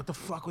 What the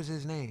fuck was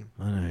his name?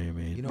 I know what you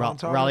mean. You know what I'm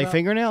talking Raleigh about?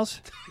 fingernails?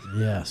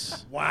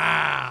 Yes.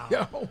 Wow.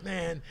 Yo,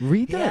 man.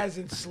 Read he that.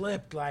 hasn't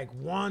slipped like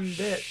one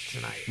bit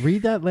tonight.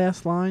 Read that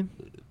last line.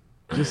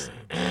 Just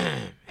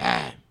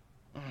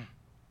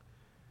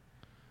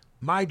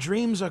My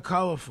dreams are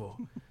colorful.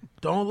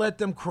 Don't let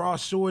them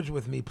cross swords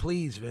with me,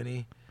 please,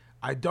 Vinny.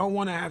 I don't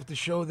want to have to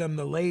show them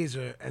the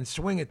laser and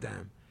swing at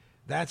them.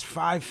 That's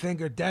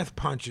 5-finger death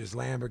punches,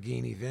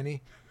 Lamborghini,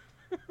 Vinny.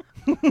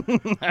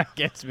 That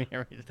gets me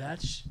every time.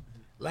 that's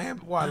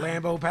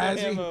Lambo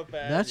Pazzi?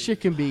 that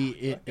shit can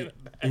be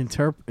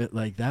interpret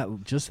like that.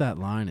 Just that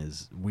line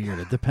is weird.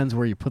 It depends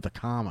where you put the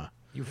comma.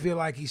 You feel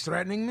like he's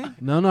threatening me?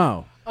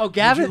 No. Oh, Would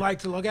Gavin. you like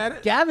to look at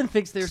it? Gavin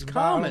thinks there's It's the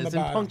bottom, commas the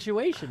and bottom.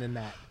 punctuation in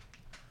that.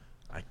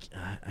 I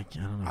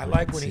don't know. I if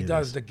like can when he see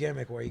does this. the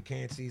gimmick where he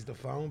can't seize the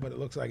phone, but it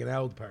looks like an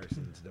old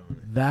person's doing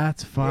it.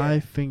 That's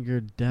 5-finger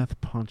death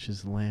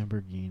punches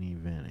Lamborghini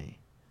Vinny.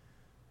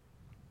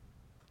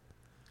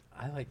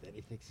 I like that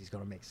he thinks he's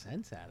going to make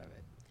sense out of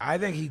it. I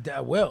think he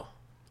will.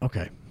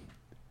 Okay.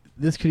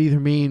 This could either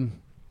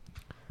mean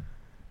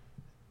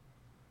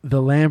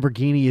the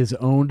Lamborghini is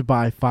owned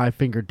by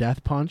 5-finger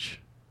death punch.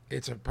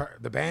 It's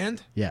the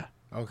band? Yeah.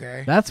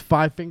 Okay. That's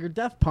 5-finger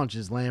death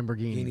punches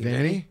Lamborghini Vinny, Vinny.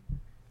 Vinny?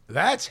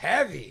 That's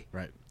heavy.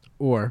 Right.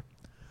 Or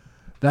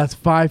that's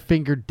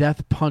 5-finger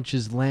death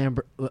punches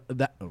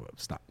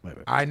stop. Wait.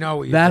 I know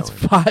what you're That's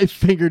doing.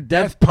 5-finger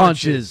death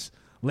punches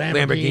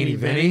Lamborghini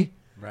Vinny.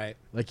 Right.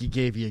 Like he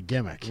gave you a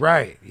gimmick.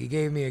 Right. He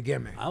gave me a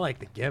gimmick. I like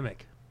the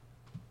gimmick.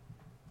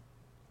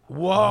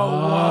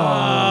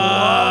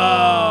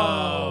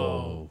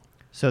 Whoa.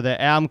 So the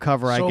album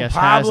cover, So I guess,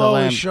 has a Pablo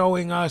is lamb.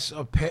 showing us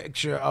a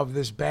picture of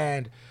this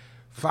band,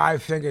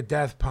 5-finger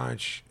death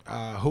punch,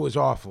 who is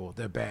awful.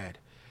 They're bad.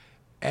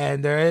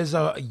 And there is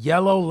a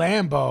yellow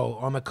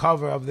Lambo on the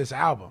cover of this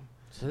album.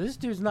 So this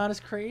dude's not as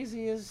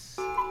crazy as...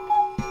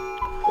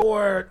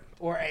 Or,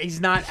 Or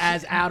he's not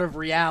as out of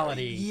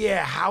reality.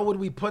 yeah, how would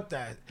we put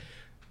that?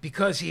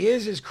 because he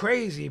is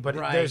crazy, but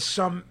Right. there's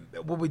some.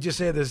 What we just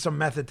say, there's some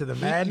method to the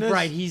madness.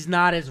 Right, he's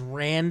not as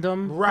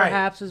random, Right.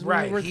 perhaps, as we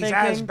were He's thinking.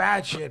 has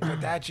bad shit,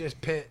 but that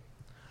just pit.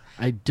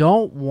 I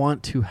don't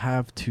want to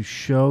have to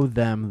show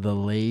them the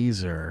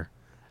laser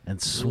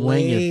and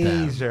swing at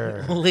them.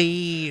 Laser.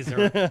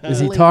 Laser. Is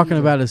he talking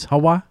about his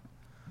Hawa?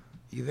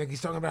 You think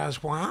he's talking about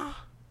his wow?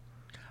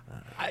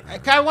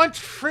 I want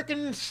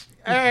freaking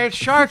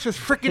sharks with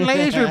freaking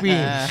laser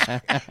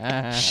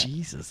beams.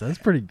 Jesus, that's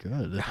pretty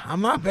good.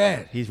 I'm not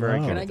bad. He's very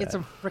Wow. good. Can I at get that.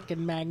 some freaking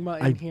magma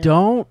in I here?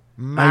 don't.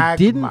 I Magma.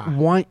 didn't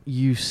want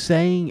you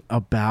saying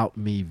about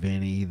me,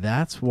 Vinny.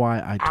 That's why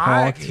I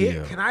talked to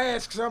you. Can I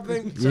ask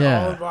something? So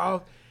Yeah. all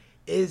involved?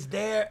 Is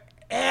there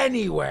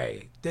any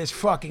way this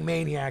fucking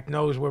maniac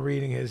knows we're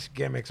reading his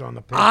gimmicks on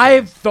the picture?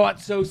 I've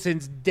thought so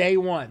since day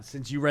one,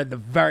 since you read the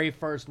very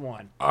first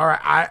one. All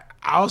right,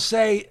 I'll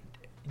say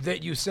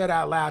that you said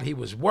out loud he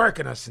was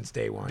working us since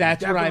day one. You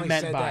That's what I definitely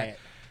meant said by that. it.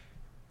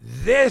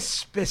 This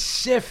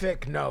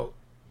specific note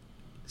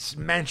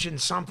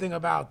mentioned something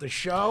about the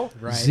show.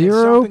 Right. and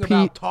Zero something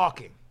about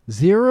talking.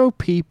 0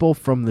 people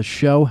from the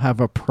show have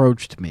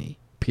approached me.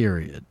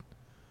 Period.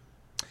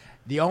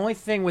 The only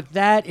thing with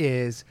that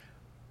is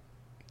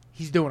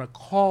he's doing a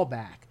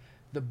callback.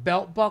 The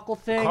belt buckle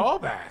thing.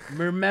 Callback.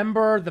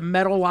 Remember the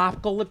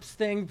Metalocalypse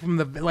thing from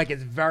the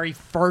its very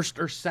first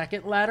or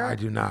second letter? I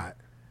do not.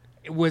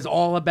 It was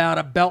all about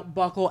a belt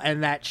buckle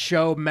and that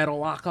show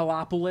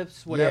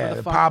Metalocalypse, whatever Yeah,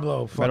 the fuck.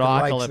 Pablo fucking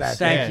likes Metalocalypse. that.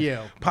 Thank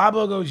Yeah. you.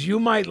 Pablo goes, you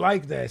might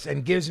like this,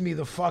 and gives me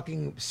the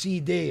fucking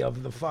CD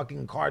of the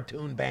fucking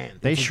cartoon band.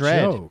 They It's a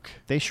shred. joke.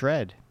 They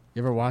shred.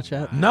 You ever watch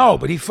that? No,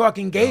 but he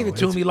fucking gave it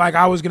to me like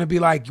I was gonna be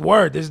like,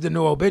 word, this is the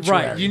new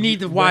obituary. Right, you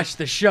need to watch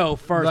the show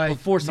first Like,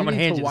 before someone you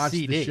need hands to you the watch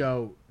CD. the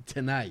show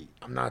tonight.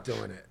 I'm not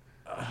doing it.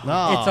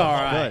 No, It's all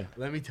right.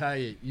 Let me tell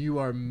you, you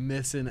are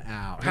missing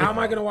out. How am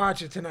I gonna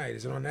watch it tonight?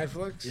 Is it on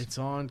Netflix? It's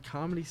on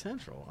Comedy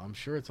Central. I'm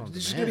sure it's on It's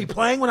just demand. gonna be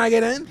playing when I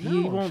get in. He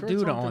No, I'm won't sure do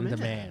it's it on on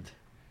demand. demand.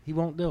 He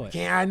won't do it.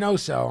 Can't I know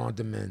so on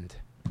demand.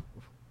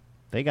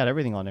 They got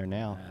everything on there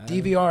now.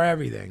 DVR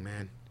everything,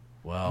 man.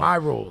 Well, My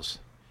rules.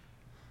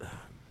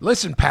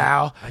 Listen,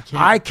 pal. I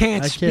can't-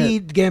 can't I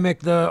speed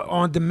gimmick the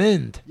on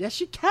demand. Yes,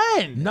 you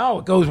can. No,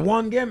 it goes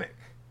one gimmick.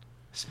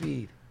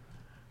 Speed.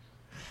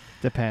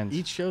 Depends.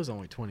 each show's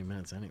only 20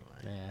 minutes anyway.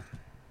 Yeah.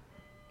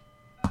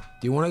 Do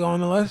you want to go on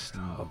the list?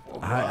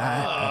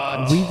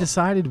 We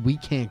decided we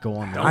can't go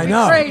on I the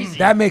know. crazy.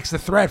 That makes the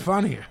threat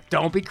funnier.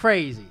 Don't be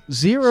crazy.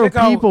 0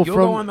 Sicko, people you'll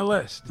go on from the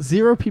list.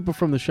 0 people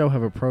from the show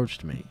have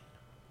approached me.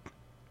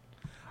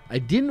 I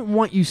didn't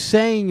want you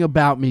saying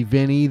about me,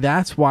 Vinny.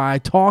 That's why I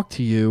talked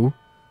to you,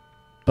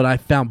 but I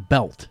found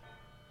belt.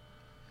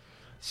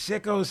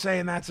 Sicko's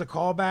saying that's a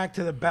callback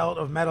to the belt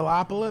of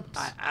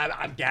Metalocalypse.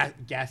 I'm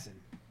guessing.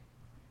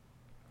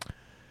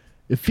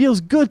 It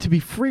feels good to be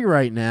free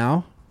right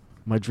now.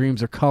 My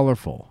dreams are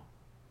colorful.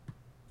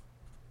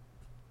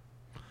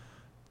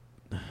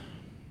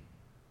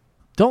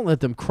 Don't let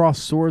them cross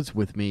swords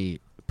with me,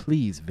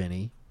 please,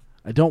 Vinny.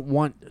 I don't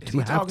want Is to he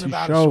have talking to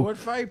about a show sword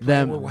fight?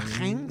 them. With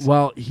hands?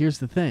 Well, here's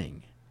the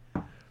thing.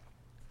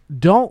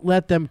 Don't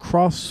let them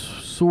cross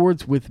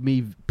swords with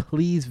me,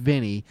 please,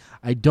 Vinny.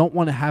 I don't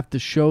want to have to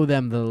show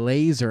them the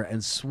laser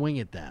and swing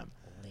at them.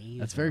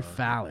 That's very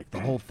phallic, the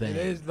whole thing.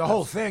 It is. The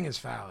whole thing is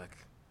phallic.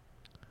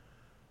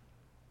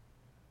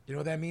 You know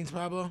what that means,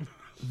 Pablo?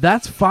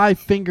 That's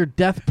 5-finger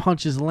death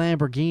punches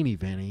Lamborghini,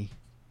 Vinny.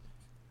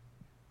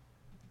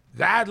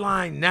 That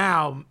line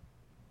now,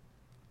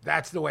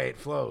 that's the way it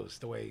flows,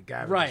 the way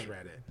Gavin just Right.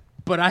 read it.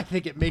 But I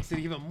think it makes it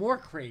even more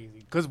crazy.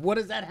 Because what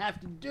does that have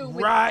to do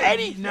with Right.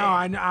 anything? No,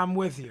 I'm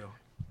with you.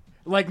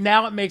 Like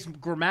now it makes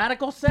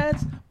grammatical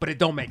sense, but it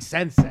don't make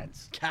sense.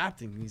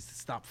 Captain needs to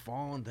stop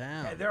falling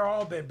down. They're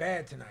all been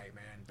bad tonight,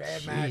 man.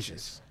 Bad matches.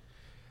 Jesus.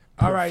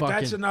 All right, fucking-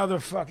 that's another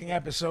fucking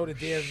episode of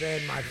Dear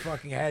Vin. My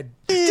fucking head.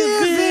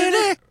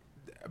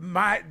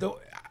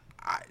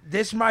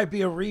 This might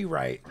be a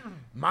rewrite.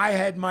 My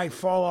head might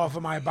fall off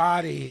of my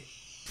body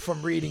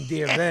from reading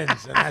Dear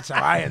Vin's, and that's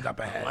how I end up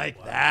ahead.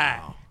 Like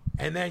that.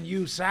 And then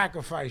you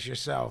sacrifice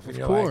yourself, and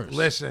you're course. like,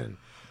 "Listen,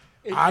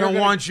 If I you're don't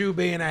gonna- want you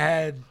being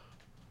ahead,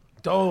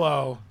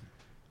 Dolo."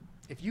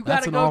 If you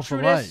That's gotta an go all for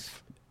through this,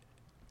 life.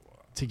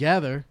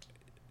 Together,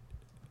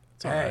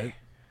 it's all Hey. right.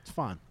 It's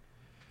fine.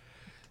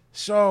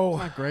 So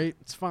Not great.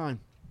 It's fine.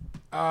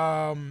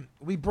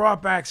 we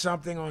brought back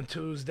something on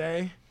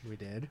Tuesday. we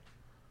did.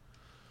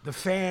 The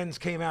fans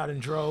came out in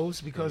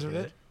droves because of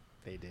it.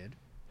 They did.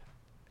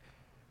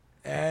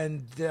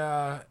 And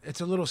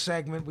it's a little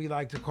segment we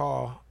like to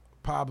call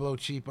Pablo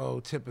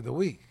Cheapo Tip of the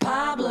Week.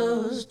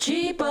 Pablo's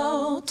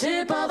Cheapo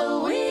Tip of the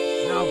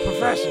Week. Now,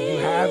 Professor, do you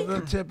have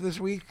the tip this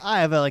week? I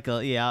have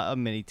a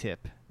mini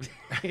tip.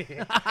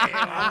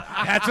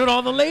 That's what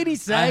all the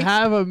ladies say. I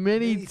have a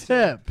mini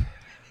tip.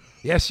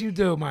 Yes, you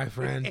do, my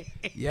friend.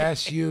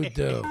 Yes, you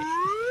do.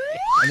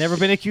 I've never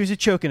been accused of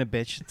choking a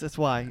bitch. That's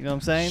why. You know what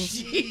I'm saying?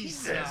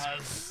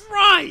 Jesus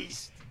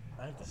Christ!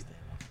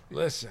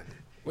 Listen,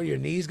 where your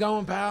knees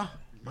going, pal?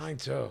 Mine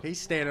too. He's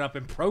standing up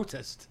in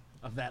protest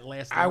of that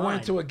last I line.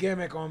 went to a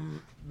gimmick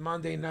on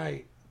Monday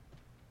night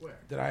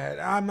Did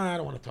I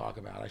don't want to talk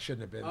about it. I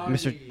shouldn't have been.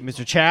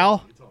 Mr.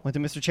 Chow? Went to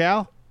Mr.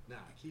 Chow? Nah,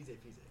 Kize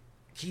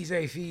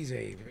Kize.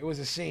 It was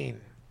a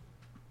scene.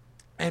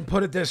 And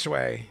put it this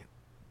way,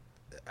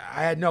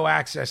 I had no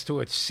access to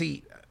a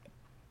seat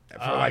for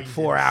like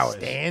 4 hours.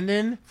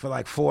 Standing? For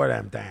like 4 of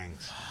them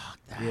things.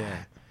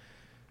 Yeah.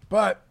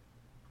 But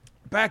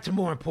back to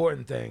more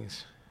important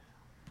things.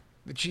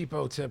 The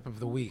cheapo tip of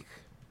the week.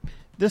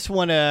 This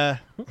one, I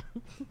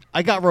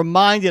got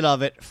reminded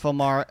of it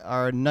from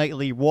our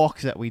nightly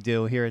walks that we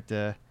do here at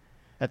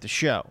the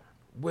show.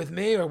 With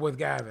me or with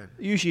Gavin?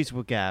 Usually it's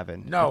with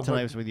Gavin. No, but tonight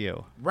but- was with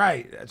you.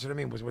 Right. That's what I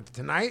mean. Was with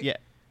tonight? Yeah.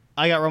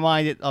 I got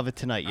reminded of it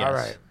tonight, yes. All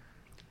right.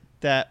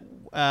 That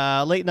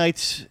late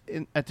nights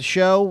at the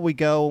show, we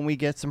go and we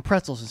get some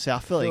pretzels in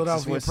South Philly. 'cause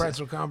Philadelphia it's-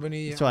 Pretzel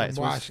Company That's right, in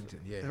so it's-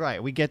 Washington. Yeah.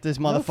 Right. We get these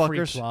No free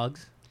motherfuckers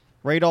plugs.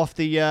 right off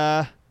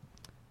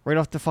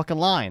the fucking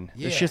line.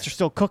 Yeah. The shits are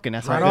still cooking.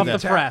 That's Right how off good the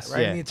that- press.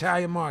 Right in Yeah. the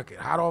Italian market.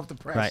 Hot off the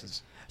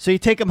presses. So you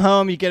take them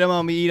home, you get them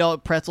home, you eat all the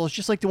pretzels,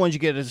 just like the ones you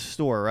get at the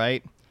store,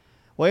 right?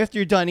 Well, after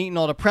you're done eating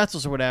all the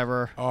pretzels or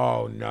whatever,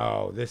 Oh,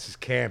 no. This is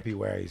campy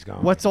where he's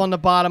going. what's on the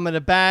bottom of the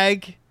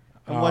bag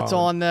and what's Oh.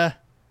 on the...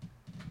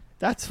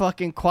 That's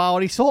fucking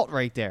quality salt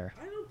right there.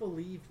 I don't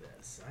believe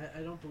this.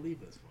 I don't believe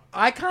this one.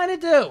 I kind of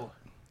do.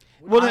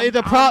 Well, the I'm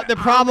in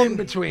problem...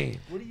 between.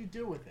 What do you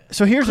do with it?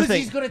 So here's the Because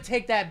thing. he's going to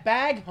take that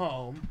bag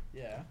home,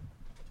 Yeah.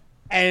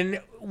 and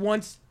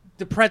once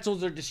the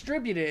pretzels are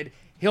distributed,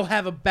 he'll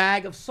have a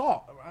bag of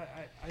salt.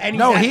 And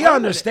No, he's at he home with it.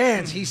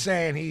 understands. He's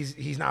saying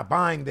he's not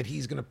buying that.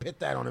 He's going to pit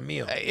that on a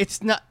meal.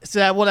 It's not...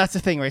 So that's the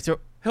thing, right? So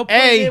He'll put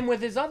it in with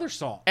his other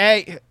salt.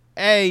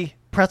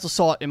 pretzel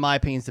salt, in my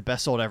opinion, is the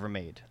best salt ever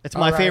made. It's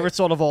my All right. favorite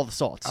salt of all the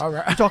salts. All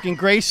right. You're talking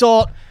gray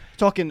salt,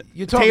 talking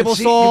You're talking table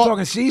sea, salt, You're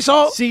talking sea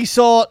salt. sea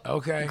salt,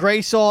 Okay.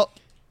 gray salt,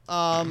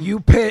 You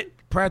pit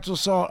pretzel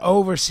salt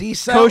over sea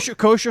salt.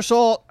 kosher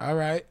salt, All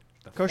right.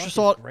 kosher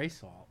salt. Gray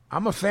salt.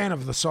 I'm a fan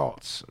of the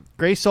salts.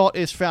 Gray salt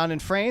is found in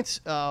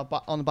France, on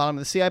the bottom of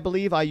the sea, I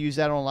believe. I use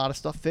that on a lot of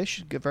stuff.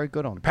 Fish, very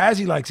good on.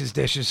 Pazzi likes his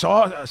dishes.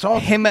 Salt.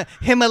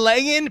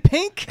 Himalayan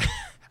pink.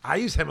 I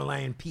use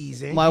Himalayan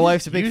peas. My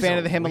wife's a big You's fan a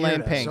of the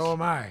Himalayan weirdo. pink. So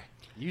am I.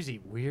 You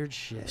eat weird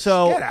shit.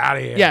 So Get outta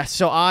here. Yeah,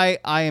 so I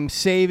am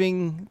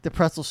saving the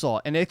pretzel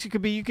salt, and it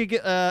could be you could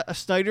get a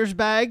Snyder's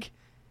bag,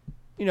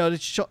 you know, the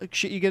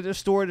shit you get at the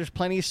store. There's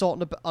plenty of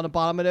salt on the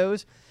bottom of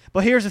those.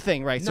 But here's the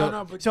thing, right?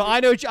 No, but I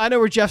know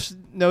where Jeff's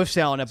no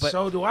selling it, but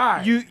so do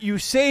I. You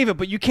save it,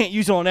 but you can't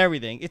use it on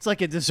everything. It's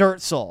like a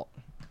dessert salt.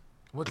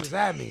 What does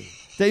that mean?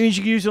 That means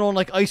you can use it on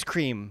like ice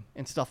cream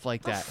and stuff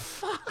like that.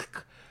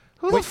 Fuck.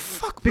 Who the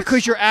fuck?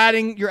 Because you're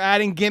adding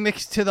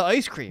gimmicks to the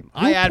ice cream.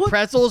 I add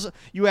pretzels.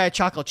 You add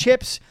chocolate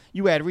chips.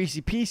 You add Reese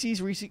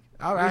Pieces, Reese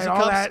All right. Reese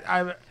All cups.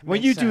 that.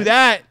 When you do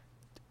that,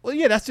 well,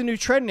 yeah, that's the new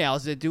trend now.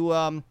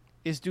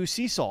 Is do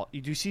sea salt.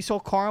 You do sea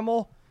salt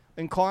caramel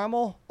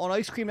on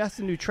ice cream. That's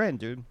the new trend,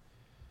 dude.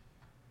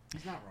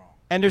 He's not wrong.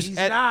 And there's He's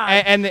and, not.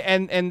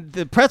 and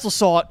the pretzel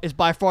salt is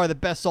by far the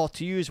best salt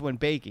to use when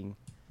baking,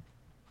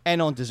 and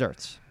on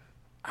desserts.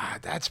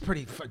 That's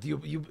pretty.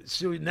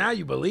 So now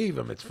you believe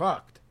him? It's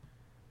fucked.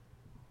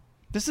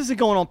 This isn't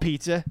going on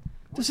pizza.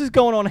 This is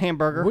going on a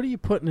hamburger. What are you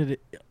putting it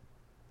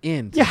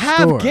in? to You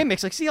have store?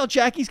 gimmicks. Like, see how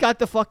Jackie's got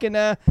the fucking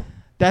that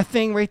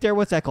thing right there.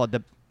 What's that called?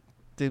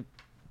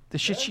 The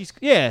shit she's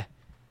Like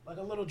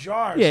a little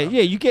jar. Or yeah.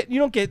 something. You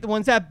don't get the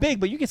ones that big,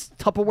 but you get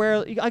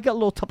Tupperware. I got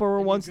little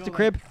Tupperware ones at the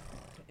crib.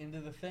 Into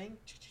the thing?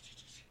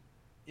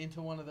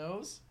 Into one of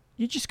those?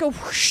 You just go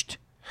whoosh,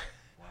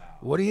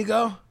 What do you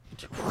go?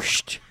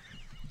 whoosh.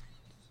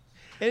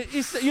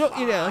 It's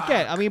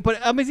again. I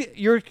mean,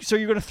 you're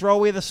gonna throw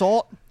away the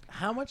salt.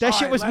 How much? That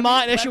shit was let me-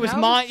 mine. That let shit me- was how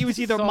mine. much It was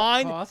either salt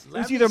mine. cost? It Let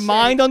was me either say-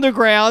 mined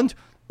underground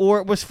or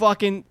it was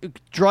fucking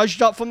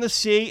drudged up from the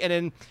sea, and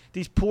then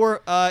these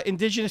poor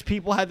indigenous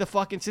people had to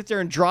fucking sit there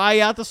and dry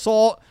out the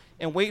salt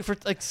and wait for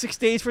like 6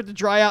 days for it to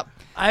dry out.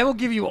 I will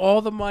give you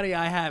all the money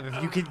I have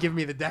if you could give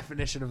me the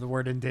definition of the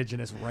word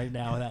indigenous right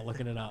now without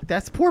looking it up.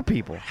 That's poor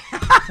people.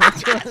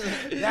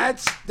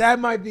 That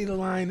might be the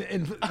line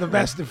in the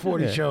best of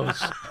 40 shows.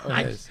 of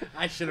his.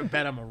 I should have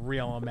bet him a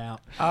real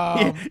amount.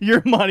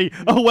 Your money.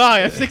 Oh wow, I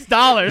have $6.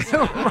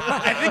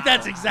 I think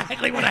that's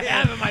exactly what I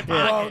have in my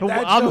pocket.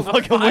 That I'm a joke-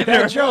 fucking winner.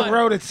 That joke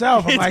wrote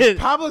itself. I'm It like, did.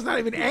 Pablo's not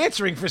even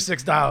answering for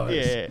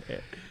 $6. Yeah.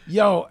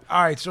 Yo,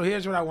 all right. So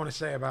here's what I want to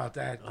say about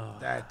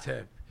that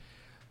tip.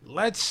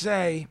 Let's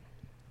say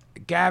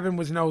Gavin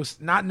was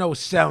not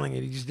selling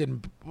it. He just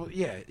didn't. Well,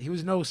 yeah, he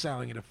was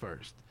selling it at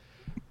first.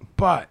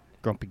 But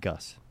Grumpy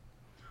Gus.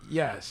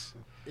 yes,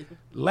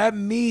 let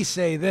me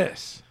say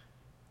this.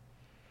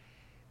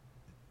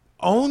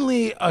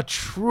 Only a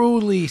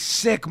truly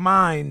sick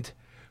mind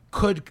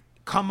could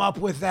come up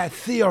with that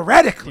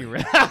theoretically.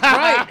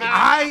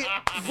 Right.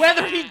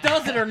 Whether he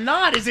does it or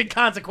not is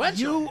inconsequential.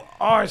 You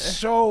are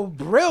so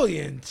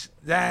brilliant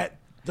that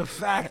the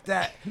fact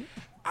that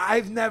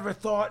I've never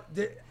thought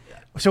that.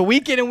 So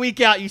week in and week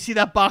out, you see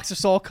that box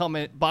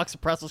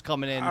of pretzels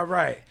coming in. All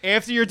right.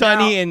 After you're done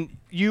Now- eating,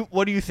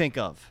 what do you think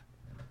of?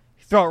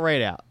 Throw it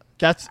right out.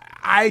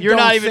 I You're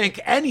don't not even- think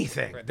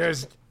anything.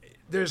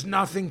 there's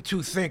nothing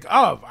to think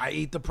of. I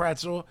eat the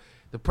pretzel.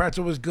 The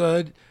pretzel was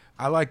good.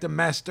 I like the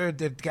mustard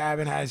that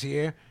Gavin has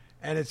here,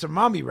 and it's a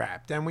mummy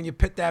wrap. Then when you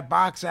put that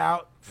box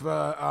out for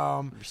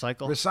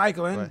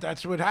recycling, Right.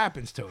 that's what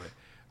happens to it.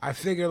 I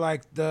figure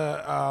like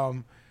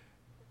the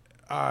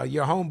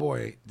your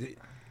homeboy,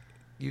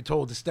 you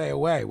told to stay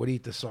away, would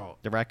eat the salt.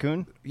 The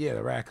raccoon? Yeah,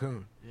 the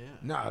raccoon. Yeah.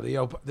 No, the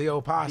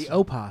opossum. The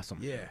opossum.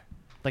 Yeah.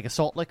 Like a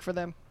salt lick for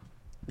them?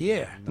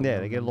 Yeah. Yeah,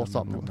 they get a little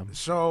something.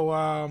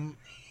 So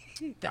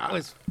That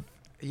was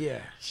yeah.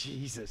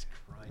 Jesus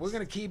Christ. We're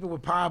gonna keep it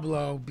with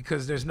Pablo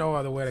because there's no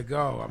other way to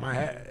go. My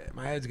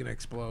head's gonna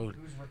explode.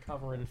 Who's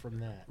recovering from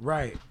that?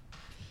 Right.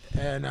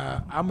 And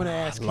I'm gonna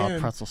ask I love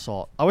him. pretzel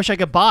salt. I wish I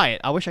could buy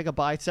it. I wish I could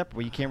buy it separate,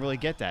 but you can't really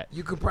get that.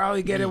 You could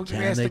probably get it with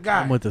Can ask they the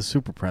guy. come with the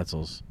super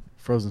pretzels,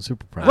 frozen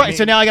super pretzels? Right,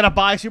 so now I gotta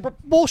buy super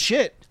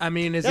bullshit. I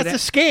mean, is That's a it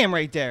scam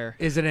right there.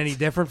 is it any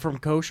different from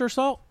kosher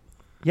salt?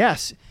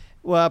 Yes.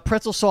 Well,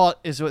 pretzel salt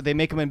is what they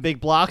make them in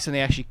big blocks and they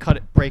actually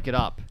break it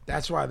up.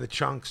 That's why the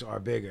chunks are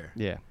bigger.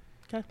 Yeah.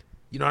 Okay.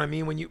 You know what I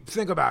mean? When you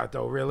think about it,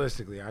 though,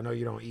 realistically, I know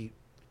you don't eat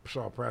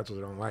salt pretzels,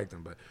 you don't like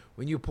them, but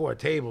when you pour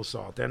table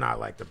salt, they're not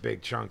like the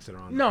big chunks that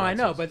are on. No, the I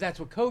know, pretzels. but that's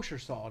what kosher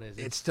salt is.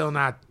 it's still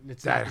not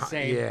It's that not the hu-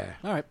 same. Yeah.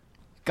 All right.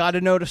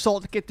 Gotta know the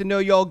salt to get to know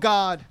your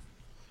God.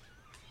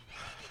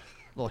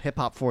 little hip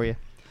hop for you.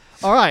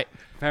 All right.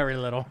 Very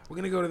little. We're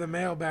gonna go to the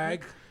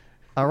mailbag.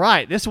 All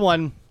right. This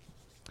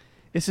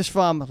is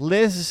from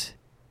Liz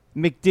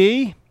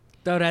McD.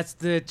 No, that's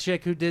the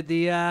chick who did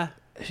the.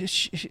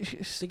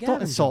 Don't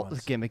Gavin insult the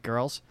Jones. gimmick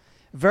girls.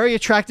 Very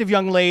attractive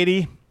young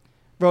lady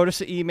wrote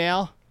us an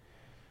email.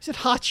 She said,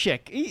 hot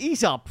chick.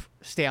 Ease up,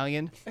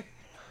 stallion.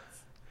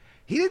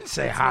 He didn't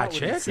say hot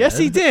chick. Yes,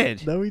 he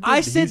did. No, he didn't. I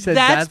He said,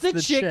 that's the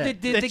chick chick.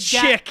 that did The the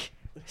chick.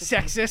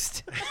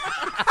 Sexist.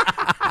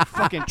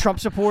 Fucking Trump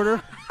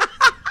supporter.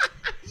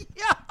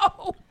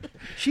 Yo.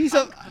 She's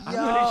a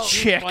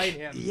chick.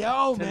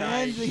 Yo,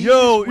 man.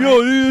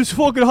 Yo, this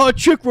fucking hot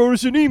chick wrote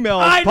us an email.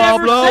 I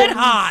never Pablo. said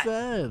hot.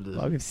 Said.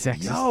 Fucking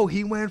sexist. Yo,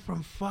 he went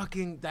from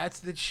fucking that's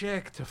the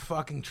chick to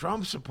fucking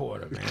Trump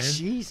supporter, man.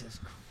 Jesus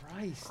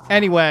Christ.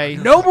 Anyway,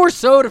 No more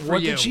soda for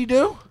What you. did she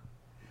do?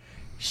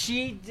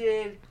 She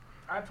did.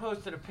 I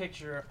posted a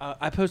picture. Of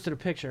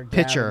Gavin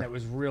Picture. that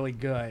was really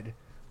good,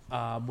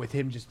 with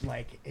him just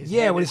like his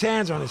Yeah, head with his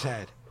hands on his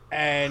head.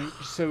 And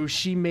so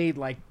she made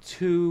like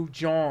 2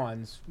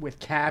 Johns with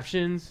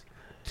captions.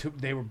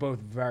 They were both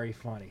very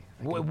funny.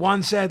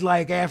 One said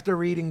like after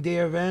reading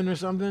Dear Vin or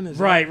something. Is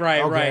that-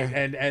 Right.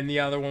 Okay. And the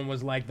other one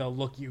was like the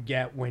look you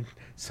get when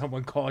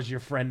someone calls your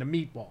friend a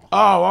meatball. Oh,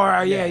 all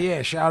right. Yeah.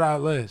 Yeah. Shout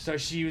out Liz. So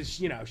she was,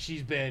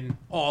 she's been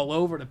all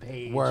over the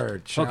page.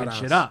 Word. hooking Shout-outs.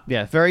 shit up.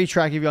 yeah, very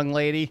attractive young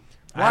lady.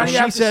 Why do you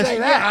She have to says- say Yeah,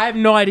 that? I have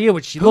no idea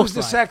what she Who's looks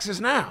the like.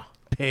 sexist now?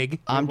 Pig.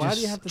 I'm Why just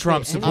do you have to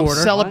Trump say supporter. I'm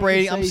Why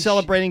celebrating. Why I'm do you say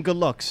celebrating good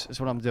looks. Is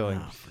what I'm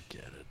doing. Oh,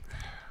 forget it.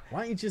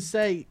 Why don't you just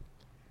say?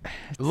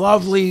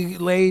 Lovely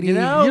lady. You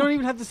know? You don't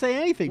even have to say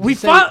anything. We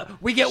Just say,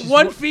 we get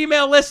one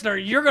female listener.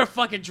 You're gonna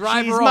fucking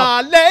drive She's her my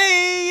off.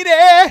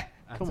 lady.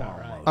 Come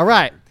on. All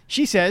right.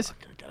 She says,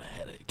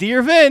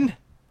 "Dear Vin,"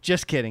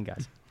 just kidding,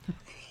 guys.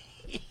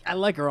 I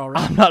like her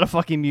already. I'm not a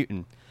fucking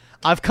mutant.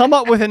 I've come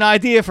up with an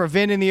idea for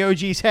Vin in the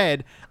OG's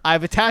head.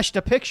 I've attached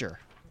a picture.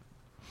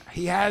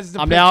 He has the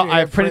I'm picture now. here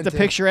I've printed the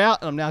printed. picture out,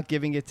 and I'm now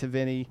giving it to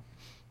Vinny.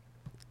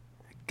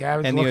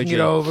 Gavin's and the looking OG. it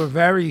over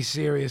very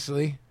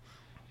seriously.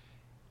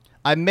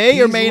 I may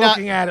He's or may not.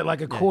 looking at it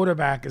like a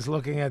quarterback is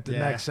looking at the Yeah.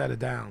 next set of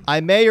downs.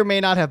 I may or may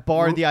not have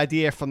borrowed the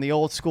idea from the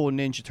old school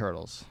Ninja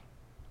Turtles.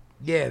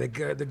 Yeah, the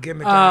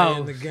gimmick guy Oh.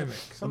 and the gimmick.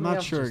 I'm Somebody not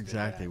else sure just did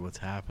exactly that. what's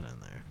happening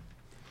there.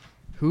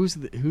 Who's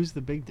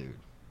the big dude?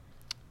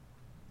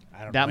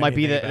 I don't That know might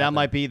be anything the about that them.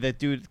 might be the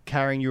dude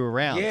carrying you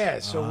around. Yeah,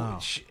 so Wow.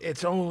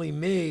 it's only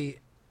me.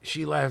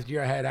 She left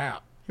your head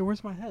out. Hey,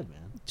 where's my head,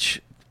 man?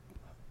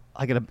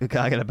 I got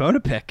a bone to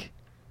pick.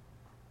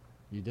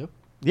 You do?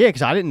 Yeah,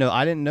 because I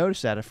didn't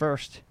notice that at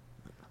first.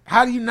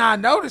 How do you not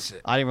notice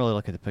it? I didn't really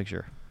look at the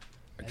picture.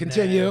 And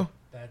Continue. then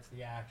That's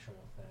the actual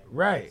thing.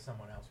 Right.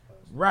 Someone else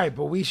posted. Right,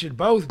 but we should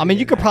both. I be mean,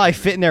 you in could that. probably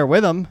fit in there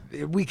with him.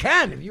 We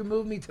can if you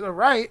move me to the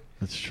right.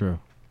 That's true.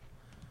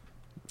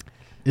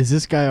 Is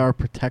this guy our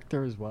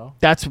protector as well?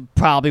 That's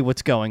probably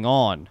what's going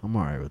on. I'm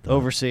all right with that.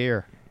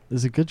 Overseer. This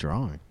is a good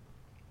drawing.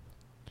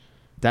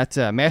 That's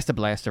a Master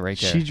Blaster right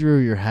there. She drew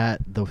your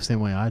hat the same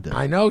way I did.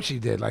 I know she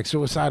did, like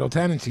suicidal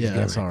tendencies. yeah,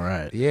 that's gimmick. all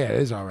right. Yeah, it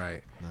is all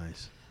right.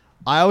 Nice.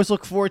 I always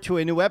look forward to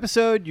a new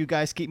episode. You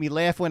guys keep me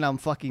laughing when I'm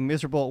fucking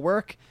miserable at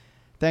work.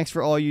 Thanks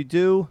for all you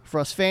do for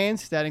us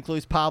fans. That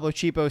includes Pablo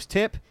Cheapo's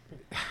tip.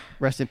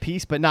 Rest in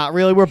peace, but not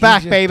really. We're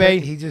back, baby.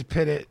 He just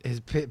pit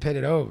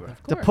it over.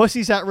 The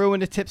pussies that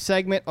ruined the tip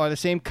segment are the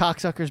same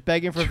cocksuckers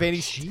begging for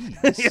Vinny's.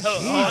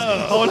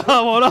 Hold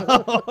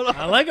on.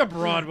 I like a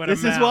broad with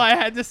This a is mouth. why I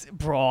had this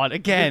broad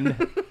again.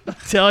 I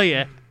tell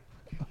you,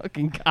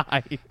 fucking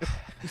guy.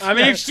 I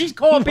mean, if she's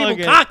calling people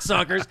Okay.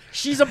 cocksuckers,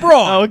 she's a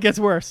broad. Oh, it gets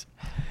worse.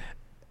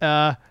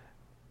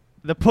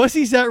 The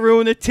pussies that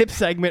ruin the tip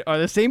segment are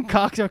the same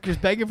cocksuckers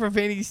begging for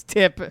Vinny's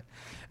tip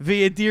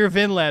via Dear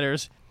Vin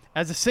letters.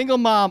 As a single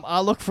mom,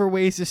 I look for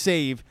ways to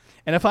save.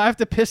 And if I have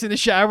to piss in the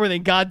shower,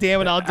 then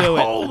goddamn it, I'll do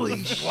it.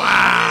 Holy shit.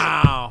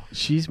 Wow.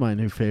 She's my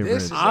new favorite.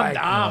 This is I'm like,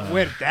 down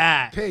with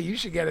that. Hey, you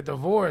should get a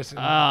divorce. And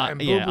Yeah,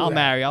 boo-boo I'll that.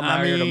 marry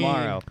her mean-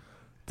 tomorrow.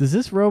 Does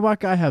this robot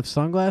guy have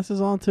sunglasses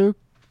on too?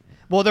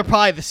 Well, they're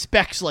probably the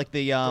specs, like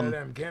the They're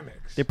them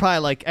gimmicks. they're probably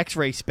like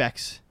X-ray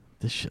specs.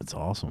 This shit's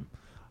awesome.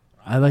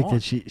 I like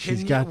that she's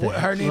Can got you, the.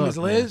 her name is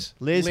look, man. Liz?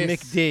 Liz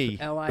Liss.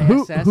 McD.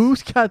 L-I-S-S.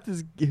 Who's got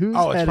this? Who's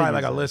Oh, it's heading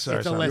probably like this? Alyssa or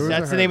It's something. Alyssa.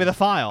 That's the name of the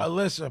file.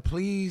 Alyssa,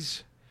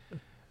 please.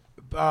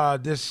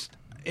 This,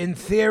 in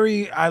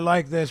theory, I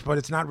like this, but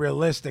it's not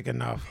realistic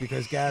enough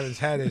because Gavin's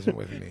head isn't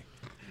with me.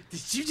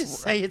 Did you just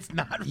say it's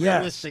not Yes.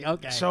 realistic?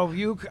 Okay. So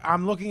if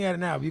I'm looking at it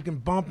now. If you can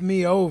bump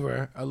me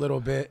over a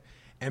little bit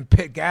and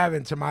pit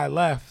Gavin to my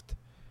left,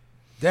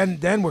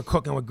 then we're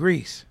cooking with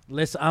grease.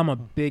 listen, I'm a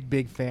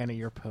big fan of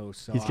your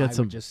post. So He's got I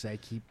some- would just say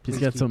He's please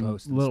got keep some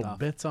posting little stuff.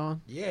 bits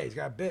on. Yeah, he's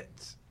got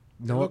bits.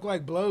 They No- look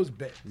like blows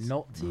bits.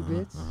 Naughty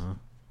bits.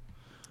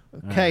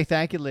 Okay,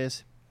 thank you,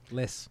 Liz.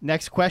 List.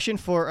 Next question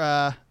for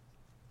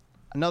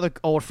another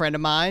old friend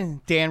of mine,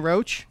 Dan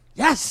Roach.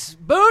 Yes,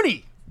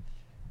 Booney.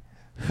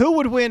 Who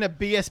would win a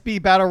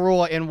BSB battle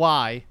royal and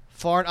why?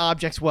 Foreign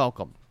objects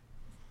welcome.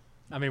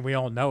 I mean, we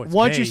all know it's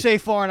Once you me. say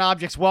foreign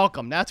objects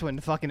welcome, that's when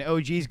the fucking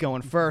OG's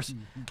going first.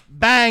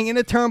 Bang in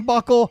the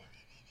turnbuckle,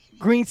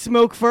 green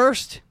smoke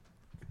first.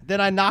 Then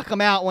I knock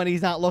him out when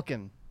he's not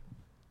looking.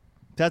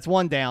 That's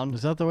one down.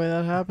 Is that the way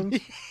that happens?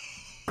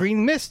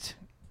 Green mist.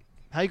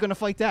 How you gonna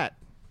fight that?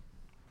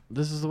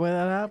 This is the way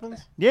that happens.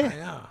 Yeah.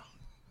 Yeah.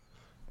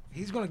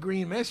 He's gonna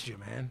green mist you,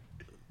 man.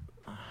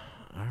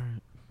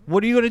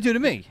 What are you gonna do to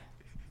me?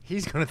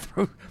 he's gonna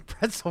throw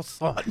pretzel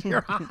salt in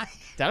your eye.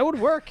 That would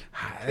work.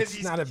 That's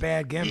he's- not a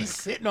bad gimmick. He's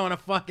sitting on a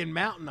fucking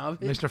mountain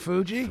of it. Mr.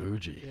 Fuji?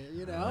 Fuji.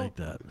 you know. I like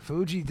that.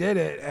 Fuji did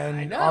it, I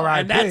and know,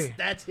 R.I.P. and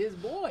that's his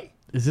boy.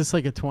 Is this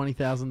like a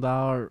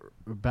 $20,000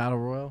 battle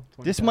royal?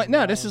 This might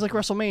no. This is like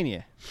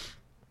WrestleMania.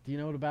 Do you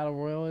know what a battle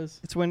royal is?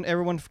 It's when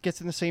everyone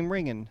gets in the same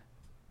ring and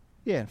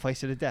and fights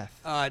to the death.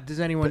 Does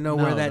anyone But know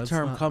no, where that that's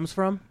term not- comes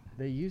from?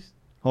 They used.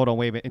 Hold on,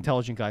 wait a minute.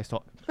 Intelligent guys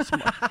talk.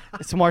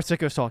 Smart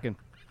sickos talking.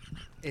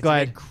 It's Go an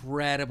ahead.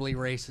 incredibly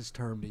racist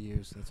term to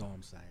use. That's all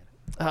I'm saying.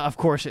 Of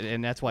course,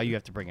 and that's why you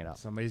have to bring it up.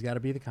 Somebody's got to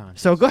be the con.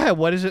 So go ahead.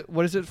 What is it?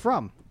 What is it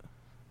from?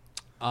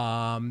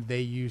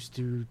 They used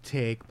to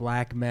take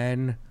black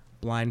men,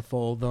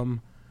 blindfold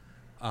them,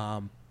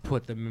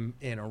 put them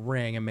in a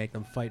ring, and make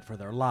them fight for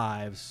their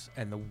lives.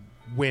 And the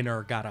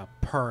winner got a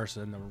purse,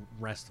 and the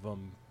rest of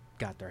them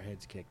got their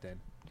heads kicked in.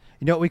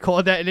 You know what we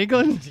call that in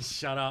England?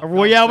 Shut up. A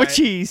royale with Don't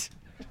say it. cheese.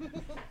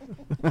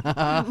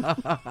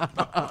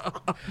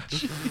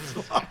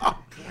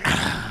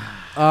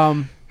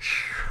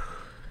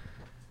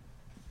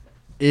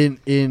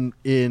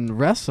 In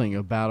wrestling,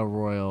 a battle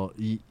royal,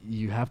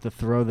 you have to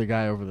throw the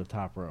guy over the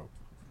top rope.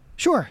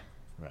 Sure.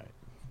 Right.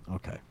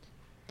 Okay.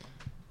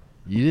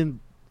 You didn't.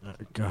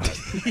 Go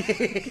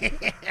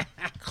ahead.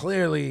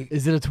 Clearly,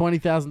 Is it a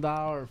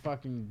 $20,000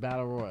 fucking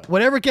battle royal?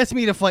 Whatever gets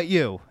me to fight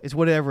you is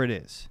whatever it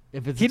is.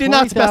 If it's He a did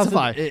not 20,000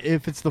 specify.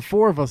 If it's the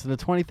four of us and a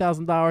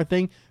 $20,000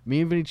 thing,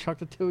 me and Vinny chuck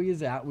the two of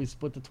yous out. We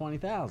split the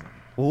 20,000.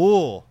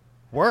 Ooh,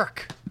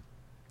 work.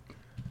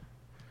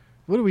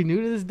 What are we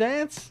new to this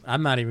dance?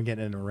 I'm not even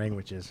getting in the ring,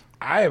 which is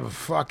I have a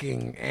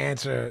fucking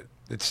answer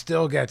that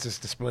still gets us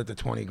to split the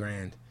 20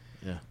 grand.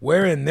 Yeah.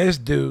 We're in this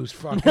dude's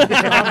fucking stomach,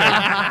 and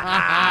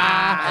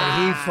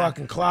he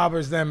fucking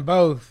clobbers them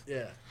both,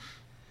 Yeah.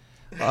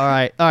 All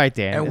right,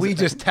 Dan. and we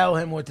just tell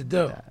him what to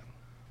do.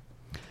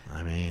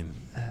 I mean,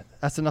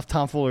 That's enough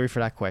tomfoolery for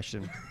that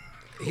question.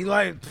 He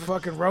like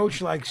fucking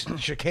Roach like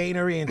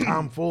chicanery and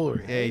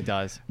tomfoolery. Yeah, he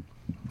does.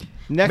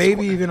 Next,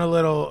 Maybe even a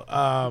little.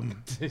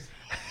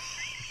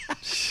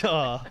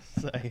 Sure,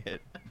 say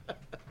it.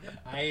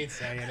 I ain't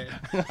saying it.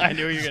 I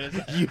knew you were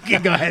gonna say. You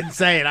can go ahead and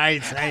say it. I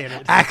ain't saying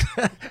it.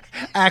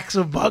 Acts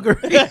of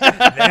buggery. There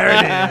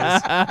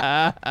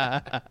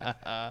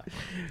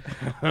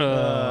it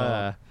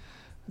is.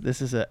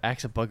 This is an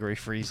acts of buggery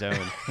free zone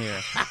here.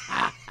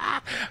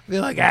 I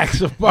feel like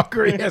Acts of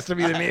Buckery has to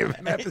be the name of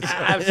an episode.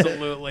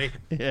 Absolutely.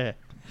 Yeah.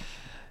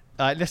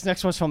 This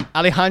next one's from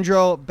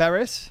Alejandro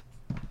Beres.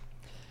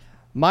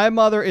 My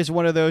mother is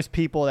one of those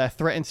people that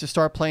threatens to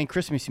start playing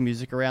Christmas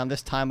music around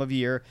this time of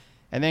year,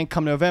 and then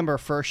come November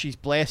 1st, she's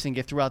blasting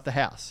it throughout the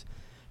house.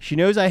 She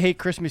knows I hate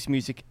Christmas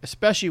music,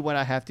 especially when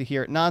I have to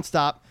hear it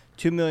nonstop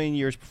 2 million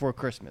years before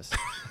Christmas.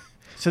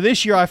 So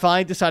this year, I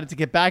finally decided to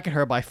get back at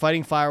her by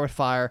fighting fire with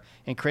fire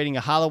and creating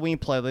a Halloween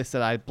playlist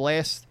that I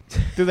blast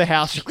through the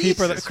house to creep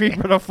her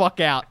the fuck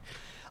out.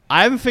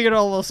 I haven't figured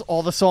out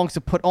all the songs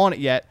to put on it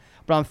yet,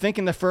 but I'm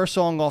thinking the first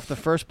song off the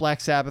first Black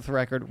Sabbath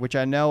record, which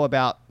I know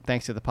about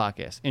thanks to the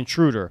podcast,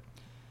 Intruder,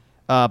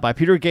 by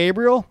Peter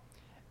Gabriel,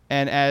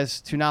 and as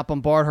to not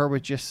bombard her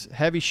with just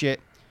heavy shit,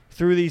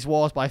 Through These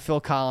Walls by Phil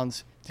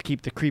Collins to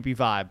keep the creepy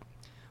vibe.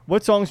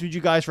 What songs would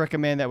you guys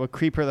recommend that would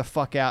creep her the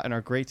fuck out and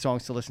are great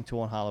songs to listen to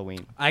on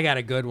Halloween? I got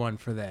a good one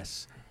for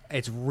this.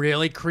 It's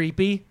really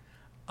creepy,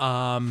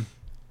 and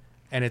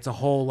it's a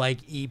whole like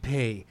EP.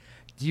 Do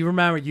you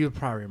remember? You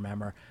probably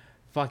remember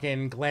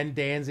fucking Glenn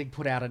Danzig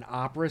put out an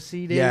opera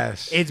CD.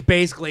 Yes. It's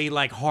basically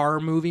like horror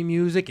movie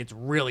music. It's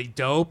really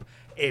dope.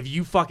 If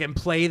you fucking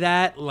play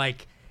that,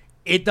 like,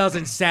 it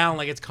doesn't sound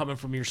like it's coming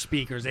from your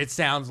speakers. It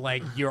sounds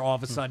like you're all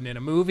of a sudden in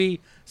a movie.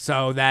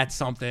 So that's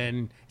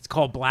something. It's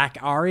called Black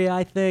Aria,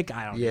 I think.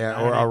 I don't know.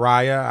 Yeah, or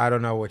Araya. I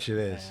don't know which it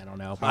is. I don't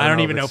know. I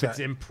don't even know if it's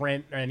in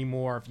print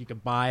anymore, if you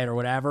could buy it or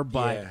whatever.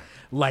 But Yeah.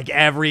 like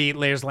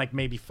there's like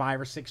maybe 5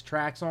 or 6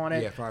 tracks on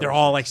it. Yeah, 5 They're or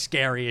all 6. like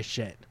scary as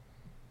shit.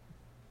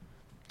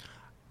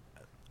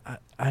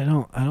 I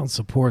don't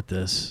support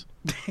this.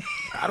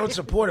 I don't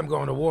support him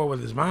going to war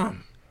with his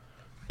mom.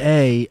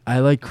 I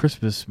like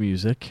Christmas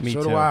music. Me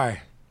so too. do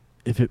I.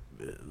 If it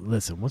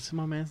listen, what's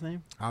my man's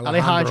name?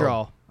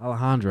 Alejandro.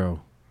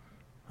 Alejandro.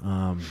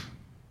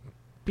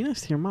 Be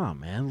nice to your mom,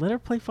 man. Let her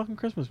play fucking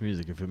Christmas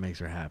music if it makes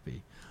her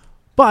happy.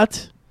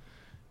 But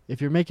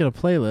if you're making a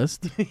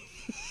playlist,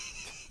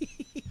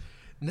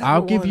 Never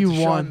I'll give one you to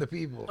shun one. the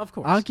people. Of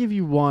course. I'll give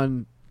you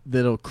one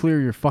that'll clear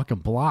your fucking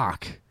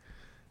block.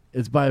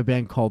 It's by a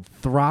band called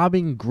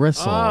Throbbing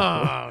Gristle.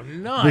 Oh,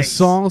 nice. The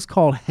song's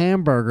called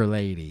Hamburger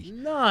Lady.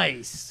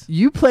 Nice.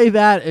 You play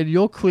that and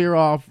you'll clear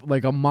off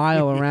like a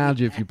mile around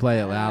you if you play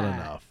it loud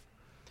enough.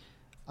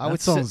 I That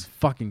would say, song's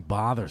fucking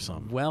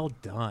bothersome. Well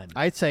done.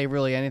 I'd say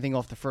really anything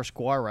off the first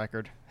Guar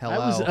record. Hello.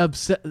 I was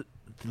upset.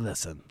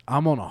 Listen,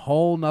 I'm on a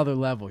whole nother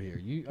level here.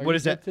 What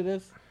is that? To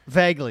this?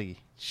 Vaguely.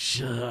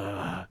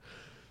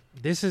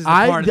 This is the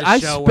I- part of the I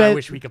show where I spent-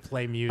 wish we could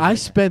play music. I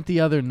spent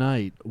the other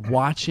night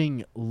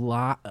watching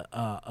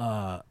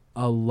a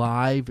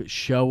live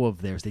show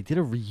of theirs. They did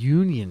a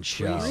reunion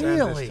show. Please send this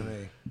Really? to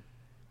me.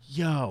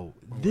 Yo,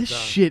 this done.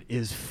 shit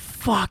is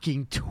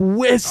fucking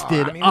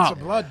twisted I mean, up.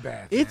 it's a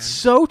bloodbath. It's man.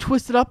 so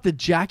twisted up that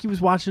Jackie was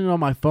watching it on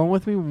my phone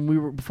with me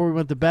before we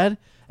went to bed,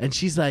 and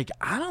she's like,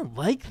 "I don't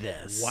like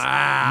this."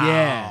 Wow.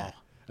 Yeah.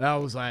 And I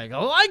was like, "I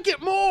like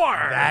it more."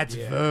 That's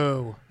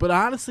Vu. But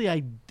honestly,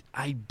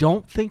 I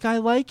don't think I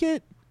like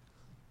it.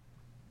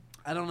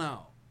 I don't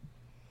know.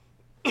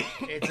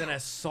 It's an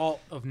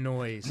assault of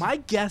noise. My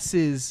guess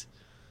is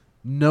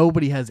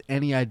nobody has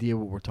any idea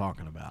what we're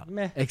talking about,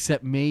 Meh.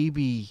 except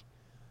maybe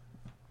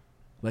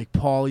like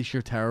Paulie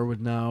Shirtera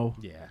would know.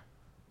 Yeah.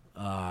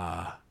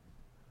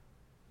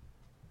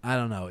 I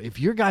don't know. If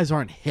your guys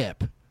aren't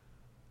hip,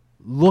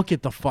 look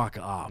it the fuck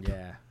up.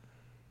 Yeah.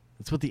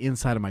 That's what the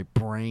inside of my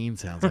brain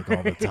sounds like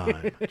all the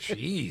time.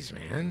 Jeez,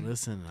 man.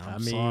 Listen, I'm I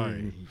mean,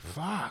 sorry.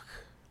 Fuck.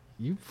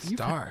 You've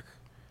Dark.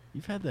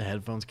 You've had the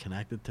headphones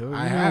connected to it.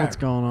 I You know have. what's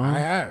going on. I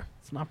have.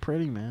 It's not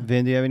pretty, man.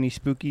 Vin, do you have any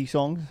spooky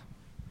songs?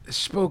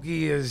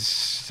 Spooky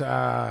is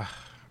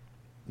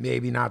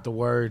maybe not the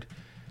word.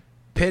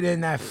 Put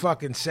in that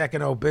fucking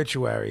second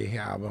Obituary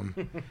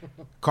album,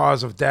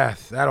 Cause of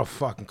Death. That'll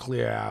fucking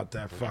clear out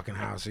that fucking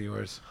house of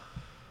yours.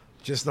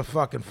 Just the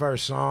fucking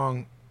first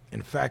song,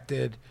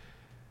 Infected,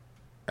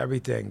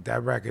 everything.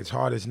 That record's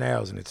hard as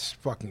nails and it's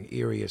fucking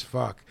eerie as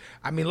fuck.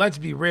 I mean, let's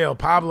be real.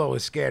 Pablo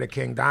is scared of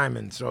King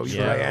Diamond, so you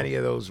Yeah. play any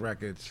of those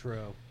records.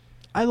 True.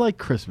 I like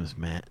Christmas,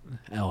 man.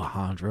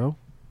 Alejandro.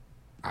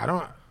 I'm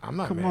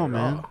not Come mad on, at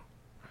man. all.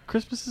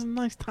 Christmas is a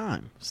nice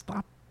time.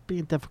 Stop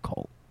being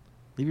difficult.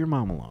 Leave your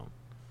mom alone.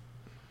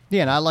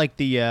 Yeah, and I like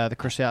the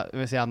Chris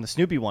album. The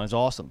Snoopy one is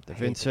awesome. The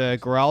Vince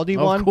Guaraldi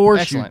one. Of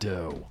course excellent. you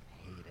do.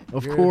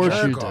 Of You're a course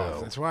you jerk off.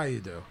 do. That's why you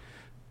do.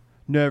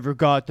 Never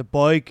got the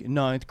bike in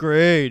 9th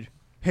grade.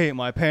 Hate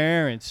my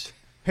parents.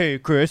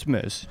 Hate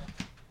Christmas.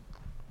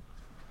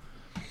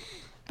 I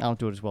don't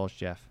do it as well as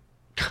Jeff.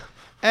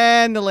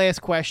 And the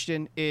last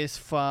question is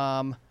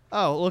from.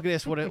 Oh, look at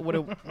this! What a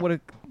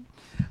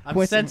I'm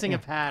Quentin- sensing a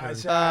pattern.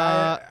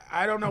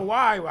 I don't know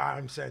why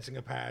I'm sensing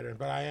a pattern,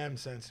 but I am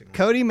sensing it.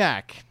 Cody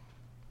Mack.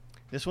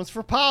 This one's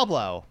for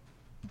Pablo.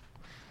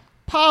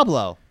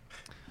 Pablo,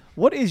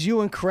 what is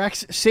you and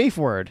Craig's safe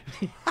word?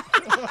 Is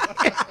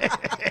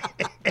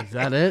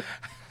that it? Is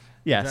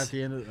Yes. that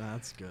the end of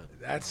That's good.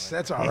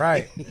 That's all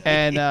right.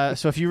 And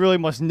so if you really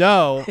must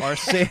know,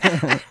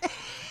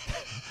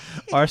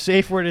 our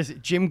safe word is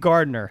Jim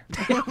Gardner.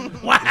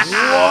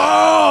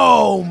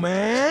 Whoa,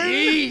 man!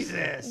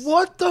 Jesus.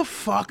 What the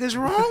fuck is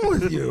wrong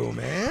with you,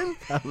 man?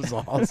 That was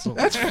awesome.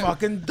 That's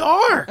fucking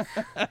dark.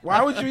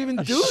 Why would you even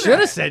do Should have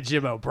that? said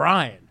Jim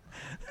O'Brien.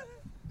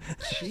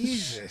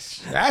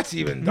 Jesus, that's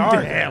even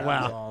dark. Yeah, That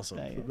wow. was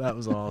awesome. That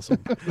was awesome.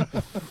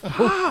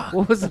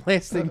 What was the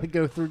last thing to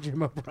go through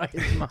Jim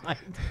O'Brien's mind?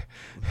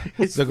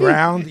 His The feet.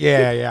 ground?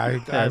 Yeah. I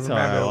That's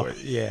remember. horrible.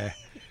 Yeah.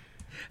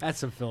 That's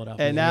some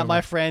Philadelphia. And now, humor.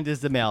 my friend,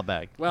 is the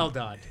mailbag. Well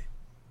done.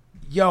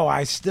 Yo,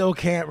 I still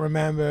can't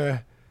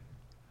remember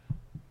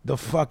the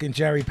fucking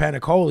Jerry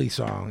Penacoli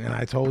song, and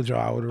I told y'all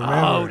I would remember.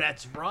 Oh,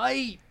 that's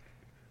right.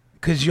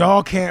 Because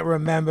y'all can't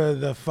remember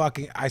the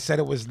fucking. I said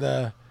it was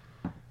the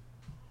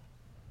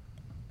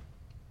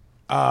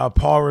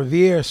Paul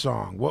Revere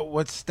song.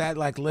 What's that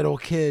like little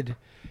kid?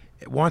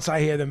 Once I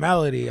hear the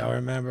melody, I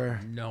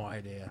remember. No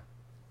idea.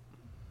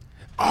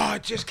 Oh,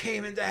 it just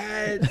came into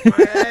head.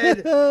 My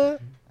head.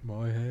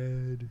 My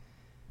head.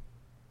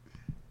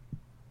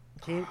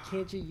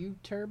 Can't you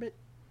turb it?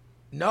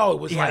 No, it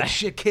was Yeah. like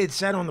shit kids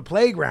said on the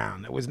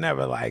playground. It was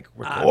never like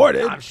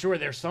recorded. I'm sure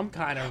there's some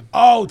kind of.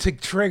 Oh, to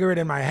trigger it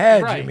in my head,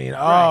 you Right, mean?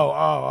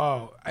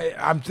 right.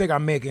 I think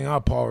I'm making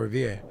up Paul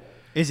Revere.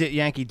 Is it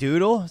Yankee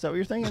Doodle? Is that what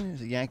you're thinking?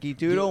 Is it Yankee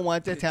Doodle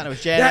went to town? It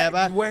was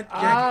That went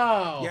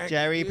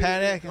Jerry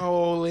Panic.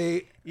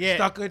 Holy. Yeah.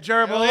 Stuck a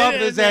gerbil Oh, up it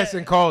his is ass it.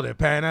 and called it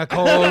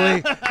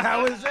Panacoli.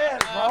 That was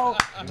it, bro.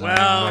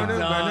 Well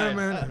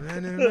done.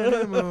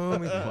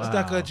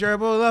 Stuck a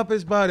gerbil up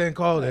his butt and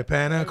called it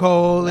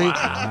Panacoli.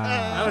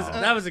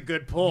 That was a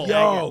good pull.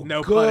 Yo,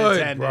 no pun good,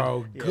 intended.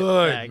 bro. Yeah,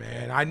 Good, thank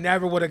man. I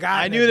never would have gotten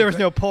I it knew there was because-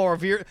 no Paul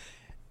Revere.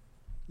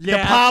 Yeah,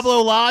 The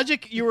Pablo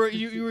logic, you were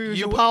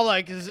Pablo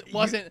like 'cause it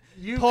wasn't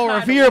Paul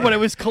Revere, but it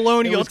was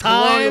colonial It was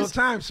colonial times.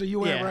 times, so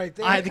you went Yeah. right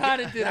there. I had to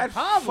kinda did a that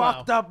Pablo.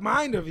 fucked up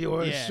mind of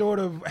yours Yeah. sort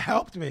of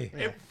helped me.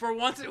 For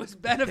once, it was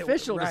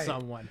beneficial to Right.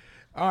 someone.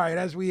 All right,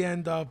 as we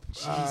end up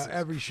Jesus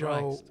every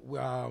show,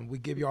 Christ. we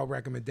give y'all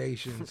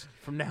recommendations.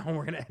 From now on,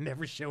 we're gonna end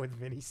every show with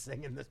Vinny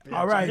singing this.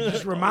 All right,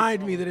 just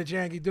remind me that it's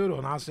Yankee Doodle,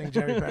 and I'll sing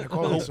Jerry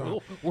Panacoli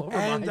song. We'll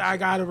remind And I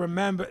gotta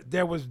remember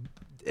it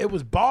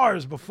was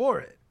bars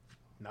before it.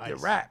 Nice. It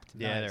rapped.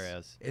 Yeah, there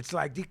is. It's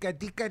like dika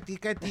dika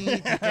dika dee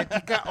dika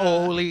dika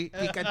oli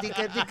dika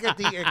dika dika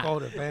dee and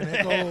called it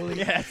Panacoli.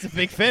 Yeah, it's a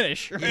big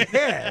finish. Right?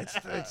 Yeah, it's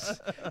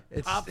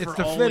Pop it's for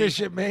the Oli. finish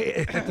it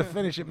the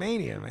finish it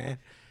mania, man.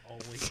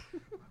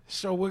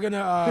 So we're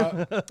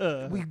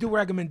gonna we do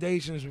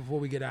recommendations before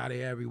we get out of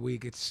here every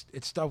week. It's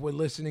stuff we're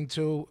listening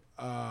to,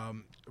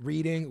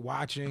 reading,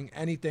 watching,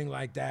 anything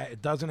like that.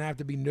 It doesn't have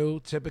to be new.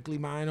 Typically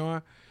mine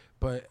are,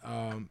 but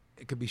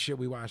it could be shit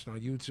we watched on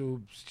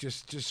YouTube.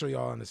 Just so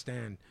y'all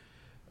understand.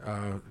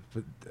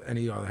 For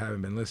any of y'all that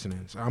haven't been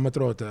listening, so I'm gonna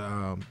throw it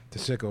to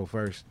Sicko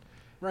first.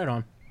 Right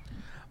on.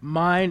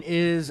 Mine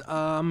is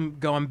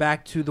going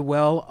back to the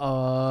well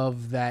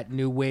of that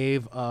new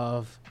wave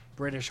of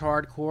British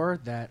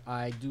hardcore that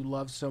I do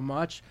love so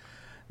much.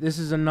 This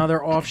is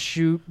another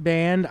offshoot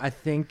band. I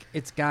think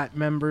it's got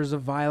members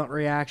of Violent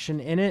Reaction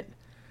in it.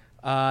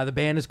 The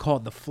band is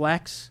called The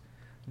Flex.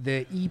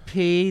 The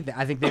EP,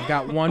 I think they've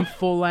got one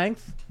full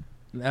length.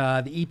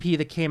 The EP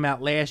that came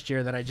out last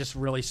year that I just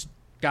really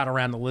got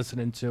around to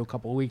listening to a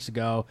couple of weeks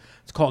ago.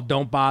 It's called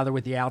Don't Bother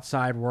with the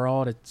Outside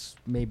World. It's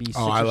maybe six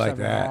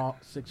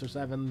or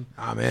seven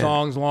I'm in.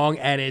 songs long,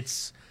 and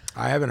it's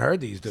I haven't heard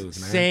these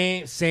dudes,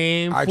 man.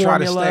 same I formula. try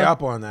to stay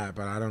up on that,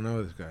 but I don't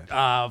know this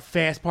guy.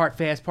 Fast part,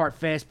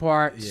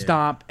 Yeah.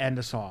 stomp, end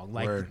of song.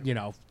 Like, Word.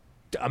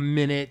 A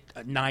minute,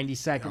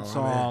 90-second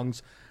Oh, I'm in.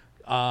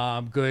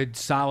 songs. Good,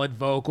 solid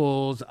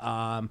vocals.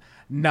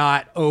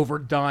 Not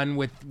overdone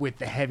with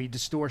the heavy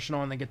distortion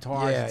on the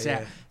guitars.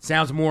 Yeah,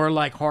 Sounds more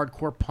like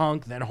hardcore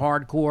punk than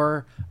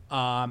hardcore.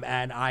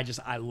 And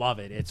I love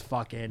it. It's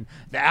fucking.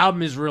 The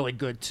album is really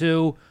good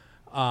too.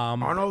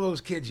 Aren't all those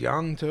kids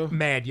young too?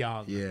 Mad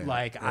young. Yeah,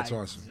 like that's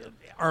awesome.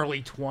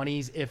 Early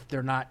 20s if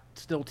they're not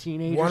still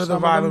teenagers. One of the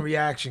some Violent them.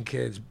 Reaction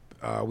kids,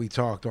 we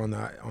talked on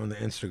the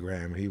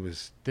Instagram. He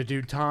was, The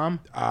dude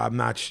Tom. I'm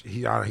not.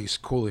 He's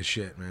cool as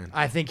shit, man.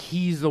 I think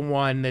he's the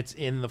one that's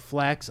in the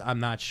Flex. I'm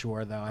not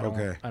sure though.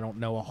 Okay. I don't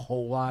know a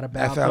whole lot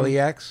about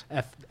FLEX.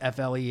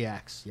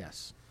 FLEX,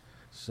 yes.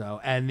 So,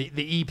 and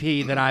the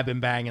EP that I've been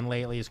banging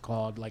lately is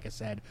called, like I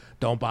said,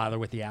 Don't Bother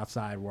with the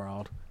Outside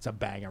World. It's a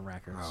banging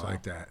record. I so.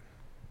 like that.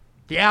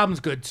 The album's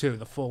good too.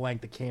 The full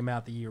length that came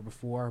out the year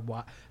before.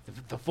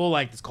 The full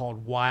length is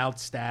called Wild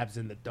Stabs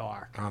in the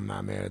Dark. I'm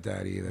not mad at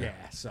that either.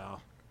 Yeah, so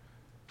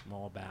I'm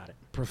all about it.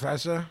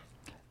 Professor.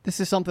 This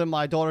is something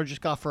my daughter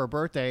just got for her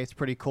birthday. It's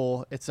pretty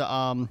cool. It's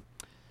a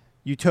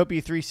Utopia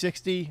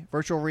 360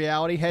 virtual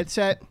reality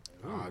headset.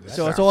 Oh, that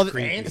So it's sounds all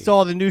creepy. it's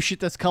all the new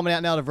shit that's coming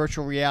out now to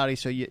virtual reality.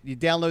 So you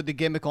download the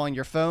gimmick on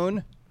your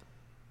phone,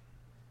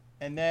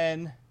 and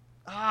then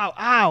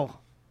ow,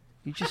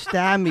 you just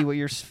stabbed me with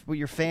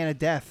your fan of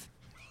death.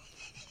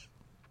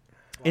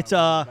 It's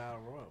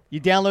you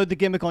download the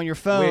gimmick on your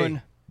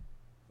phone.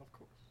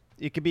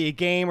 It could be a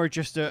game or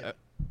just a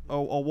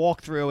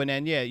walkthrough, and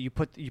then you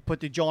put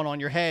the joint on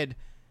your head,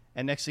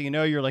 and next thing you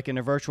know, you're like in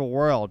a virtual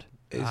world.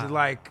 Is it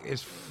like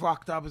as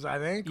fucked up as I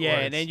think? Yeah, or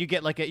and it's- then you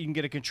can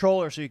get a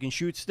controller so you can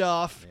shoot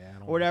stuff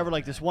or whatever.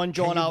 Like this one Can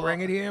joint you out. bring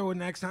it here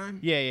next time?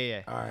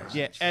 Yeah. All right.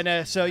 Yeah,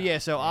 and so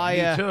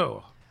Me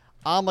too.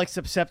 I'm like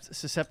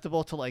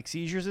susceptible to like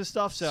seizures and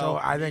stuff. So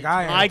I think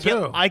I am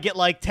too. I get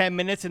like 10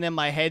 minutes and then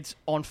my head's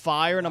on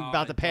fire and I'm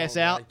about to pass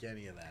out. Like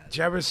any of that. Did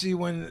you ever see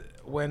when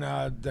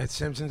the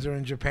Simpsons are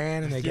in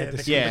Japan and they get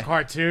the Yeah. The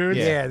cartoons.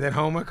 yeah, then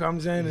Homer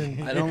comes in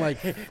and I don't like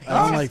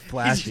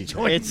flashy.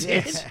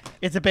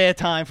 It's a bad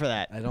time for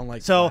that. I don't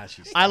like So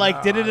flashy stuff. I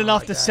like did I it don't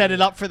enough like to that set it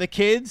either. up for the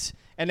kids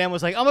and then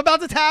was like, I'm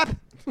about to tap.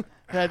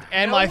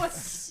 And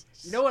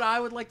You know what I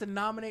would like to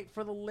nominate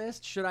for the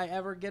list? Should I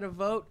ever get a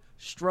vote?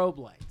 Strobe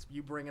lights.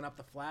 You bringing up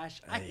the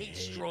flash? I hate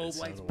strobe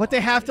lights. but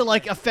they have to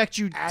like affect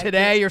you At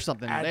today the- or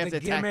something. At They have the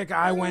to attack- gimmick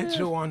I went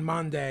to on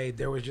Monday,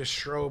 there was just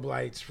strobe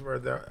lights for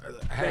the.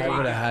 I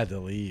would have had to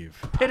leave.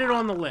 Put it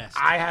on the list.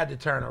 I had to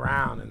turn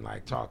around and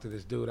like talk to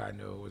this dude I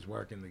knew who was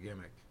working the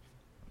gimmick.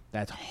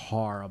 That's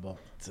horrible.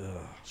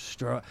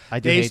 I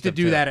do They hate used to them,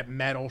 do too. that at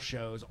metal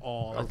shows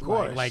all Of the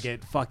course. time. Like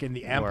at fucking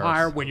the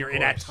Empire when you're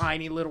in that course.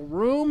 tiny little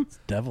room.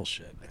 Devil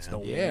shit. It's the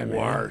Yeah, man.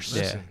 worst.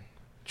 Listen,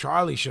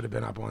 Charlie should have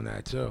been up on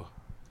that too.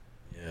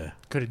 Yeah.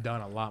 Could have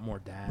done a lot more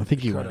damage. I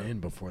think he Coulda. went in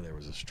before there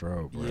was a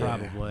strobe. Right? Yeah.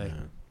 Probably.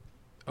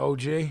 OG,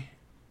 do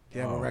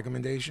you have a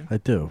recommendation? I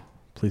do.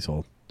 Please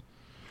hold.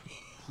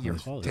 Your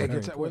call. Take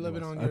your time. We're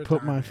living on I your put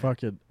time, my man.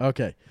 fucking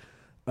okay.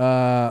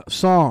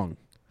 Song.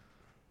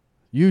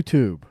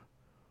 YouTube.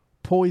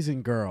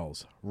 Poison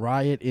Girls.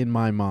 Riot in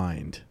My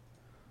Mind.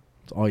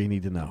 That's all you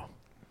need to know.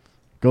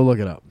 Go look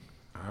it up.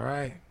 All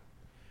right.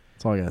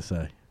 That's all I gotta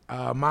say.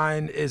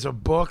 Mine is a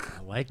book.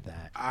 I like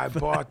that. I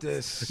bought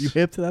this. You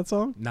hip to that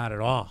song? Not at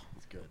all.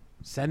 That's good.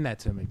 Send that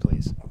to me,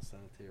 please. I'll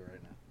send it to you right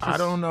now. I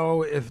don't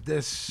know if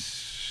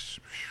this.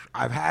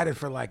 I've had it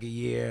for like a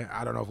year.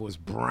 I don't know if it was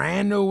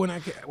brand new when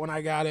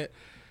I got it,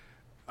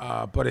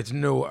 but it's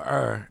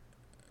newer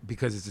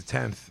because it's a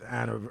 10th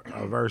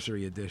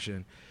anniversary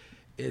edition.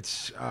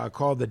 It's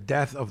called The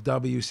Death of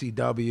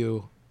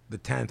WCW, the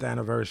 10th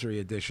anniversary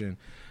edition.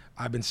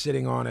 I've been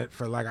sitting on it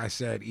for, like I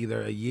said,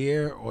 either a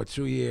year or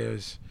 2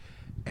 years,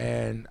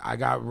 and I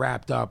got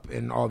wrapped up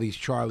in all these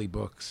Charlie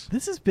books.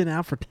 This has been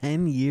out for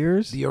 10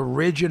 years. The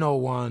original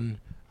one,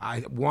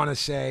 I want to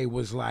say,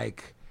 was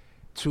like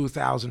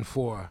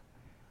 2004.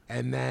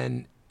 And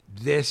then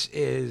this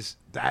is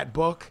that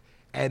book,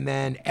 and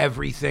then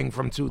everything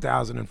from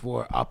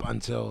 2004 up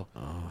until,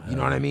 you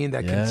know what I mean?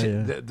 That Yeah,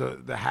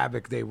 the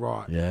havoc they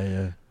wrought.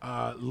 Yeah.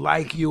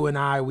 Like you and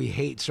I, we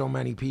hate so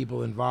many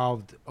people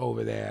involved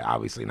over there.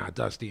 Obviously not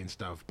Dusty and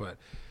stuff, but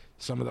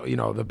some of the,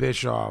 the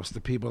Bischoffs, the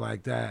people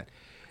like that.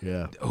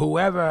 Yeah.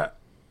 Whoever,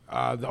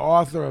 the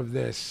author of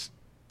this,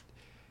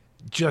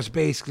 just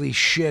basically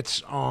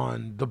shits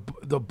on the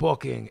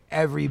booking,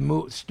 every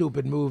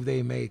stupid move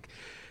they make.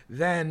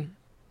 Then,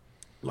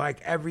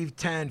 like every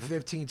 10,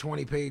 15,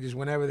 20 pages,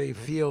 whenever they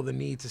feel the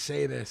need to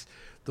say this,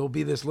 there'll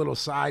be this little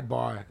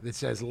sidebar that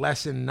says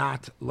lesson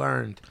not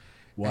learned.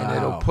 And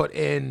it'll Wow. put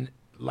in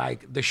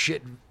like the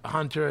shit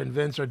Hunter and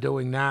Vince are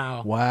doing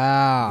now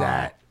Wow.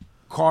 that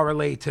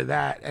correlate to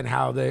that and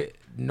how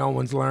no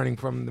one's learning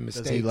from the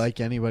mistakes. Does he like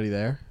anybody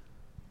there?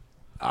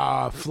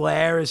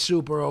 Flair is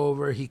super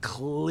over. He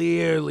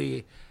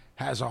clearly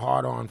has a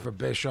hard on for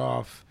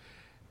Bischoff.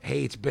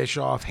 Hates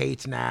Bischoff,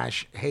 hates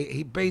Nash.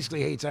 He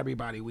basically hates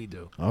everybody we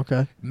do.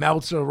 Okay.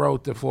 Meltzer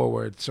wrote the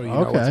foreword, so you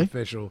know it's Okay.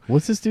 official.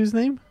 What's this dude's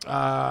name?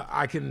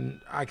 I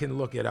can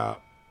look it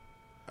up.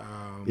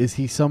 Is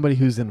he somebody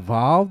who's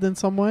involved in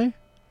some way?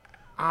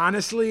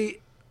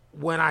 Honestly,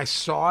 when I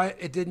saw it,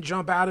 it didn't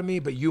jump out at me.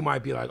 But you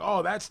might be like,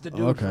 "Oh, that's the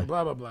dude Okay. from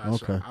blah blah blah."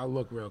 So Okay. I'll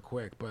look real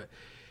quick. But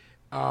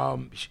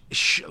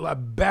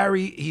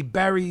he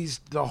buries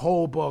the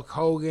whole book: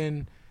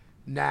 Hogan,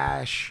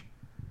 Nash,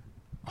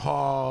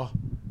 Hall,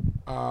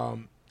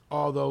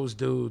 all those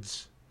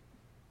dudes.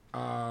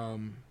 So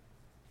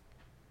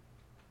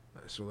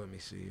let me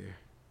see here.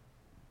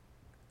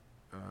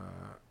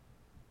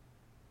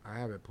 I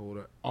have it pulled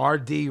up.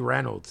 R.D.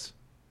 Reynolds.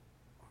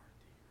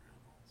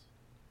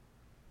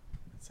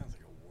 Sounds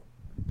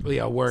like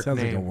Yeah, work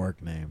Sounds name. like a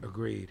work name.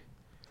 Agreed.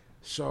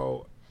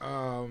 So,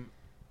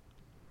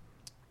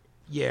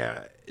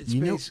 yeah, it's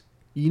You know,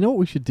 you know what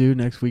we should do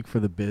next week for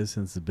the Biz,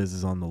 since the Biz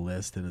is on the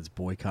list and it's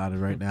boycotted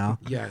right now?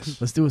 yes.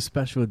 Let's do a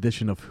special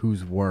edition of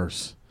Who's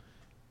Worse,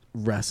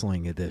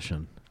 wrestling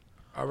edition.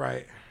 All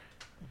right.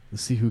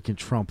 Let's see who can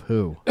trump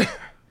who.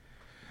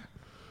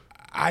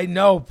 I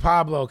know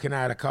Pablo can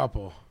add a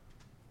couple.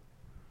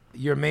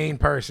 Your main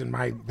person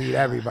might beat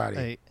everybody.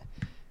 Hey,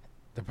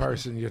 The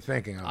person you're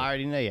thinking of. I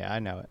already know. Yeah, I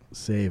know it.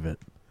 Save it.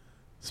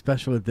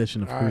 Special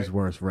edition of All Who's right.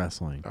 Worse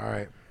wrestling. All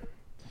right.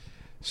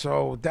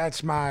 So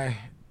that's my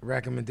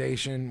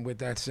recommendation. With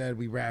that said,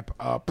 we wrap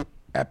up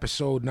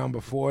episode number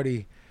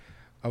 40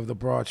 of the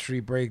Broad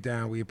Street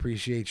Breakdown. We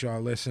appreciate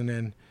y'all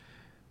listening,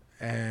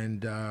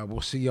 and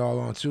we'll see y'all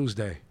on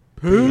Tuesday.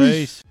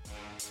 Peace.